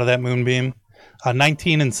moving out of that moonbeam.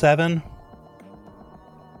 19 and 7.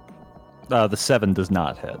 The 7 does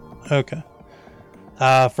not hit. Okay.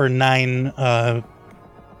 For 9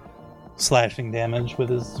 slashing damage with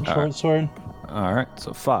his short sword. All right,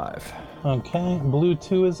 so 5. Okay, Blue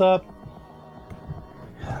 2 is up.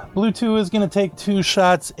 Blue 2 is going to take 2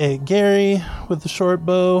 shots at Gary with the short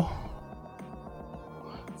bow.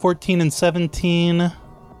 14 and 17.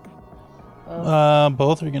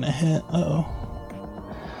 Both are going to hit. Uh-oh.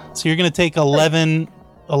 So you're going to take 11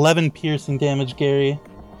 piercing damage, Gary,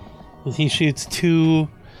 as he shoots 2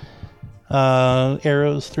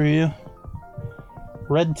 arrows through you.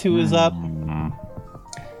 Red 2 is up.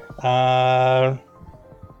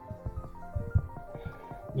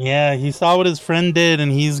 Yeah, he saw what his friend did, and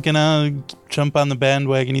he's gonna jump on the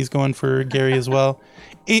bandwagon. He's going for Gary as well.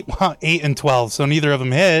 8 and 12, so neither of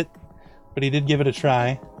them hit, but he did give it a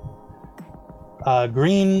try.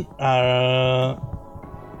 Green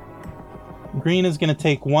is gonna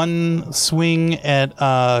take 1 swing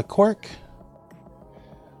at Cork.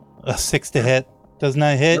 A 6 to hit. Does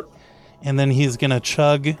not hit. Yep. And then he's gonna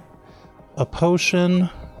chug a potion.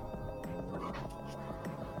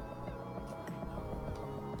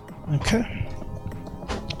 Okay.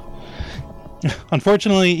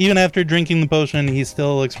 Unfortunately, even after drinking the potion, he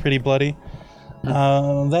still looks pretty bloody.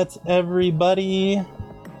 That's everybody.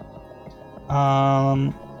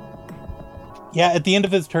 Yeah, at the end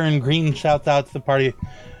of his turn, Green shouts out to the party,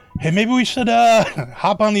 "Hey, maybe we should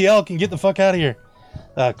hop on the elk and get the fuck out of here."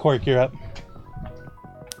 Cork, you're up.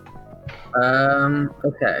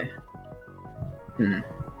 Okay.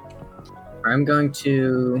 I'm going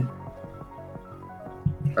to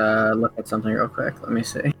look at something real quick. Let me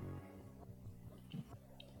see.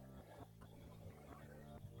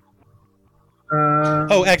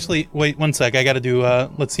 Oh, actually, wait 1 sec. I gotta do,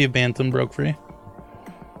 let's see if Bantam broke free.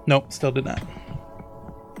 Nope, still did not.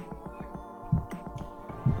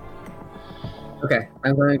 Okay,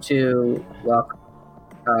 I'm going to walk,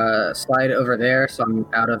 slide over there, so I'm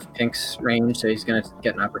out of Pink's range, so he's gonna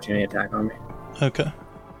get an opportunity attack on me. Okay.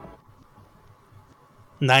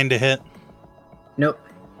 9 to hit. Nope.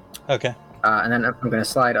 Okay. And then I'm going to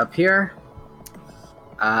slide up here.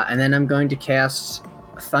 And then I'm going to cast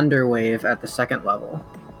Thunder Wave at the 2nd level.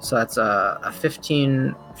 So that's a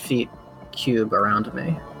 15 feet cube around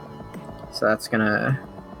me. So it's gonna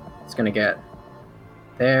get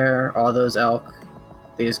there, all those elk,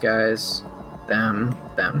 these guys, them.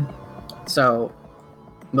 So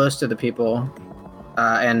most of the people,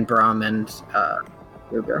 and Brahm and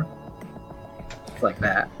Uga. Like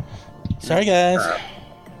that. Sorry, guys.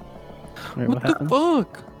 What the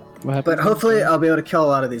fuck? What happened? But hopefully I'll be able to kill a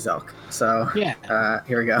lot of these elk. So Yeah.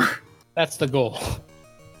 Here we go. That's the goal.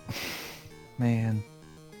 Man.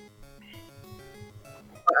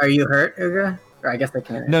 Are you hurt, Uga? Or I guess I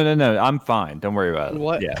can't. No. I'm fine. Don't worry about it.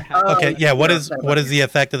 What? Yeah. Okay, yeah, what is the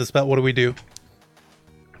effect of the spell? What do we do?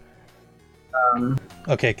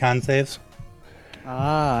 Okay, con saves.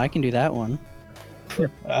 I can do that one.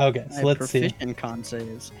 Okay, so let's see. Proficient con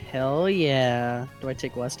saves. Hell yeah. Do I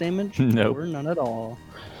take less damage? Nope. Or none at all.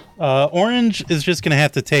 Orange is just gonna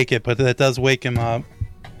have to take it, but that does wake him up.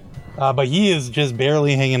 But he is just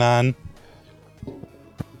barely hanging on.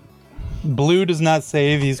 Blue does not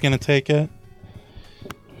save. He's gonna take it.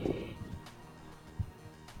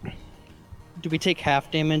 Do we take half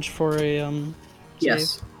damage for a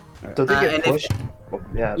Yes. save? So they get and pushed.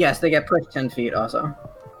 Yeah. Yes, they get pushed 10 feet also.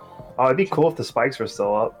 Oh, it'd be cool if the spikes were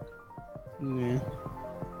still up. Yeah.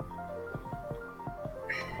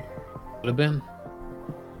 Would have been.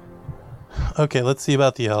 Okay, let's see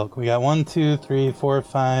about the elk. We got 1, 2, 3, 4,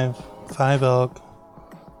 5. 5 elk.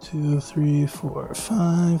 2, 3, 4,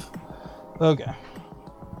 5. Okay.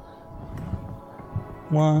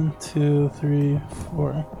 1, 2, 3,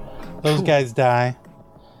 4. Those guys die.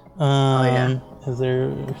 Yeah. As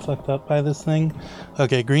they're fucked up by this thing.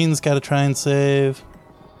 Okay, green's got to try and save.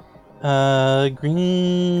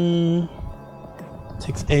 Green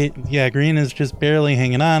takes 8. Yeah, green is just barely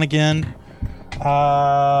hanging on again.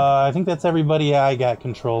 I think that's everybody I got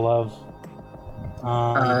control of.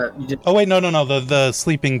 Oh wait, no. The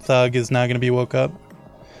sleeping thug is not going to be woke up,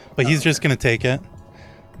 but he's just going to take it.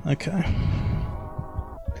 Okay.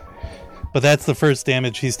 But that's the first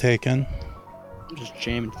damage he's taken. I'm just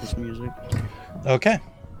jamming to this music. Okay.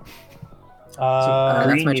 that's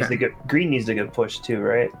Green my needs turn. Green needs to get pushed too,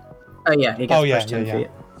 right? Oh yeah, he gets Oh, yeah, pushed 10 yeah. feet.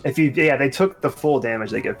 If they took the full damage,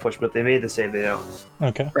 they get pushed, but if they made the save, they don't.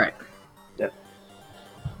 Okay. Right.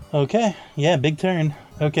 Okay. Yeah, big turn.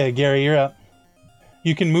 Okay, Gary, you're up.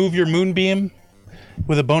 You can move your moonbeam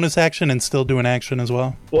with a bonus action and still do an action as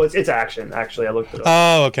well. Well, it's action. Actually, I looked it up.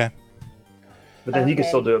 Oh, okay. But then you can Okay.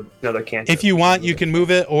 still do another cantrip. If you want, you can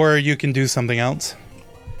move it, or you can do something else.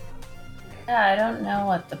 Yeah, I don't know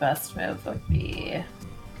what the best move would be.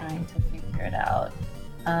 Trying to figure it out.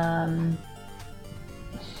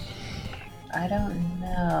 I don't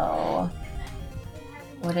know.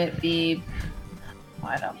 Would it be?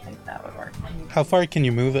 I don't think that would work. How far can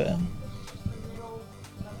you move it?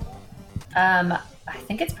 I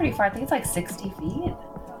think it's pretty far. I think it's like 60 feet.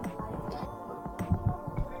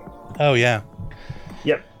 Oh, yeah.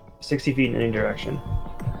 Yep, 60 feet in any direction.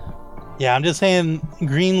 Yeah, I'm just saying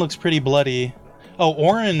green looks pretty bloody. Oh,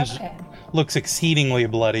 orange Okay. looks exceedingly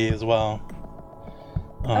bloody as well.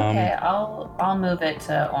 Okay, I'll move it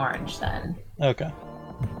to orange then. Okay.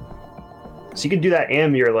 So you can do that,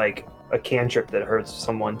 and you're like a cantrip that hurts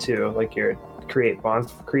someone too, like your create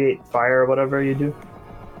fire or whatever you do.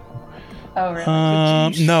 Oh really?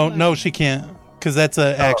 No, she can't, because that's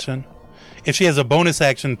an action. If she has a bonus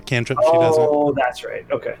action cantrip, she doesn't. Oh, that's right.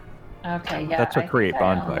 Okay. Okay, yeah. That's what I create think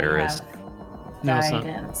I bonfire only is. have No, it's not.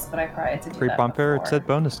 Guidance, but I tried to do Creep that bonfire. It before. said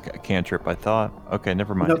bonus cantrip. I thought. Okay,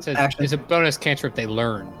 never mind. Nope. It's a, Action. it's a bonus cantrip they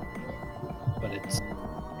learn, but it's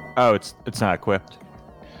Oh, it's not equipped.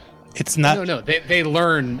 It's not. no. They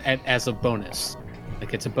learn as a bonus.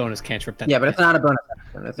 Like it's a bonus cantrip. That Yeah, but it's not a bonus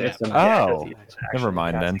action. It's Oh, It's never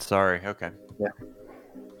mind actually then. Sorry. Okay. it's Yeah,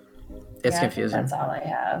 I think confusing. That's all I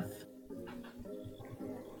have.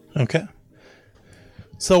 Okay.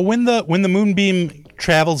 So when the moonbeam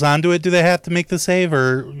travels onto it, do they have to make the save,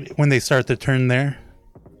 or when they start the turn there?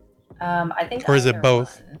 I think. Or is it either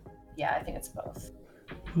both? one. Yeah, I think it's both.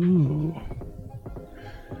 Ooh.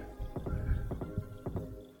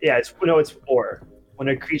 Yeah, it's or. When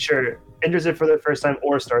a creature enters it for the first time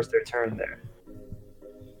or starts their turn there.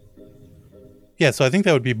 Yeah, so I think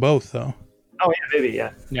that would be both, though. Oh yeah, maybe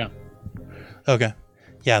yeah. Okay.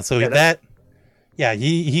 Yeah, so Yeah,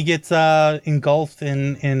 he gets engulfed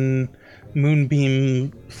in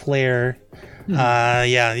moonbeam flare.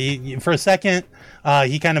 For a second,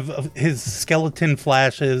 he kind of his skeleton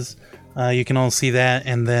flashes. You can all see that,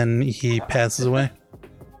 and then he passes away.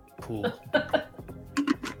 cool.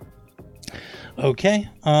 Okay.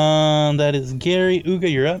 That is Gary.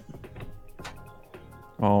 Uga, you're up.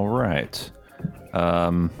 All right.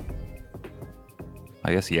 I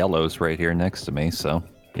guess yellow's right here next to me. So,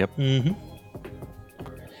 yep. Mm-hmm.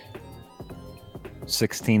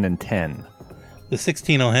 16 and 10. The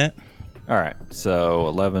 16 will hit. All right. So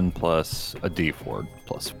 11 plus a D4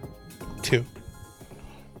 plus. 2.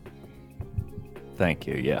 Thank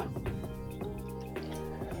you. Yeah.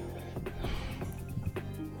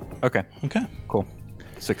 Okay. Okay. Cool.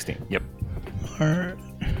 16. Yep. Alright.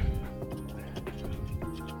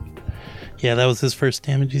 Yeah, that was his first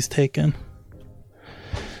damage he's taken.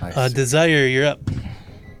 I see. Desire, you're up.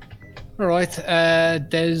 All right.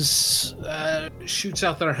 Des shoots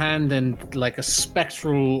out their hand, and like a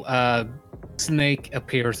spectral snake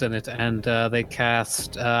appears in it, and they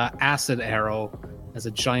cast acid arrow as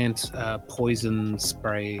a giant poison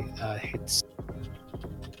spray hits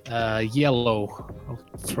yellow. I'll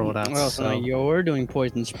throw it out. Well, so you're doing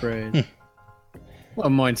poison spray. Well,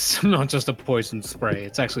 mine's not just a poison spray;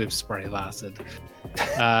 it's actually a spray of acid.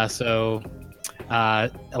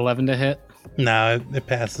 11 to hit. No, it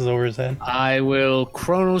passes over his head. I will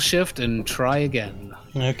chronal shift and try again.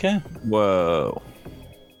 Okay. Whoa.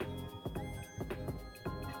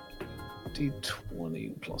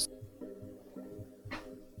 D20 plus.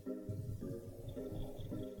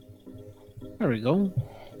 There we go.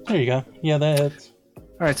 There you go. Yeah, that hits.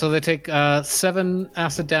 All right, so they take 7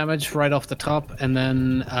 acid damage right off the top, and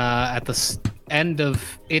then at the end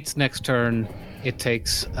of its next turn, it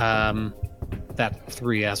takes that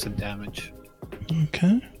 3 acid damage.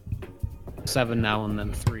 Okay. 7 now, and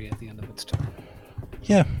then 3 at the end of its turn.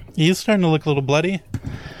 Yeah, he's starting to look a little bloody.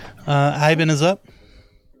 Ivan is up.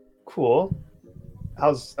 Cool.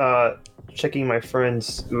 How's checking my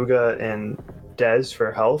friends Uga and Dez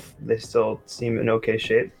for health? They still seem in okay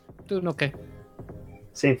shape. Doing okay.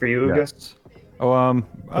 Same for you, Uga. Yes. Oh,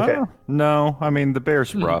 Okay. no. I mean, the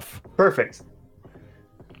bear's rough. Perfect.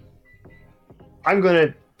 I'm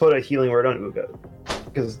gonna put a healing word on Uga,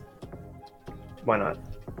 because why not?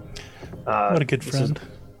 What a good this is- friend.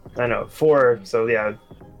 I know 4. So yeah,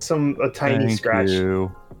 a tiny Thank scratch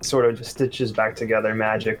you. sort of just stitches back together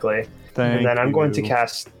magically, Thank and then I'm going to you.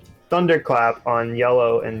 cast Thunderclap on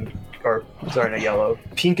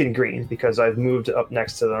pink and green because I've moved up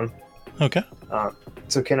next to them. Okay.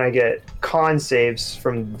 So can I get con saves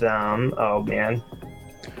from them? Oh man,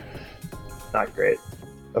 not great.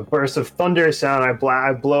 A burst of thunder sound. I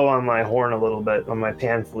blow on my horn a little bit on my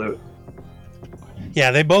pan flute.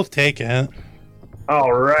 Yeah, they both take it.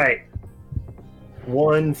 All right,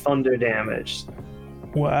 1 thunder damage.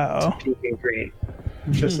 Wow. Pink and green,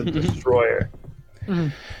 just a destroyer.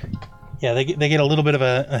 Yeah, they get a little bit of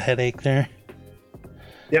a headache there.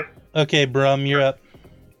 Yep. Okay, Brum, you're up.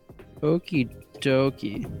 Okie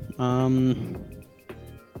dokie.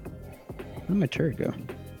 Where'd my turret go?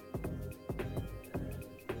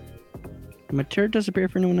 Did my turret disappear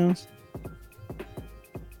for anyone else?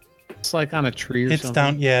 It's like on a tree or It's something.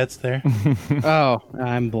 down. Yeah, it's there. Oh,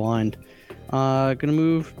 I'm blind. Gonna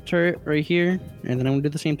move turret right here, and then I'm gonna do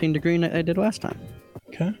the same thing to green I did last time.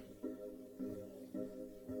 Okay.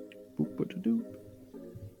 Boop-a-da-doop.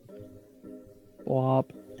 Blop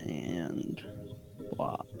and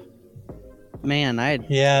blop. Man,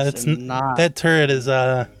 Yeah, it's not. that turret is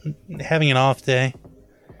having an off day.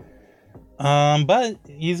 But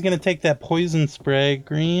he's gonna take that poison spray,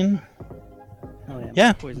 green. Oh, yeah.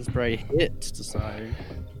 Yeah. Poison spray hits to side.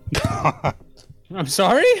 I'm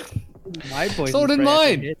sorry? My poison So did spray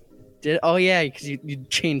mine. Did oh yeah, because you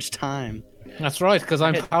changed time. That's right, because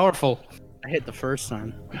I'm powerful. I hit the first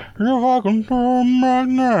time. You're welcome to my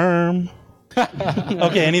name.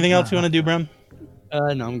 Okay, anything else you want to do, Brum?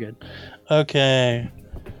 No, I'm good. Okay.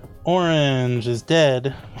 Orange is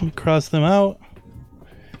dead. Let me cross them out.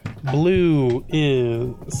 Blue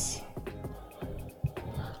is...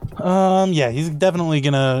 yeah, he's definitely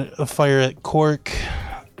gonna fire at Cork.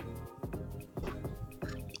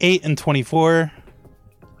 8 and 24.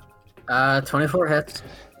 24 hits.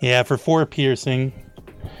 Yeah, for 4 piercing.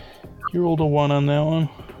 You rolled a 1 on that one.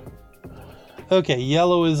 Okay,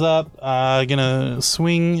 yellow is up. Gonna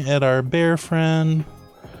swing at our bear friend.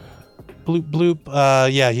 Bloop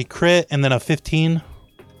bloop. Yeah, he crit and then a 15.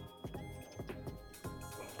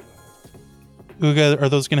 Uga, are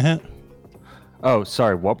those gonna hit? Oh,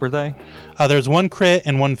 sorry. What were they? There's 1 crit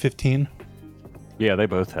and 1 15. Yeah, they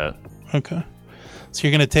both hit. Okay. So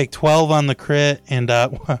you're gonna take 12 on the crit and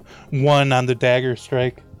 1 on the dagger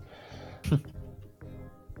strike.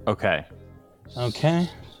 Okay. Okay.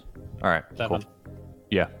 All right. 7. Cool.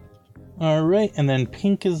 Yeah. All right, and then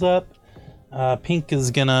Pink is up. Pink is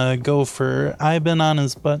gonna go for Ivan on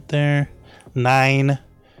his butt there. 9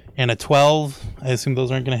 and a 12. I assume those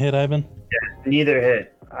aren't gonna hit Ivan. Neither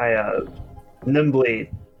hit. I nimbly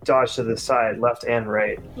dodged to the side, left and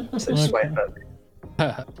right. So swipe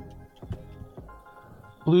up.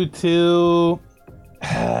 Blue 2.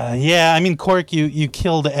 Yeah, I mean, Cork, you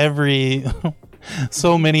killed every...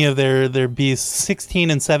 so many of their beasts. 16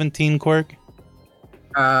 and 17, Cork.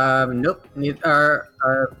 Nope.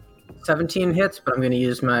 17 hits, but I'm going to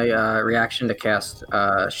use my reaction to cast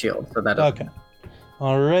shield. So that Okay.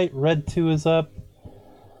 All right, red 2 is up.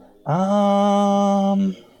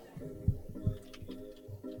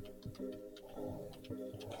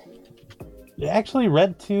 Actually,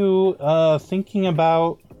 red 2, thinking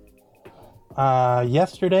about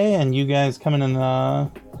yesterday and you guys coming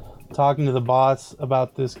and talking to the boss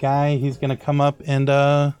about this guy, he's going to come up and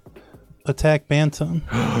attack Bantam.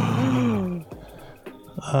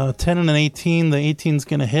 10 and an 18. The 18's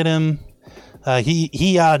going to hit him.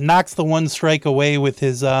 He knocks the one strike away with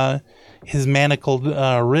his manacled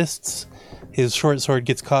wrists. His short sword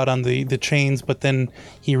gets caught on the chains, but then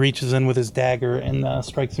he reaches in with his dagger and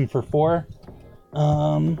strikes him for 4.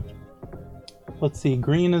 Let's see.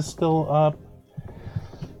 Green is still up.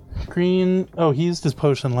 Green... Oh, he used his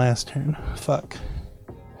potion last turn. Fuck.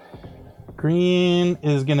 Green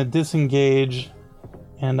is going to disengage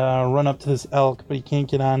and run up to this elk, but he can't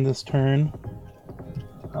get on this turn.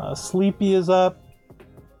 Sleepy is up.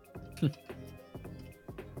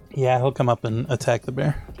 Yeah, he'll come up and attack the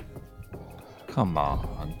bear. Come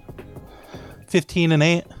on. 15 and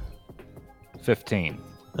 8. 15.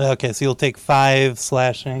 Okay, so you'll take 5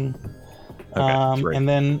 slashing. Okay, 3. And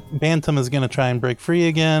then Bantam is going to try and break free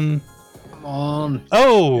again. Come on.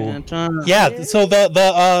 Oh! Bantam. Yeah, so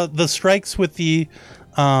the strikes with the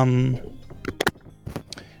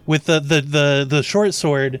short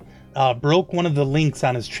sword broke one of the links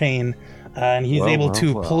on his chain, and he's able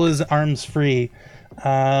to pull his arms free.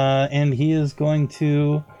 And he is going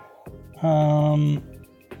to,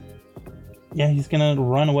 he's gonna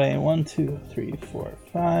run away. 1, 2, 3, 4,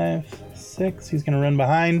 5, 6. He's gonna run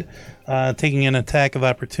behind, taking an attack of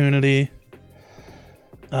opportunity.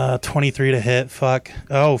 23 to hit. Fuck.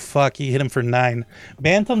 Oh fuck! He hit him for 9.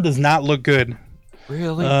 Bantam does not look good.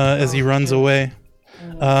 Really? As he runs away.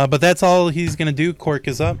 But that's all he's gonna do. Cork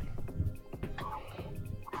is up.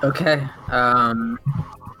 Okay.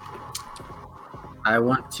 I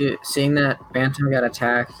want to, seeing that Bantam got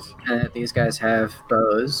attacked and that these guys have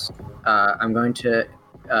bows, I'm going to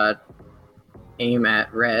aim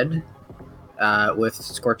at Red with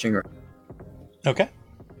Scorching Ray. Okay.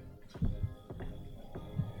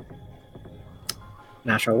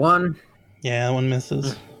 Natural 1. Yeah, that one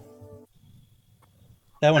misses.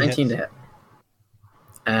 That one 19 hits. to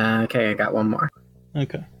hit. Okay, I got one more.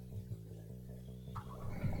 Okay.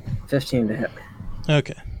 15 to hit.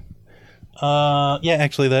 Okay. Yeah,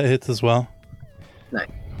 actually that hits as well. Nice.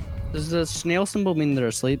 Does the snail symbol mean they're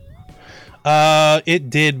asleep? It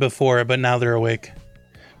did before, but now they're awake.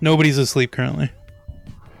 Nobody's asleep currently.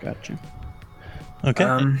 Gotcha. Okay.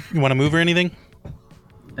 You want to move or anything?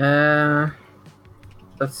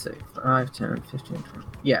 Let's see. 5, 10, 15, 20.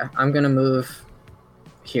 Yeah, I'm gonna move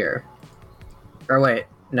here. Or wait,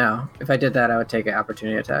 no. If I did that, I would take an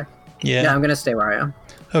opportunity attack. Yeah. Yeah, I'm gonna stay where I am.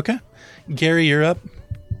 Okay. Gary, you're up.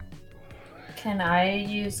 Can I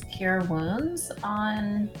use Cure Wounds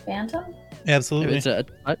on Bantam? Absolutely. Is it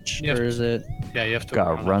a touch Yep. or is it? Yeah, you have to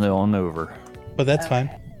Gotta run it on over. But that's Okay.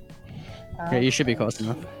 fine. Yeah, you should be close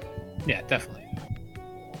enough. Yeah, definitely.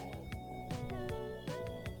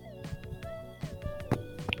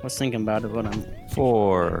 I was thinking about it, but I'm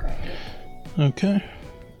 4. Okay.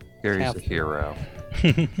 Gary's Half. a hero.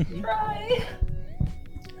 Try.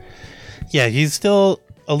 Yeah, he's still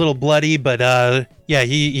a little bloody, but yeah,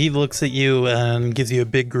 he looks at you and gives you a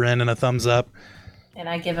big grin and a thumbs up. And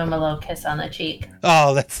I give him a little kiss on the cheek.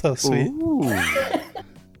 Oh, that's so sweet. Ooh.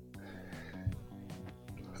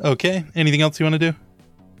 Okay. Anything else you want to do?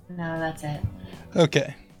 No, that's it.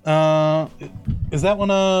 Okay. Is that one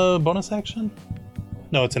a bonus action?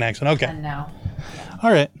 No, it's an action. Okay. And no.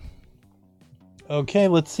 All right. Okay,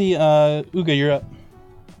 let's see. Uga, you're up.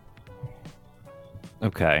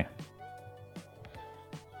 Okay.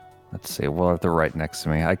 Let's see. Well, they're right next to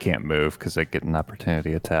me. I can't move because I get an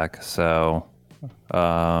opportunity attack. So,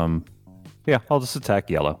 yeah, I'll just attack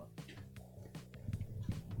yellow.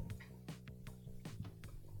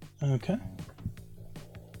 Okay.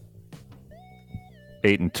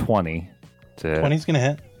 8 and 20. 20's gonna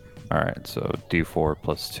hit. All right, so D4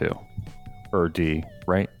 plus 2. Or D,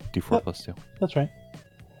 right? D4 Yep. plus 2. That's right.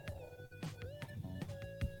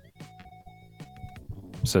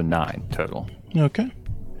 So 9 total. Okay.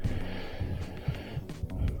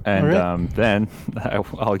 And Alright. then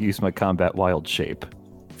I'll use my combat wild shape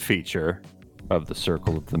feature of the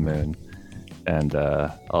circle of the moon. And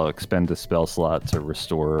I'll expend a spell slot to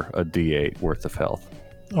restore a D8 worth of health.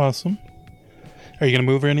 Awesome. Are you gonna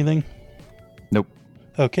move or anything? Nope.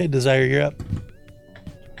 Okay, Desire, you're up.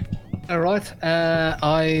 All right.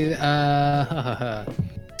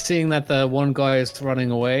 Seeing that the one guy is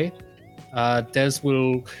running away, Des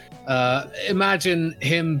will imagine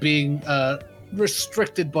him being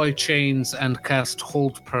restricted by chains and cast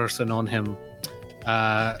Hold Person on him.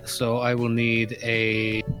 So I will need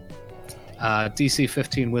a DC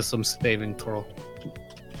 15 Wisdom saving throw.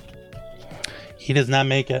 He does not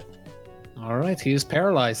make it. All right, he is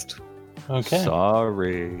paralyzed. Okay.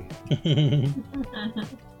 Sorry.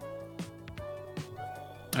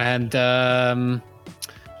 And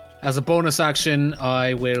as a bonus action,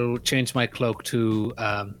 I will change my cloak to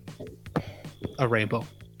a rainbow.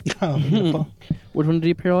 Oh, wonderful. Which one did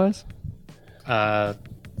you paralyze?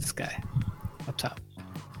 This guy up top,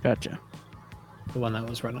 Gotcha. the one that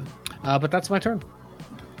was running. But that's my turn.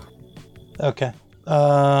 Okay.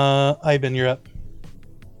 Ivan, you're up.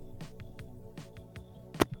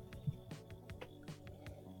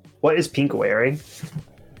 What is Pink wearing?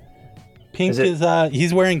 Pink Is it- is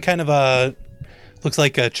he's wearing kind of a looks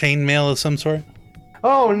like a chainmail of some sort.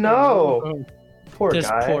 Oh no! Poor This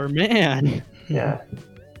guy. poor man. Yeah.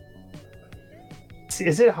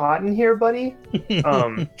 Is it hot in here, buddy?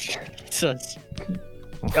 Jesus.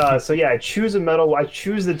 So yeah, I choose a metal. I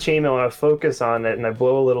choose the chainmail and I focus on it, and I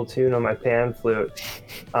blow a little tune on my pan flute.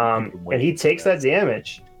 And he takes that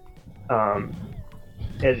damage.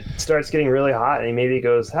 It starts getting really hot, and he maybe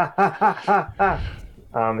goes ha ha ha ha ha.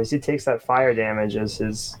 As he takes that fire damage as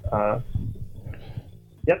his.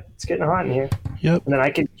 Yep, it's getting hot in here. Yep. And then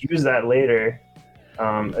I can use that later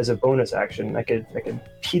as a bonus action, I could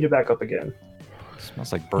heat it back up again.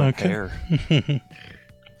 Smells like burnt hair.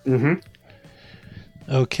 Mm-hmm.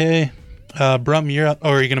 Okay. Brum, you're up.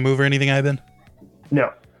 Oh, are you going to move or anything, Ivan?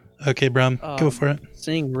 No. Okay, Brum, go for it.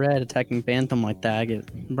 Seeing Red attacking Bantam like that,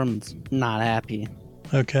 Brum's not happy.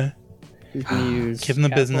 Okay. He's gonna use Give him the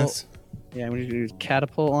catapult. business. Yeah, I'm gonna use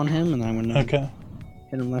catapult on him, and then I'm gonna Okay.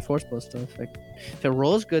 hit him with my force blow stuff. If it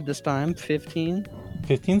rolls good this time, 15.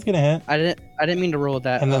 15's going to hit. I didn't mean to roll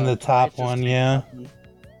that. And then the top it's just- one, yeah.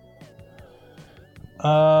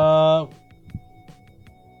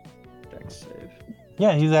 Dex save.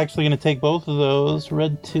 Yeah, he's actually going to take both of those.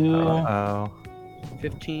 Red 2. Oh.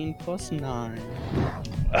 15 plus 9.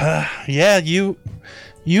 Yeah, you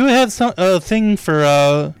had some thing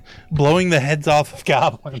for blowing the heads off of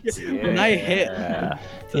goblins. When I hit the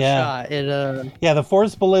Yeah. shot, it Yeah, the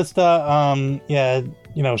force ballista,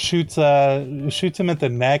 shoots him at the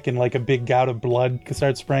neck, and like a big gout of blood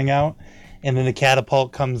starts spraying out, and then the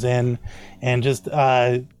catapult comes in, and just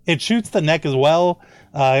it shoots the neck as well.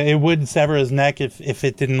 It would sever his neck if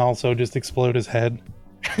it didn't also just explode his head.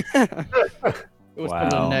 It was put in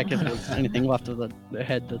the neck if there was anything left of the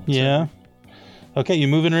head. Yeah. Okay, you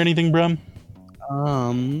moving or anything, Brum?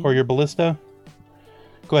 Or your ballista?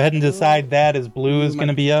 Go ahead and decide that as blue is going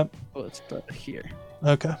to be up. Ballista here.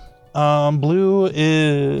 Okay. Blue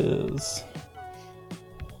is...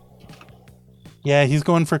 Yeah, he's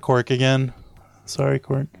going for Cork again. Sorry,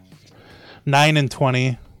 Cork. 9 and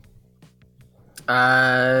 20.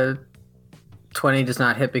 20 does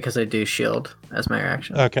not hit because I do shield as my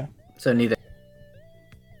reaction. Okay. So neither.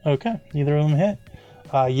 Okay, neither of them hit.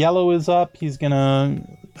 Yellow is up. He's gonna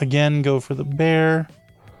again go for the bear.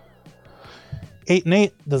 8 and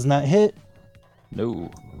 8 does not hit. No.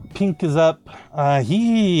 Pink is up. Does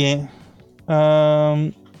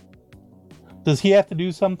he have to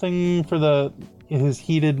do something for his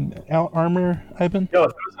heated armor, Ivan? No, if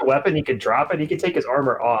it was a weapon, he could drop it. He could take his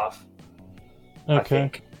armor off. I Okay.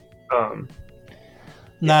 think.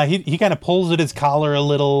 Nah, he kind of pulls at his collar a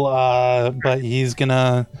little, but he's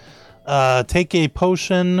gonna take a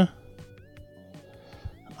potion,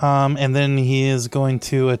 and then he is going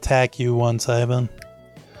to attack you once, Ivan.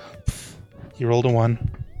 He rolled a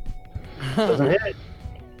 1. Doesn't hit.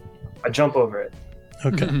 I jump over it.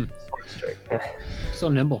 Okay. Sword strike. So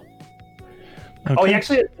nimble. Oh, he Okay.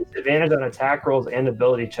 actually has disadvantage on attack rolls and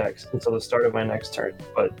ability checks until the start of my next turn,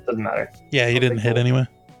 but it doesn't matter. Yeah, he didn't hit anyway.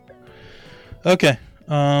 Okay.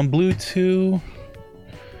 Blue 2.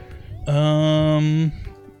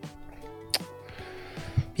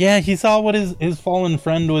 Yeah, he saw what his fallen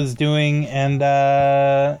friend was doing, and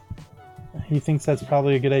he thinks that's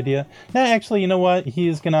probably a good idea. No, actually, you know what? He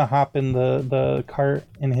is gonna hop in the cart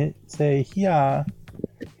and say, yeah.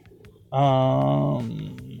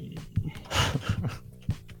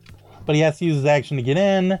 But he has to use his action to get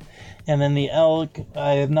in, and then the elk,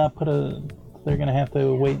 I have not put they're gonna have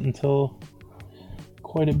to wait until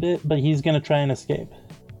quite a bit, but he's gonna try and escape.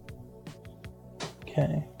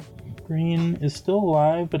 Okay. Green is still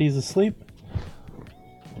alive, but he's asleep.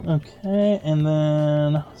 Okay, and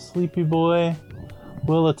then Sleepy Boy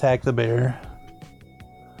will attack the bear.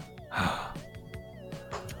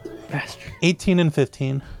 Bastard. 18 and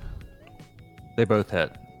 15. They both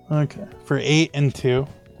hit. Okay. For 8 and 2.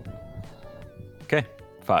 Okay.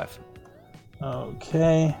 5.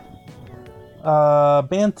 Okay.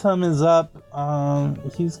 Bantam is up.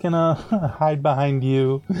 He's gonna hide behind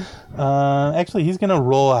you. Actually, he's gonna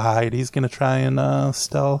roll a hide. He's gonna try and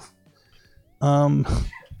stealth.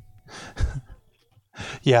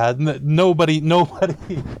 Yeah, nobody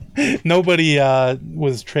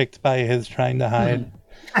was tricked by his trying to hide.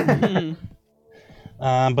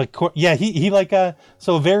 But he like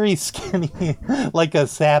so very skinny, like a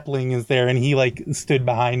sapling is there, and he like stood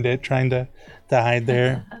behind it trying to hide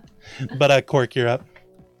there. But Cork, you're up.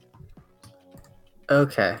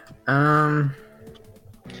 Okay. Ooh,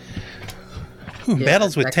 Yeah,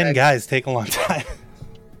 battles with that 10 guy- guys take a long time.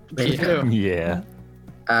 Yeah.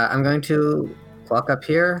 I'm going to walk up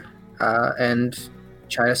here and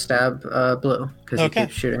try to stab Blue because he Okay.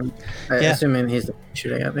 keeps shooting. Yeah. Assuming he's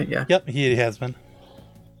shooting at me. Yeah. Yep, he has been.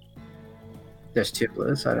 There's 2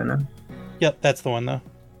 blues. I don't know. Yep, that's the one though.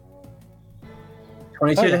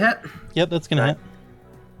 22 Oh, to yeah. hit. Yep, that's gonna Right.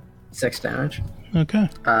 6 damage. hit. Okay.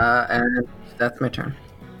 And that's my turn.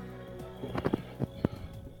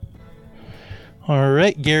 All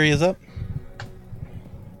right, Gary is up.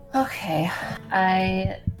 Okay,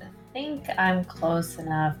 I think I'm close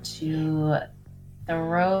enough to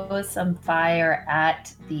throw some fire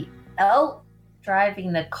at the elk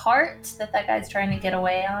driving the cart that guy's trying to get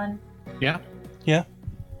away on. Yeah. Yeah.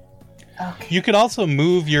 Okay. You could also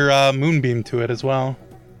move your moonbeam to it as well.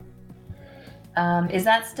 Is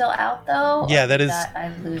that still out though? Yeah, Or that did is-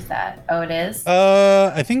 I lose that. Oh, it is.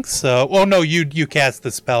 I think so. Oh no, you cast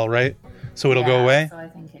the spell, right? So it'll go Yeah, away. So I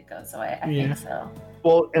think it goes away. I Yeah. think so.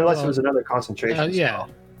 Well, unless it was another concentration. yeah. spell.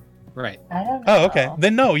 Right. I don't know. Oh, okay.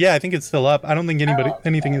 Then no, yeah, I think it's still up. I don't think Oh.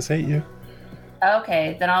 anything has hit you.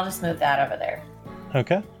 Okay, then I'll just move that over there.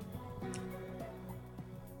 Okay.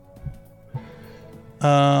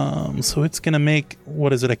 So it's gonna make,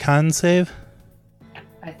 what is it, a con save?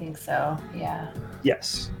 I think so. Yeah.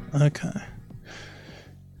 Yes. Okay.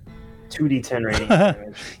 2d10 radiant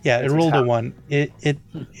damage. Yeah, it That's rolled a top. 1. It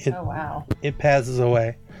Oh wow. it passes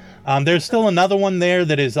away. There's still another one there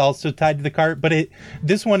that is also tied to the cart, but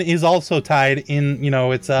this one is also tied in.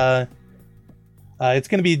 It's it's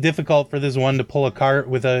going to be difficult for this one to pull a cart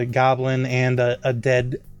with a goblin and a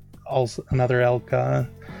dead, also another elk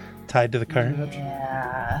tied to the cart.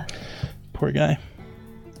 Yeah. Poor guy.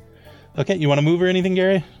 Okay, you want to move or anything,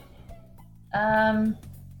 Gary?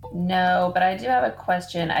 No, but I do have a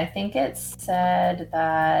question. I think it said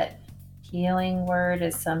that healing word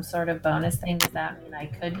is some sort of bonus thing. Does that mean I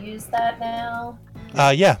could use that now?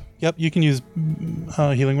 Yeah. Yep, you can use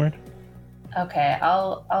healing word. Okay,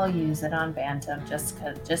 I'll use it on Bantam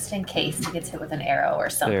just in case he gets hit with an arrow or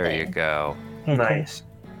something. There you go. Okay. Nice.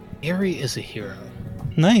 Gary is a hero.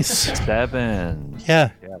 Nice. 7. Yeah.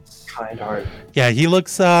 Yes. Kind heart. Yeah, he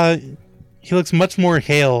looks much more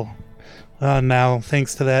hale now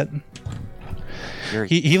thanks to that. Very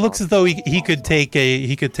He looks as though he could take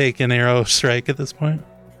an arrow strike at this point.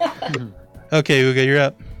 Okay, Uga, you're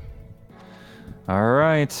up. All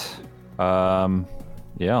right.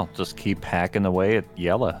 Yeah, I'll just keep hacking away at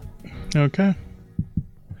Yella. Okay.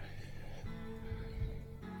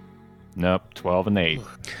 Nope, 12 and 8.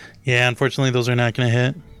 Yeah, unfortunately those are not going to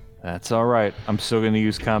hit. That's all right. I'm still going to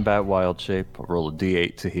use combat wild shape. I'll roll a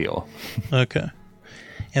d8 to heal. Okay.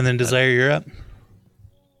 And then Desire, you're up.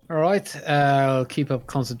 All right. I'll keep up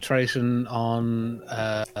concentration on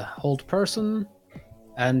hold person,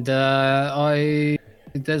 and Des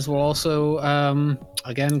will also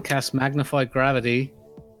again cast magnified gravity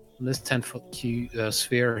on this 10-foot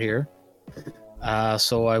sphere here.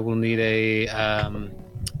 So I will need a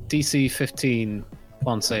DC 15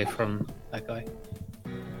 con save from that guy.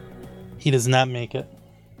 He does not make it.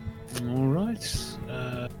 All right.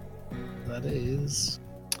 That is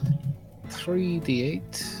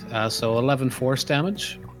 3d8. So 11 force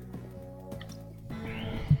damage.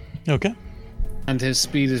 Okay. And his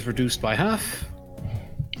speed is reduced by half.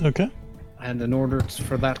 Okay. And in order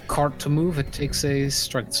for that cart to move, it takes a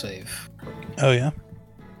strength save. Oh yeah.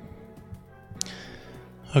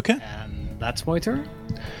 Okay. And that's my turn.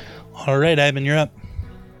 All right, Ivan, you're up.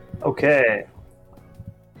 Okay.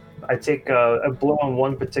 I take a blow on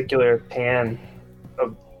one particular pan, a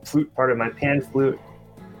flute part of my pan flute,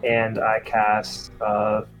 and I cast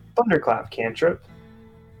Thunderclap cantrip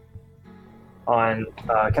on. Can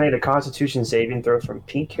I get a Constitution saving throw from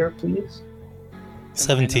Pink here, please?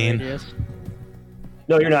 17.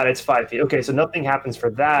 No, you're not. It's 5 feet. Okay, so nothing happens for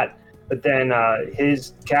that. But then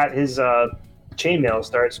his chainmail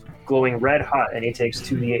starts glowing red hot, and he takes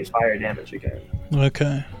 2d8 fire damage again.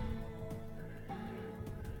 Okay.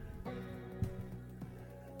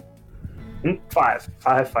 Five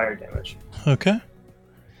fire damage, Okay.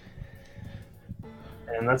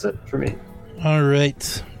 and that's it for me. All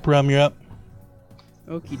right. Brum, you're up.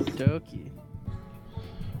 Okie dokie.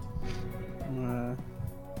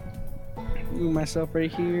 Move myself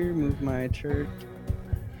right here, move my turret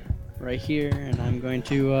right here, and I'm going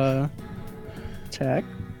to attack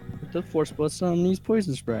with the Force Ballista on these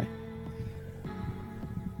poison spray.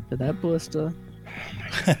 To that ballista.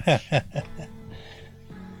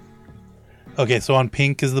 Okay, so on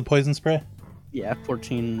Pink is the poison spray? Yeah,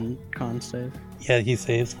 14 con save. Yeah, he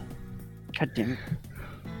saves. God damn it.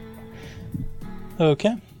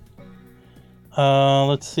 Okay.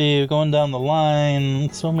 Let's see, going down the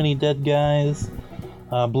line. So many dead guys.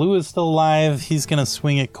 Blue is still alive. He's gonna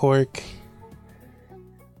swing at Cork.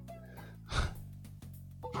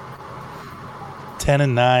 10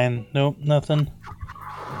 and 9. Nope, nothing.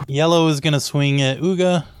 Yellow is gonna swing at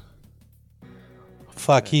Uga.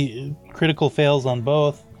 Fuck, he critical fails on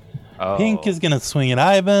both. Oh. Pink is gonna swing at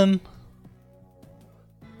Ivan.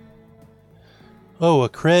 Oh, a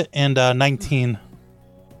crit and 19.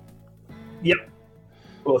 Yep.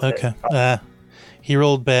 Both hit. Okay. He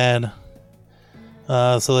rolled bad.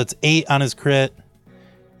 So that's 8 on his crit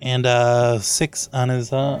and 6 on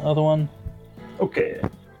his other one. Okay.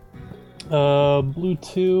 Blue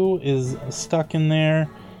 2 is stuck in there.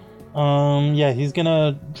 Yeah, he's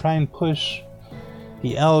gonna try and push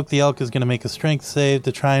The elk. The elk is going to make a strength save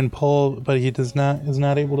to try and pull, but he is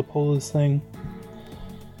not able to pull this thing.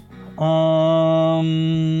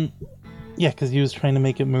 Yeah, because he was trying to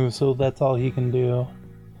make it move, so that's all he can do.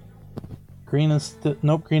 Green is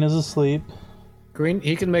Green is asleep. Green,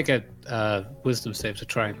 he can make a wisdom save to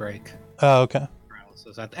try and break Oh, okay.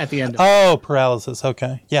 paralysis at the end. Oh, paralysis.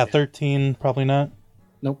 Okay. Yeah, 13. Probably not.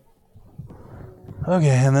 Nope. Okay,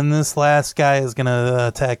 and then this last guy is going to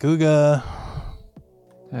attack Uga.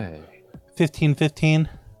 Hey, 15.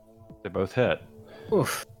 they both hit.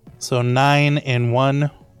 Oof. So 9 and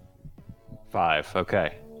 1. 5.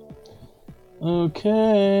 Okay.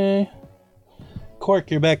 Okay.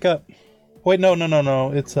 Cork, you're back up. Wait,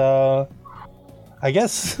 no. It's, I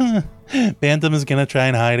guess Bantam is going to try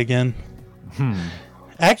and hide again.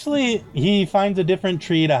 Actually, he finds a different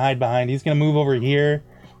tree to hide behind. He's going to move over here.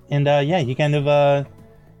 And, yeah, he kind of,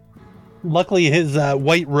 luckily his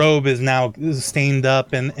white robe is now stained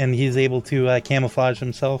up and he's able to camouflage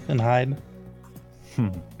himself and hide.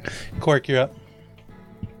 Cork, you're up.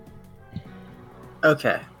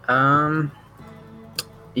 Okay.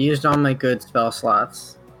 Used all my good spell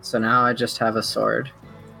slots, so now I just have a sword.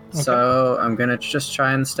 Okay. So I'm gonna just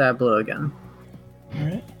try and stab Blue again. All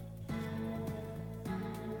right.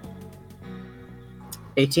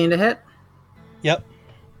 18 to hit, Yep.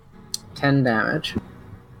 10 damage.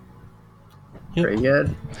 Yep. Pretty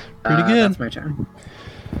good. Pretty good. That's my turn.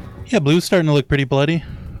 Yeah, Blue's starting to look pretty bloody.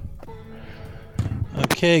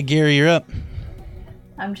 Okay, Gary, you're up.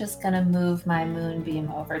 I'm just gonna move my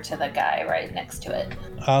moonbeam over to the guy right next to it.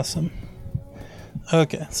 Awesome.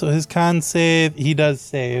 Okay, so his con save, he does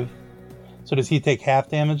save. So does he take half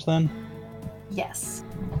damage then? Yes.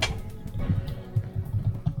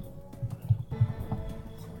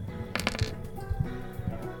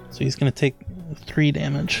 So he's going to take 3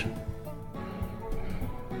 damage.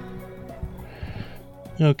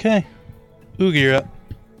 Okay. Ooga, you're up.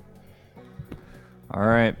 All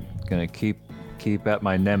right. Gonna keep at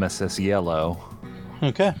my nemesis yellow.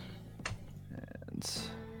 Okay. It's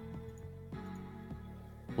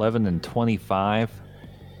 11 and 25.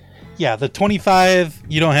 Yeah, the 25,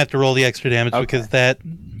 you don't have to roll the extra damage Okay. because that,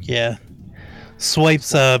 yeah,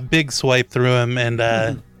 swipes a big swipe through him, and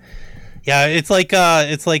yeah, it's like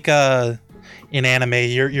in anime,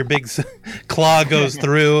 your big claw goes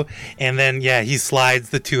through, and then yeah, he slides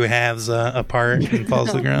the two halves apart and falls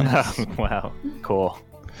to the ground. Wow, cool.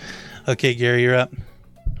 Okay, Gary, you're up.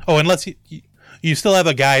 Oh, unless you still have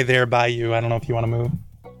a guy there by you. I don't know if you want to move.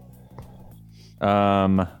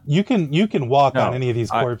 You can walk on any of these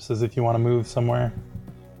corpses if you want to move somewhere.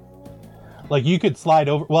 Like you could slide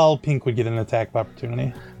over. Well, Pink would get an attack of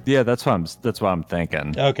opportunity. Yeah, that's what I'm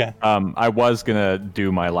thinking. Okay. I was gonna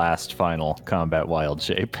do my last final combat wild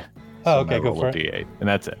shape. Oh, okay, I go roll for a it. D8, and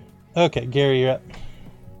that's it. Okay, Gary, you're up.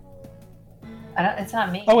 It's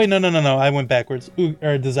not me. Oh wait, no. I went backwards.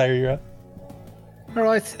 Desire, you're up. All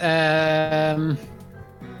right.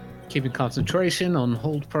 Keeping concentration on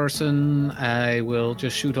hold person, I will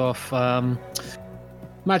just shoot off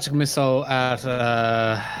magic missile at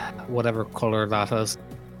whatever color that is.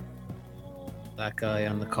 That guy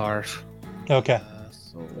on the cart. Okay.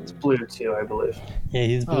 So It's blue too, I believe. Yeah,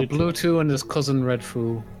 he's blue. Blue 2 and his cousin Red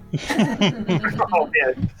Foo. Oh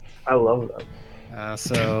man, I love them.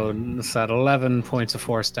 So it's at 11 points of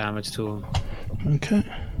force damage to him. Okay.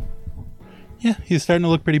 Yeah, he's starting to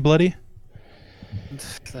look pretty bloody.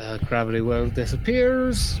 Gravity well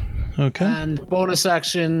disappears. Okay. And bonus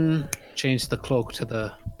action, change the cloak to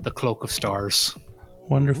the cloak of stars.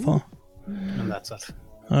 Wonderful. And that's it.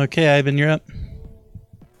 Okay, Ivan, you're up.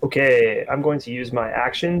 Okay, I'm going to use my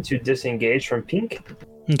action to disengage from Pink,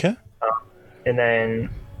 Okay. and then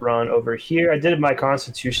run over here. I did my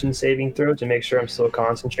Constitution saving throw to make sure I'm still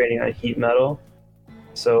concentrating on heat metal.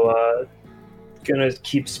 So, gonna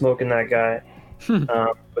keep smoking that guy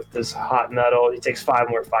with this hot metal. He takes 5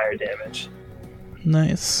 more fire damage.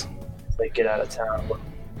 Nice. Like get out of town.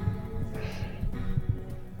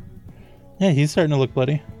 Yeah, he's starting to look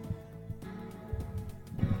bloody.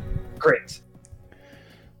 Great.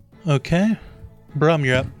 Okay. Brum,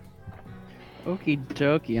 you're up. Okie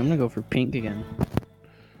dokie, I'm gonna go for Pink again.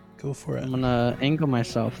 Go for it. I'm gonna angle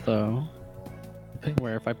myself though,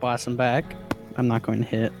 where if I boss him back, I'm not going to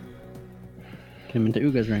hit. Get him into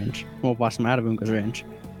Uga's range. Well, boss him out of Uga's range.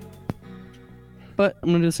 But I'm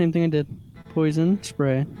gonna do the same thing I did. Poison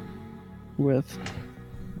spray with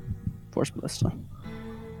Force Ballista.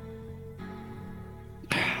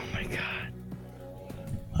 Oh my god.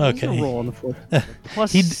 Okay. I'm gonna roll on the floor.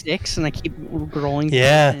 Plus He'd- 6, and I keep rolling.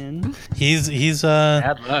 Yeah. in. He's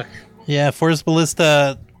Bad luck. yeah, Force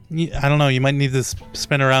Ballista I don't know. You might need to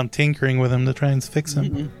spin around tinkering with him to try and fix him.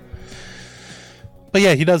 Mhm. But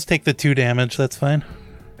yeah, he does take the 2 damage. That's fine.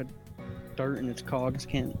 Dart in its cogs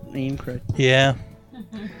can't aim correct. Yeah.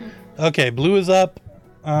 Okay, blue is up.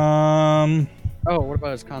 Oh, what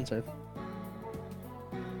about his con save?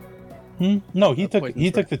 No, he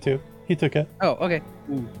Poison took the 2. He took it. Oh, okay.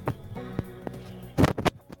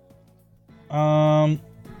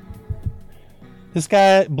 This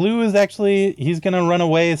guy, blue, is actually, he's gonna run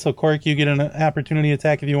away. So Cork, you get an opportunity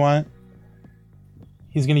attack if you want.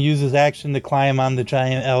 He's gonna use his action to climb on the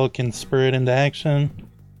giant elk and spur it into action.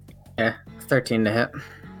 Yeah, 13 to hit.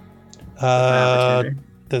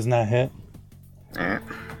 Does not hit. Alright.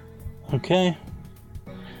 Okay.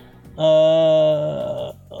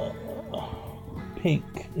 Pink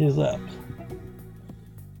is up.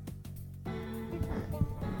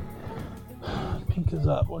 Pink is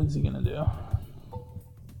up. What is he gonna do?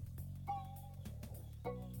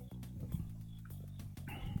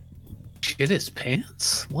 Shit his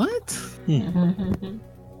pants? What?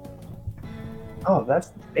 Oh,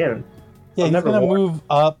 that's man. Yeah, I've he's never gonna worn- move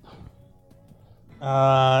up.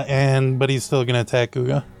 But he's still gonna attack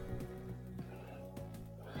Uga.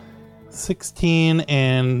 16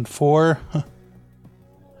 and 4.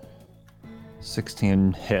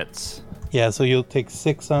 16 hits. Yeah, so you'll take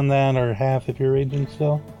 6 on that, or half if you're raging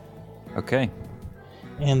still. Okay.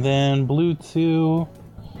 And then blue 2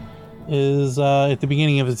 is at the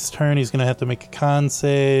beginning of his turn. He's gonna have to make a con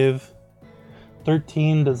save.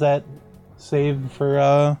 13. Does that save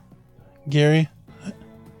for Gary?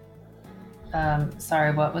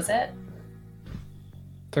 Sorry, what was it?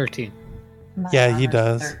 13. My Yeah, he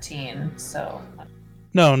armor's does. 13, so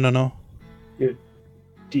No. Your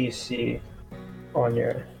DC on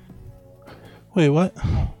your Wait, what?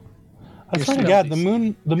 I Your swear to spell God, the DC.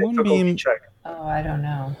 moonbeam. difficulty check. oh, I don't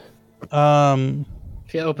know.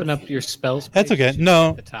 If you open up your spells, That's page, okay. you should No. see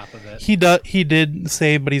at the top of it. He did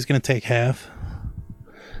save, but he's gonna take half.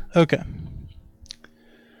 Okay.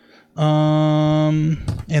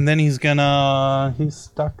 And then he's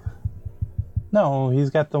stuck. No, he's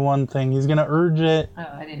got the one thing. He's gonna urge it Oh,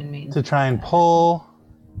 I didn't mean to try and pull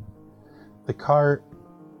the cart.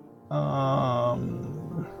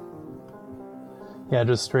 Yeah,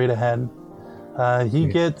 just straight ahead. He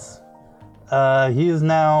is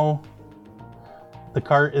now. The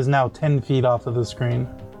cart is now 10 feet off of the screen.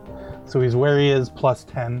 So he's where he is plus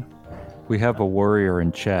 10. We have a warrior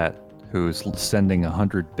in chat who's sending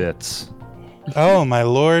 100 bits. Oh, my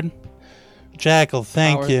lord. Jackal,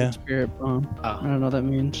 thank Power you. of the Spirit bomb. Oh. I don't know what that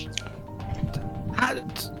means.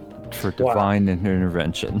 For divine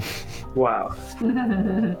intervention. Wow.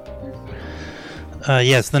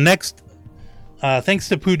 Yes, the next. Thanks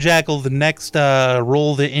to Pooh Jackal, the next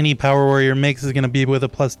roll that any Power Warrior makes is going to be with a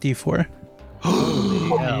plus D4.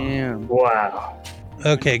 Damn. Wow.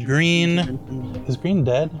 Okay, Green. Is Green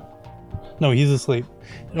dead? No, he's asleep.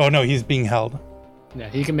 Oh, no, he's being held. Yeah,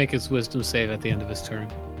 he can make his wisdom save at the end of his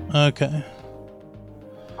turn. Okay.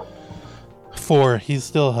 4. He's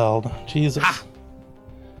still held. Jesus.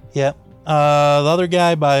 Yep. The other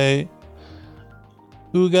guy by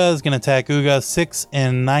Uga is going to attack Uga. 6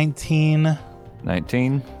 and 19.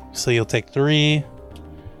 19. So you'll take 3.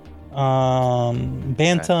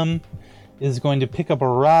 Bantam is going to pick up a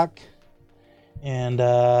rock and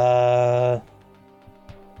how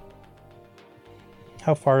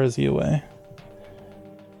far is he away?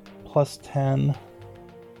 Plus 10.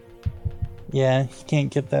 Yeah, he can't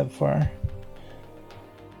get that far.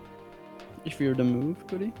 If you were to move,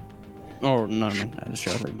 could he? Oh, no, I just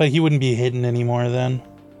shot him. But he wouldn't be hidden anymore then.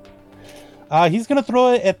 He's gonna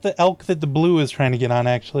throw it at the elk that the blue is trying to get on,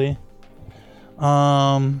 actually.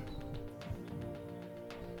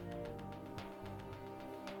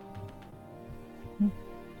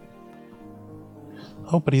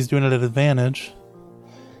 Oh, but he's doing it at advantage.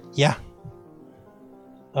 Yeah.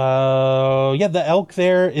 Yeah, the elk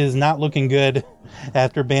there is not looking good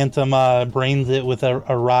after Bantam brains it with a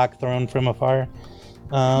rock thrown from afar.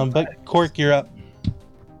 But Cork, you're up.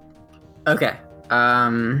 Okay.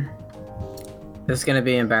 This is going to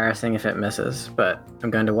be embarrassing if it misses, but I'm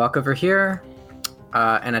going to walk over here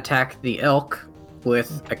and attack the elk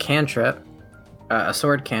with a cantrip, a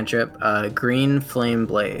sword cantrip, green flame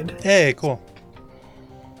blade. Hey, cool.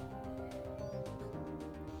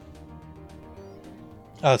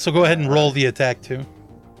 So go ahead and roll the attack too.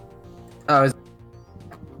 Oh,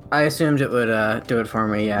 I assumed it would do it for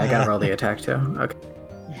me. Yeah, I gotta roll the attack too. Okay.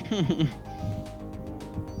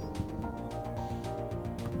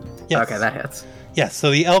 Yes. Okay, that hits. Yes.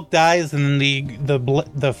 So the elk dies, and then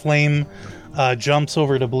the flame jumps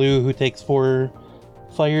over to blue, who takes 4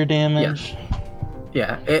 fire damage.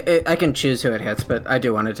 Yeah, I can choose who it hits, but I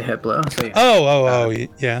do want it to hit blue. So yeah.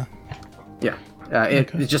 Yeah. Yeah. Okay.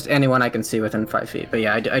 It's just anyone I can see within 5 feet. But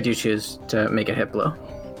yeah, I do choose to make it hit blue.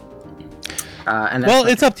 And that's Well,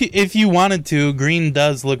 it's up to you. If you wanted to. Green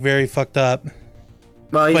does look very fucked up.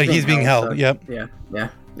 well, but he's being held. so- Yep.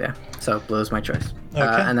 Yeah. So blue is my choice. Okay.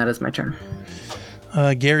 And that is my turn.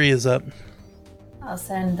 Gary is up. I'll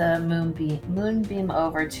send the moonbeam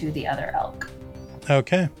over to the other elk.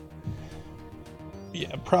 Okay.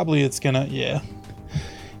 Yeah, probably it's gonna. Yeah.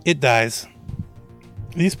 It dies.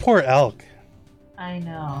 These poor elk. I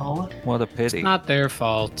know. What a pity. Not their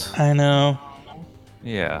fault. I know.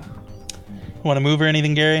 Yeah. Want to move or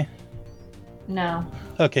anything, Gary? No.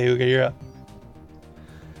 Okay, Uga, you're up.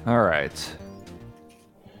 All right.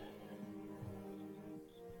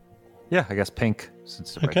 Yeah, I guess pink,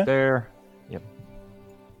 since it's Okay. right there. Yep.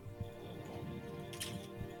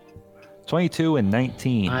 22 and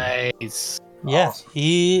 19. Nice. Yes,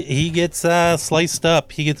 he gets sliced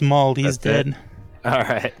up. He gets mauled. He's That's dead. All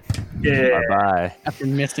right. Yeah. Bye-bye. After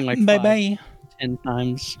missing like Bye 5, bye. 10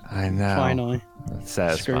 times, I know. finally. That's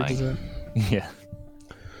Scourges satisfying. it. Yeah.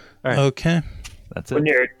 All right. Okay. That's it. When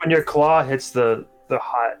your claw hits the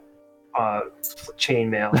hot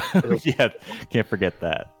chainmail. Yeah, can't forget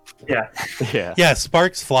that. Yeah. Yeah. Yeah,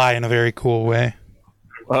 sparks fly in a very cool way,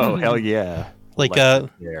 Oh, hell yeah. like yeah.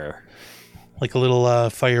 like a little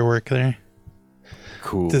firework there.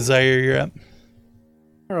 Cool. Desire, you're up.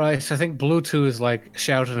 All right, I think Blue 2 is like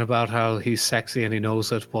shouting about how he's sexy and he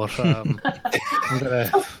knows it, but I'm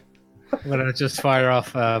gonna just fire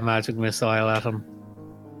off a magic missile at him.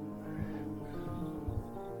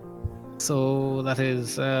 So that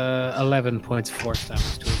is 11 points of force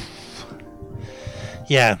damage to him.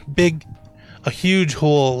 Yeah, a huge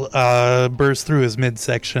hole bursts through his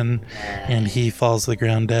midsection, and he falls to the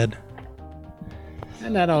ground dead.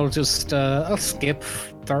 And then I'll just I'll skip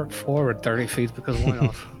forward 30 feet because why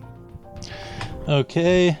not?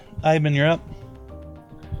 Okay, Ivan, you're up.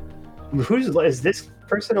 Is this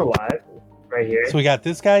person alive? Right here. So we got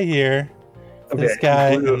this guy here, this Okay,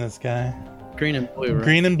 guy, blue. and this guy. Green and blue, right?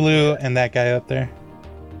 Green and blue, and that guy up there.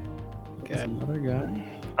 Okay, another guy.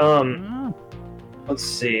 Let's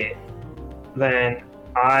see. Then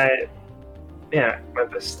my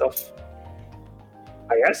best stuff.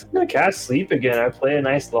 I guess I'm gonna cast sleep again. I play a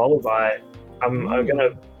nice lullaby. I'm gonna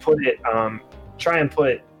put it try and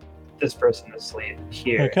put this person to sleep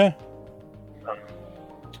here. Okay.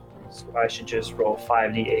 So I should just roll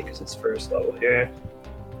 5d8 because it's first level here.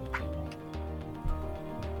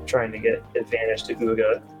 Trying to get advantage to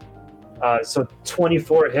Uga. So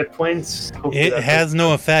 24 hit points. Hopefully It that's- has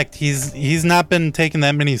no effect. He's not been taking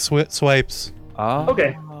that many swipes. Oh.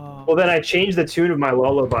 Okay. Well, then I changed the tune of my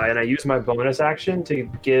lullaby and I used my bonus action to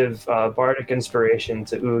give Bardic Inspiration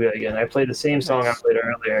to Uga again. I played the same song I played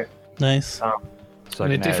earlier. Nice. So I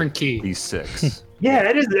In a can different add key. D6. Yeah,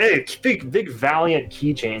 it is a big valiant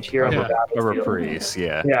key change here on the Yeah. A battlefield. reprise,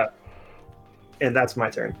 yeah. Yeah. And that's my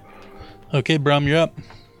turn. Okay, Brum, you're up.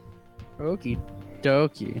 Okie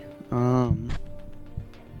dokie. I'm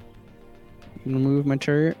gonna move my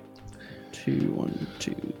turret to 1,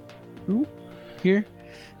 2, ooh, here.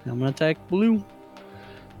 And I'm gonna attack blue.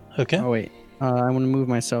 Okay. Oh wait, I'm gonna move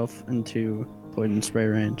myself into poison spray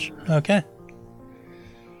range. Okay.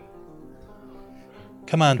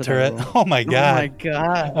 Come on, What did I turret. roll? Oh my Oh my god.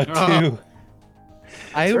 god! A 2.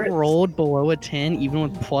 I Turret. rolled below a 10, even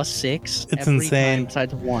with +6. It's every insane. time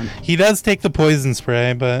besides 1. He does take the poison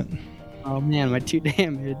spray, but Oh man, my 2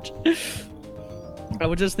 damage. I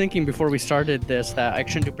was just thinking before we started this that I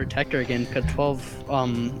shouldn't do protector again because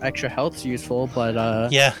 12 extra health's useful,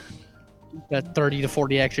 but yeah. that 30 to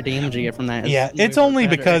 40 extra damage you get from that. Is Yeah, it's way only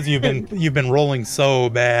better. because you've been rolling so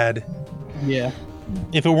bad. Yeah,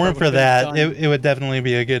 If it weren't for could've that, done. it would definitely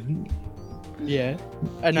be a good. yeah.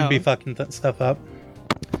 I You'd know. be fucking stuff up.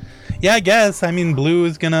 Yeah, I guess. I mean, blue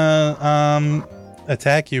is gonna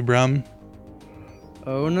attack you, Brum.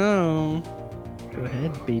 Oh no. Go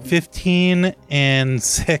ahead, baby. 15 and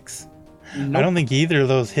 6. Nope. I don't think either of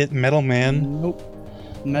those hit Metal Man. Nope.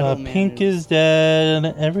 Metal Man Pink is dead.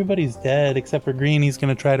 Everybody's dead except for Green. He's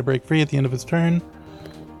gonna try to break free at the end of his turn.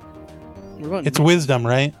 What about It's Wisdom,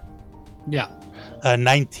 right? Yeah.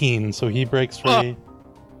 19, so he breaks free.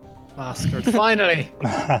 Bastard. Finally.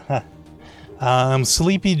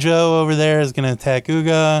 Sleepy Joe over there is gonna attack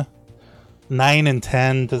Uga. 9 and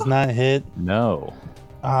 10 does not hit. No.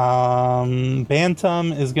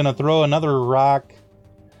 Bantam is gonna throw another rock.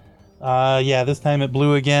 Yeah, this time it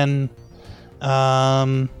blew again.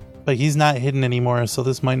 But he's not hidden anymore, so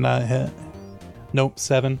this might not hit. Nope,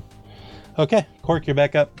 7. Okay, Cork, you're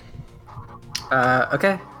back up.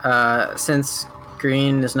 Okay. Since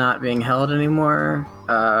green is not being held anymore.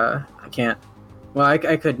 I can't. Well, I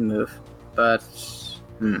could move, but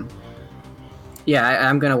yeah,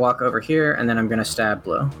 I'm gonna walk over here and then I'm gonna stab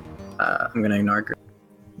blue. I'm gonna ignore green.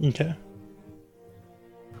 Okay.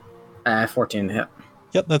 14 to hit.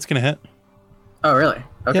 Yep, that's gonna hit. Oh, really?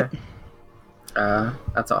 Okay. Yep.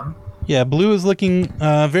 That's all. Yeah, blue is looking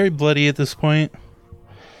very bloody at this point.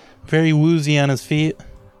 Very woozy on his feet.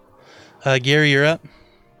 Gary, you're up.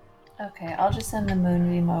 Okay, I'll just send the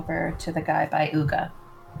moonbeam over to the guy by Uga.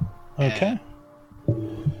 Okay.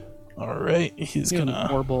 All right, he's An gonna.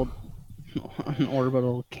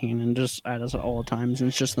 orbital cannon just at us at all times, and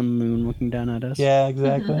it's just the moon looking down at us. Yeah,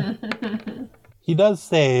 exactly. He does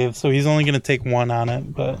save, so he's only gonna take 1 on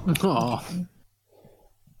it, but Oh,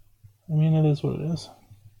 I mean, it is what it is.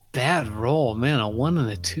 bad roll, man. A 1 and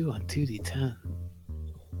a 2 on 2d10.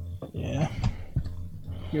 Yeah.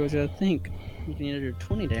 You always gotta think. You can either do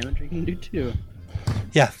 20 damage or you can do 2.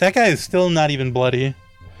 Yeah, that guy is still not even bloody.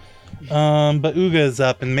 But Uga is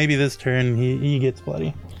up, and maybe this turn he gets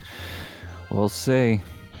bloody. We'll see.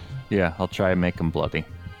 Yeah, I'll try and make him bloody.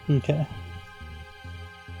 Okay.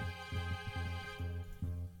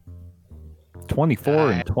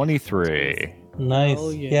 24 and 23. Nice. Oh,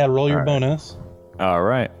 yeah. Yeah, roll your All right. bonus. All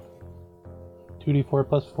right. 2d4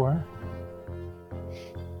 plus 4.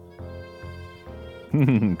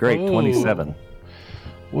 Great, Oh. 27.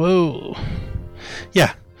 Whoa.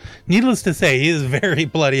 Yeah. Needless to say, he is very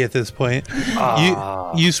bloody at this point.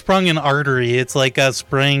 You sprung an artery. It's like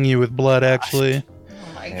spraying you with blood, actually.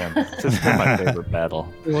 Oh my Damn, god. this is my favorite battle.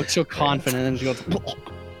 You look so confident, and she goes.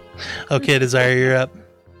 Okay, Desire, you're up.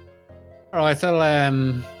 Alright,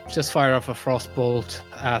 I'll just fire off a frostbolt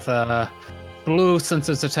at blue since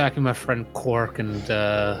it's attacking my friend Quark and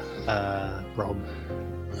Rob.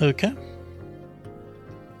 Okay.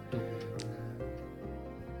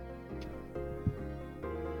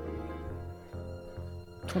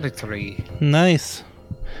 $23. Nice.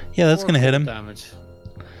 Yeah, that's 4 going to hit cold him. Damage.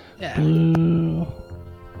 Yeah. Blue.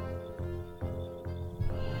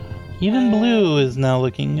 Even blue is now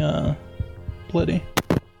looking bloody.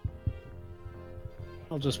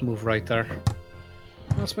 I'll just move right there.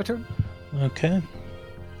 That's my turn. Okay.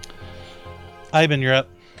 Ivan, you're up.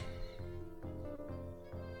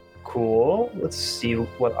 Cool. Let's see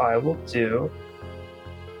what I will do.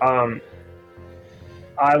 I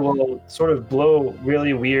will sort of blow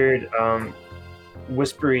really weird,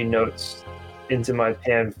 whispery notes into my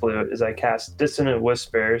pan flute as I cast Dissonant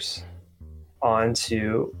Whispers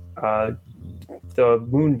onto the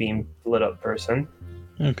moonbeam lit up person.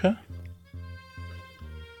 Okay.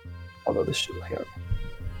 Although this should here.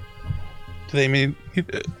 Do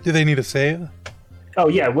they need a save? Oh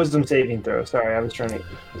yeah, wisdom saving throw. Sorry, I was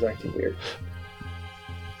acting weird.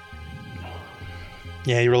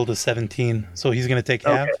 Yeah, he rolled a 17, so he's gonna take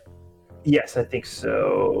half. Okay. Yes, I think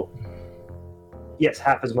so. Yes,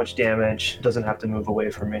 half as much damage. Doesn't have to move away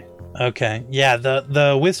from me. Okay. Yeah,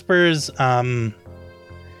 the whispers. Yeah,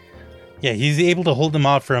 he's able to hold them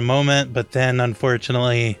off for a moment, but then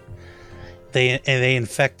unfortunately, they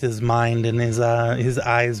infect his mind and his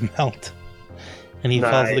eyes melt, and he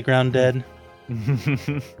falls to the ground dead.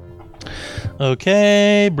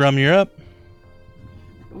 Okay, Brum, you're up.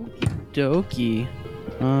 Dokie.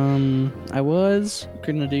 I was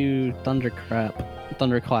gonna do thunderclap.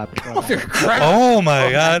 Oh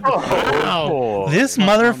my god! Oh, This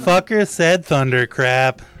motherfucker said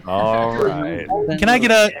thundercrap. all right. Can I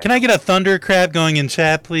get a thundercrap going in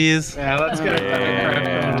chat, please? Yeah, let's get a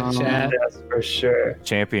Yeah. in the chat. Yes, for sure.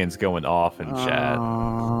 Champion's going off in chat.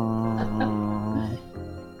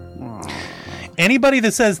 Anybody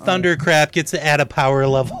that says thundercrap gets to add a power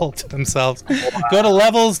level to themselves. Go to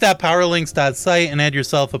levels.powerlinks.site and add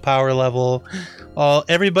yourself a power level.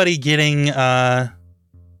 Everybody getting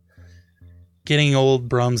old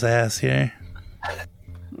Brum's ass here.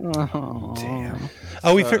 Damn.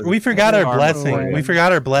 Oh, we forgot our blessing. away. We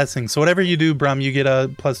forgot our blessing. So whatever you do, Brum, you get a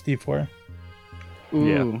plus D4.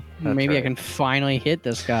 Ooh, that's maybe I right. can finally hit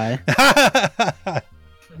this guy.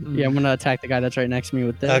 Yeah, I'm gonna attack the guy that's right next to me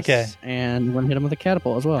with this. Okay. And I'm gonna hit him with a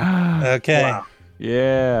catapult as well. Okay. Wow.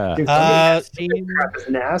 Yeah. Dude, Uh, crap is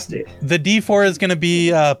nasty. The D4 is going to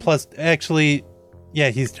be plus. Actually,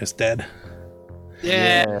 yeah, he's just dead.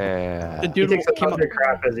 Yeah. The He dude takes a came up. thunder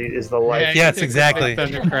crap as he is the life. Yes, exactly.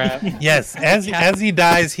 Thundercrap. Yes, as he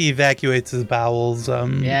dies, he evacuates his bowels.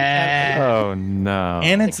 Yeah. Oh no.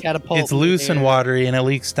 And The catapult it's loose and midair. watery, and it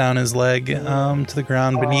leaks down his leg to the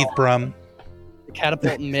ground beneath Brum. The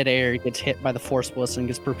catapult in midair gets hit by the force blitz and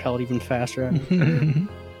gets propelled even faster.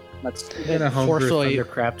 That's Get a homebrew forcefully,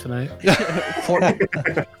 Thundercrap tonight.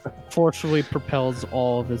 forcefully propels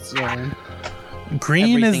all of its.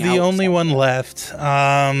 Green is everything the else only on one left.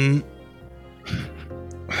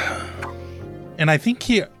 And I think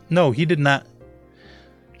he did not.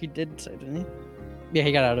 He did save, didn't he? Yeah,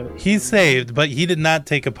 he got out of it. He saved, but he did not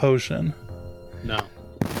take a potion. No,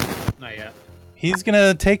 not yet. He's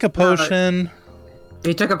gonna take a potion.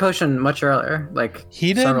 He took a potion much earlier, like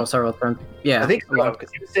He did? several turns. Yeah, I think so, long-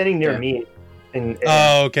 because he was standing near Yeah. me. And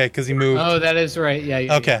Oh, okay, because he moved. Oh, that is right.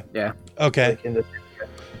 Yeah. Okay. Yeah. Okay. like, in the,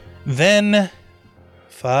 Then,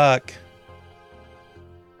 fuck.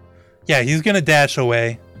 Yeah, he's gonna dash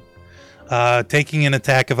away, taking an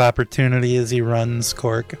attack of opportunity as he runs.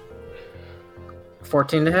 Cork.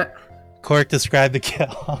 14 to hit. Cork, describe the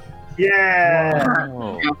kill. yeah.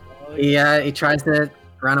 Oh. He tries to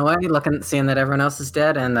run away, seeing that everyone else is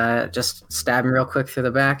dead, and just stab him real quick through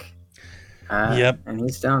the back. Yep. And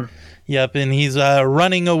he's down. Yep, and he's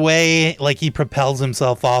running away like he propels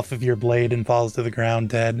himself off of your blade and falls to the ground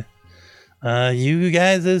dead. You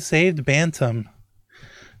guys have saved Bantam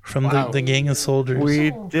from Wow. the gang of soldiers.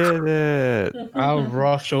 We did it. I'll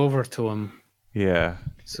rush over to him Yeah.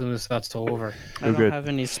 as soon as that's over. I don't good. have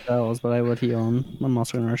any spells, but I would heal him. I'm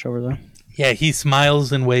also gonna rush over there. Yeah, he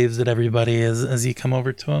smiles and waves at everybody as you come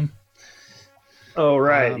over to him. Oh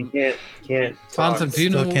right, you can't. talk. Phantom, do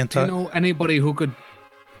Still you can't talk. know anybody who could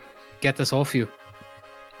get this off you?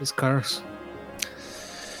 This curse.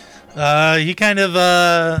 He kind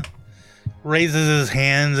of raises his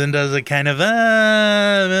hands and does a kind of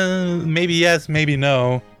maybe yes, maybe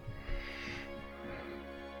no.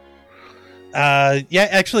 Yeah,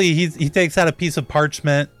 actually, he takes out a piece of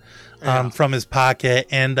parchment from his pocket,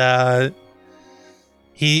 and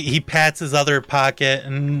he pats his other pocket,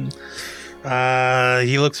 and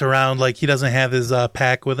he looks around like he doesn't have his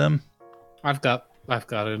pack with him. I've got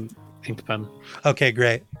an ink pen. Okay,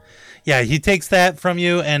 great. Yeah, he takes that from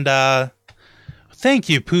you, and thank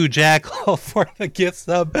you, Pooh Jackal, for the gift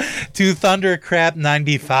sub to Thundercrap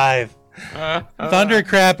 95.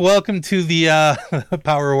 Thundercrap, welcome to the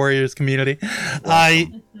Power Warriors community.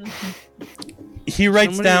 He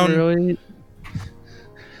writes Somebody down. Really...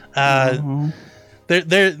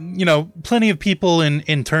 There, plenty of people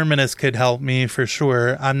in Terminus could help me for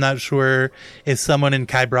sure. I'm not sure if someone in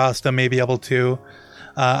Kybrosta may be able to.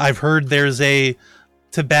 I've heard there's a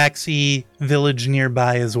Tabaxi village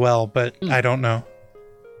nearby as well, but I don't know.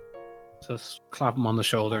 Just clap him on the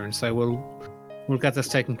shoulder and say, "We'll get this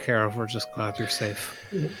taken care of. We're just glad you're safe."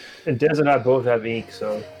 And Des and I both have ink,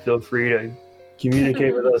 so feel free to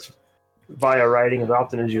communicate with us via writing as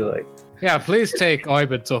often as you like. Yeah, please take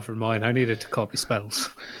Ibid's over mine. I needed to copy spells.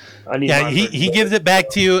 I need Yeah, mine he for- gives it back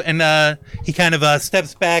to you, and he kind of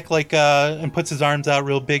steps back like and puts his arms out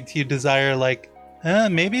real big to you, Desire, like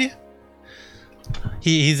maybe.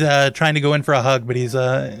 He's trying to go in for a hug, but he's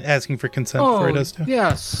asking for consent before he does too.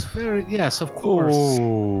 yes, of course.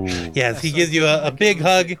 Oh. Yes, he gives you a big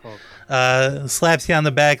hug, slaps you on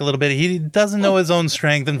the back a little bit. He doesn't know his own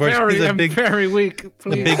strength, unfortunately. He's a I'm big, very weak. a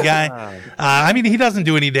Please. big guy. I mean, he doesn't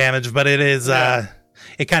do any damage, but it is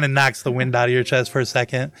it kind of knocks the wind out of your chest for a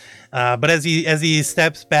second. But as he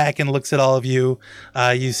steps back and looks at all of you,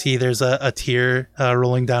 you see there's a tear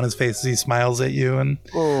rolling down his face as he smiles at you and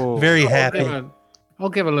very happy. I'll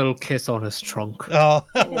give a little kiss on his trunk. Oh,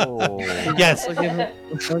 Oh. yes, Also give it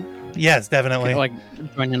a hug? yes, definitely. Like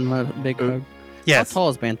join in a big hug. Yes. How tall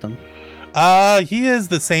is Bantam? He is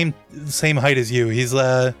the same height as you. He's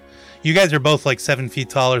you guys are both like 7 feet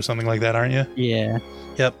tall or something like that, aren't you? Yeah.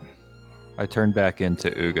 Yep. I turn back into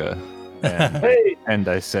Uga, and, Hey, and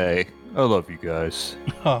I say, "I love you guys."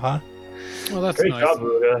 Uh-huh. Well, that's great nice. job,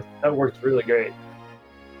 Luda. That worked really great.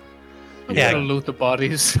 I'm Yeah. gonna loot the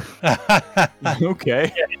bodies.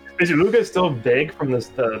 Okay. Is Luga still big from this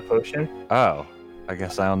potion? Oh, I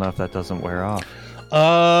guess I don't know if that doesn't wear off.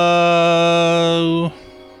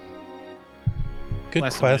 Good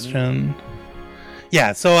Less than question.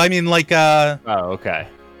 Yeah, so I mean like Oh, okay.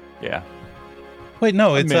 Yeah. wait,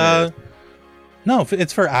 no, A it's minute. no,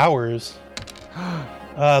 it's for hours.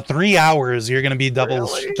 3 hours you're going to be double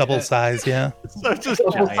Really? size, yeah. Such a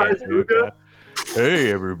Double giant size Uga.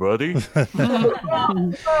 Hey, everybody.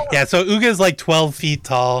 Yeah, so Uga's like 12 feet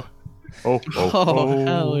tall. Oh, Oh,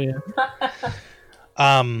 hell yeah.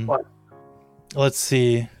 What? Let's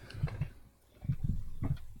see.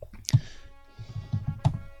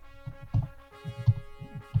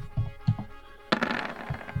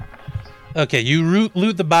 Okay, you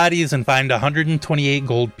loot the bodies and find 128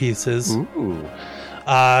 gold pieces. Ooh.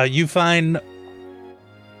 You find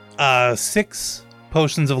 6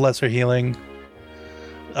 potions of lesser healing.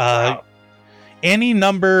 Wow. Any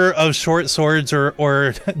number of short swords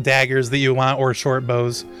or daggers that you want, or short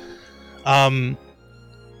bows. And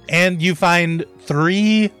And you find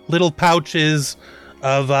 3 little pouches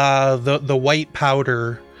of the white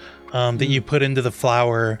powder that you put into the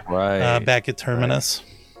flour back at Terminus.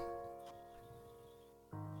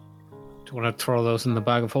 Do you want to throw those in the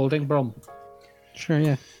bag of holding, Brum? Sure,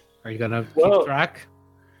 yeah. Are you gonna Well- keep track?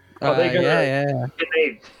 Are they gonna- yeah. Can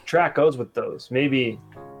they track us with those? Maybe.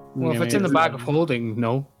 Well, if it's in the bag of holding,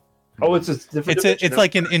 no. Oh, it's a different. It's dimension.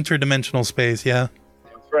 like an interdimensional space, yeah.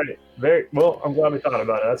 That's right. Very well. I'm glad we thought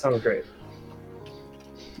about it. That sounds great.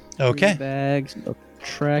 Okay. 3 bags of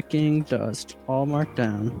tracking dust, all marked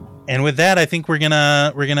down. And with that, I think we're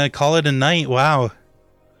gonna call it a night. Wow.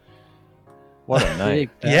 What a night.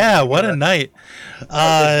 Big bag. Yeah, what a night.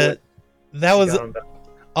 That was Down.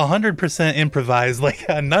 100% improvised. Like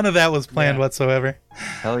none of that was planned Yeah. whatsoever.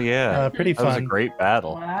 Hell yeah. Pretty That was a fun. great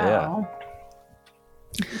battle. Wow.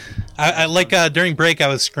 I like during break I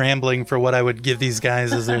was scrambling for what I would give these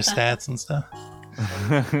guys as their stats and stuff.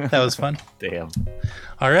 Yeah. That was fun. Damn.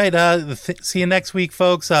 All right, see you next week,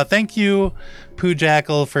 folks. Thank you, Pooh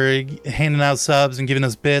Jackal, for handing out subs and giving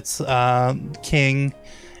us bits. King,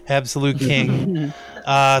 absolute king.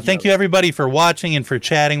 Thank you, everybody, for watching and for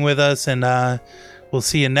chatting with us. And we'll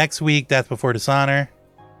see you next week. Death Before Dishonor.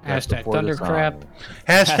 Hashtag Before this Thundercrap.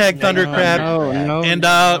 Hashtag Thundercrap. No, And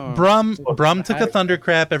no. Brum took a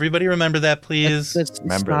Thundercrap. Everybody remember that, please. It's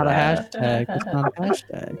Remember not that. a hashtag. It's not a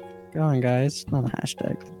hashtag. Go on, guys. It's not a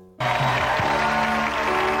hashtag.